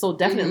places. So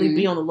definitely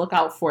be on the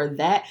lookout for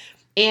that.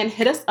 And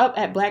hit us up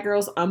at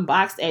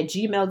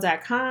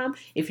blackgirlsunboxed@gmail.com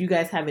if you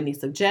guys have any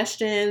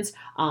suggestions.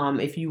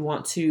 If you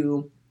want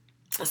to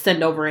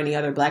send over any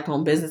other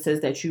Black-owned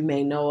businesses that you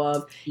may know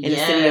of in the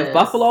city of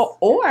Buffalo,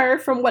 or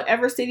from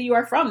whatever city you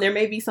are from. There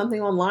may be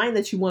something online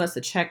that you want us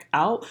to check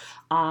out.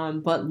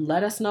 But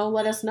let us know.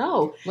 Let us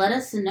know.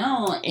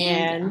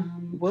 And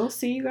we'll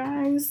see you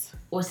guys.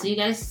 We'll see you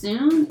guys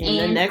soon in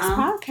the next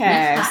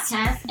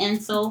podcast.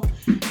 And so,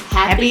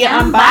 happy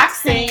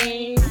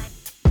unboxing.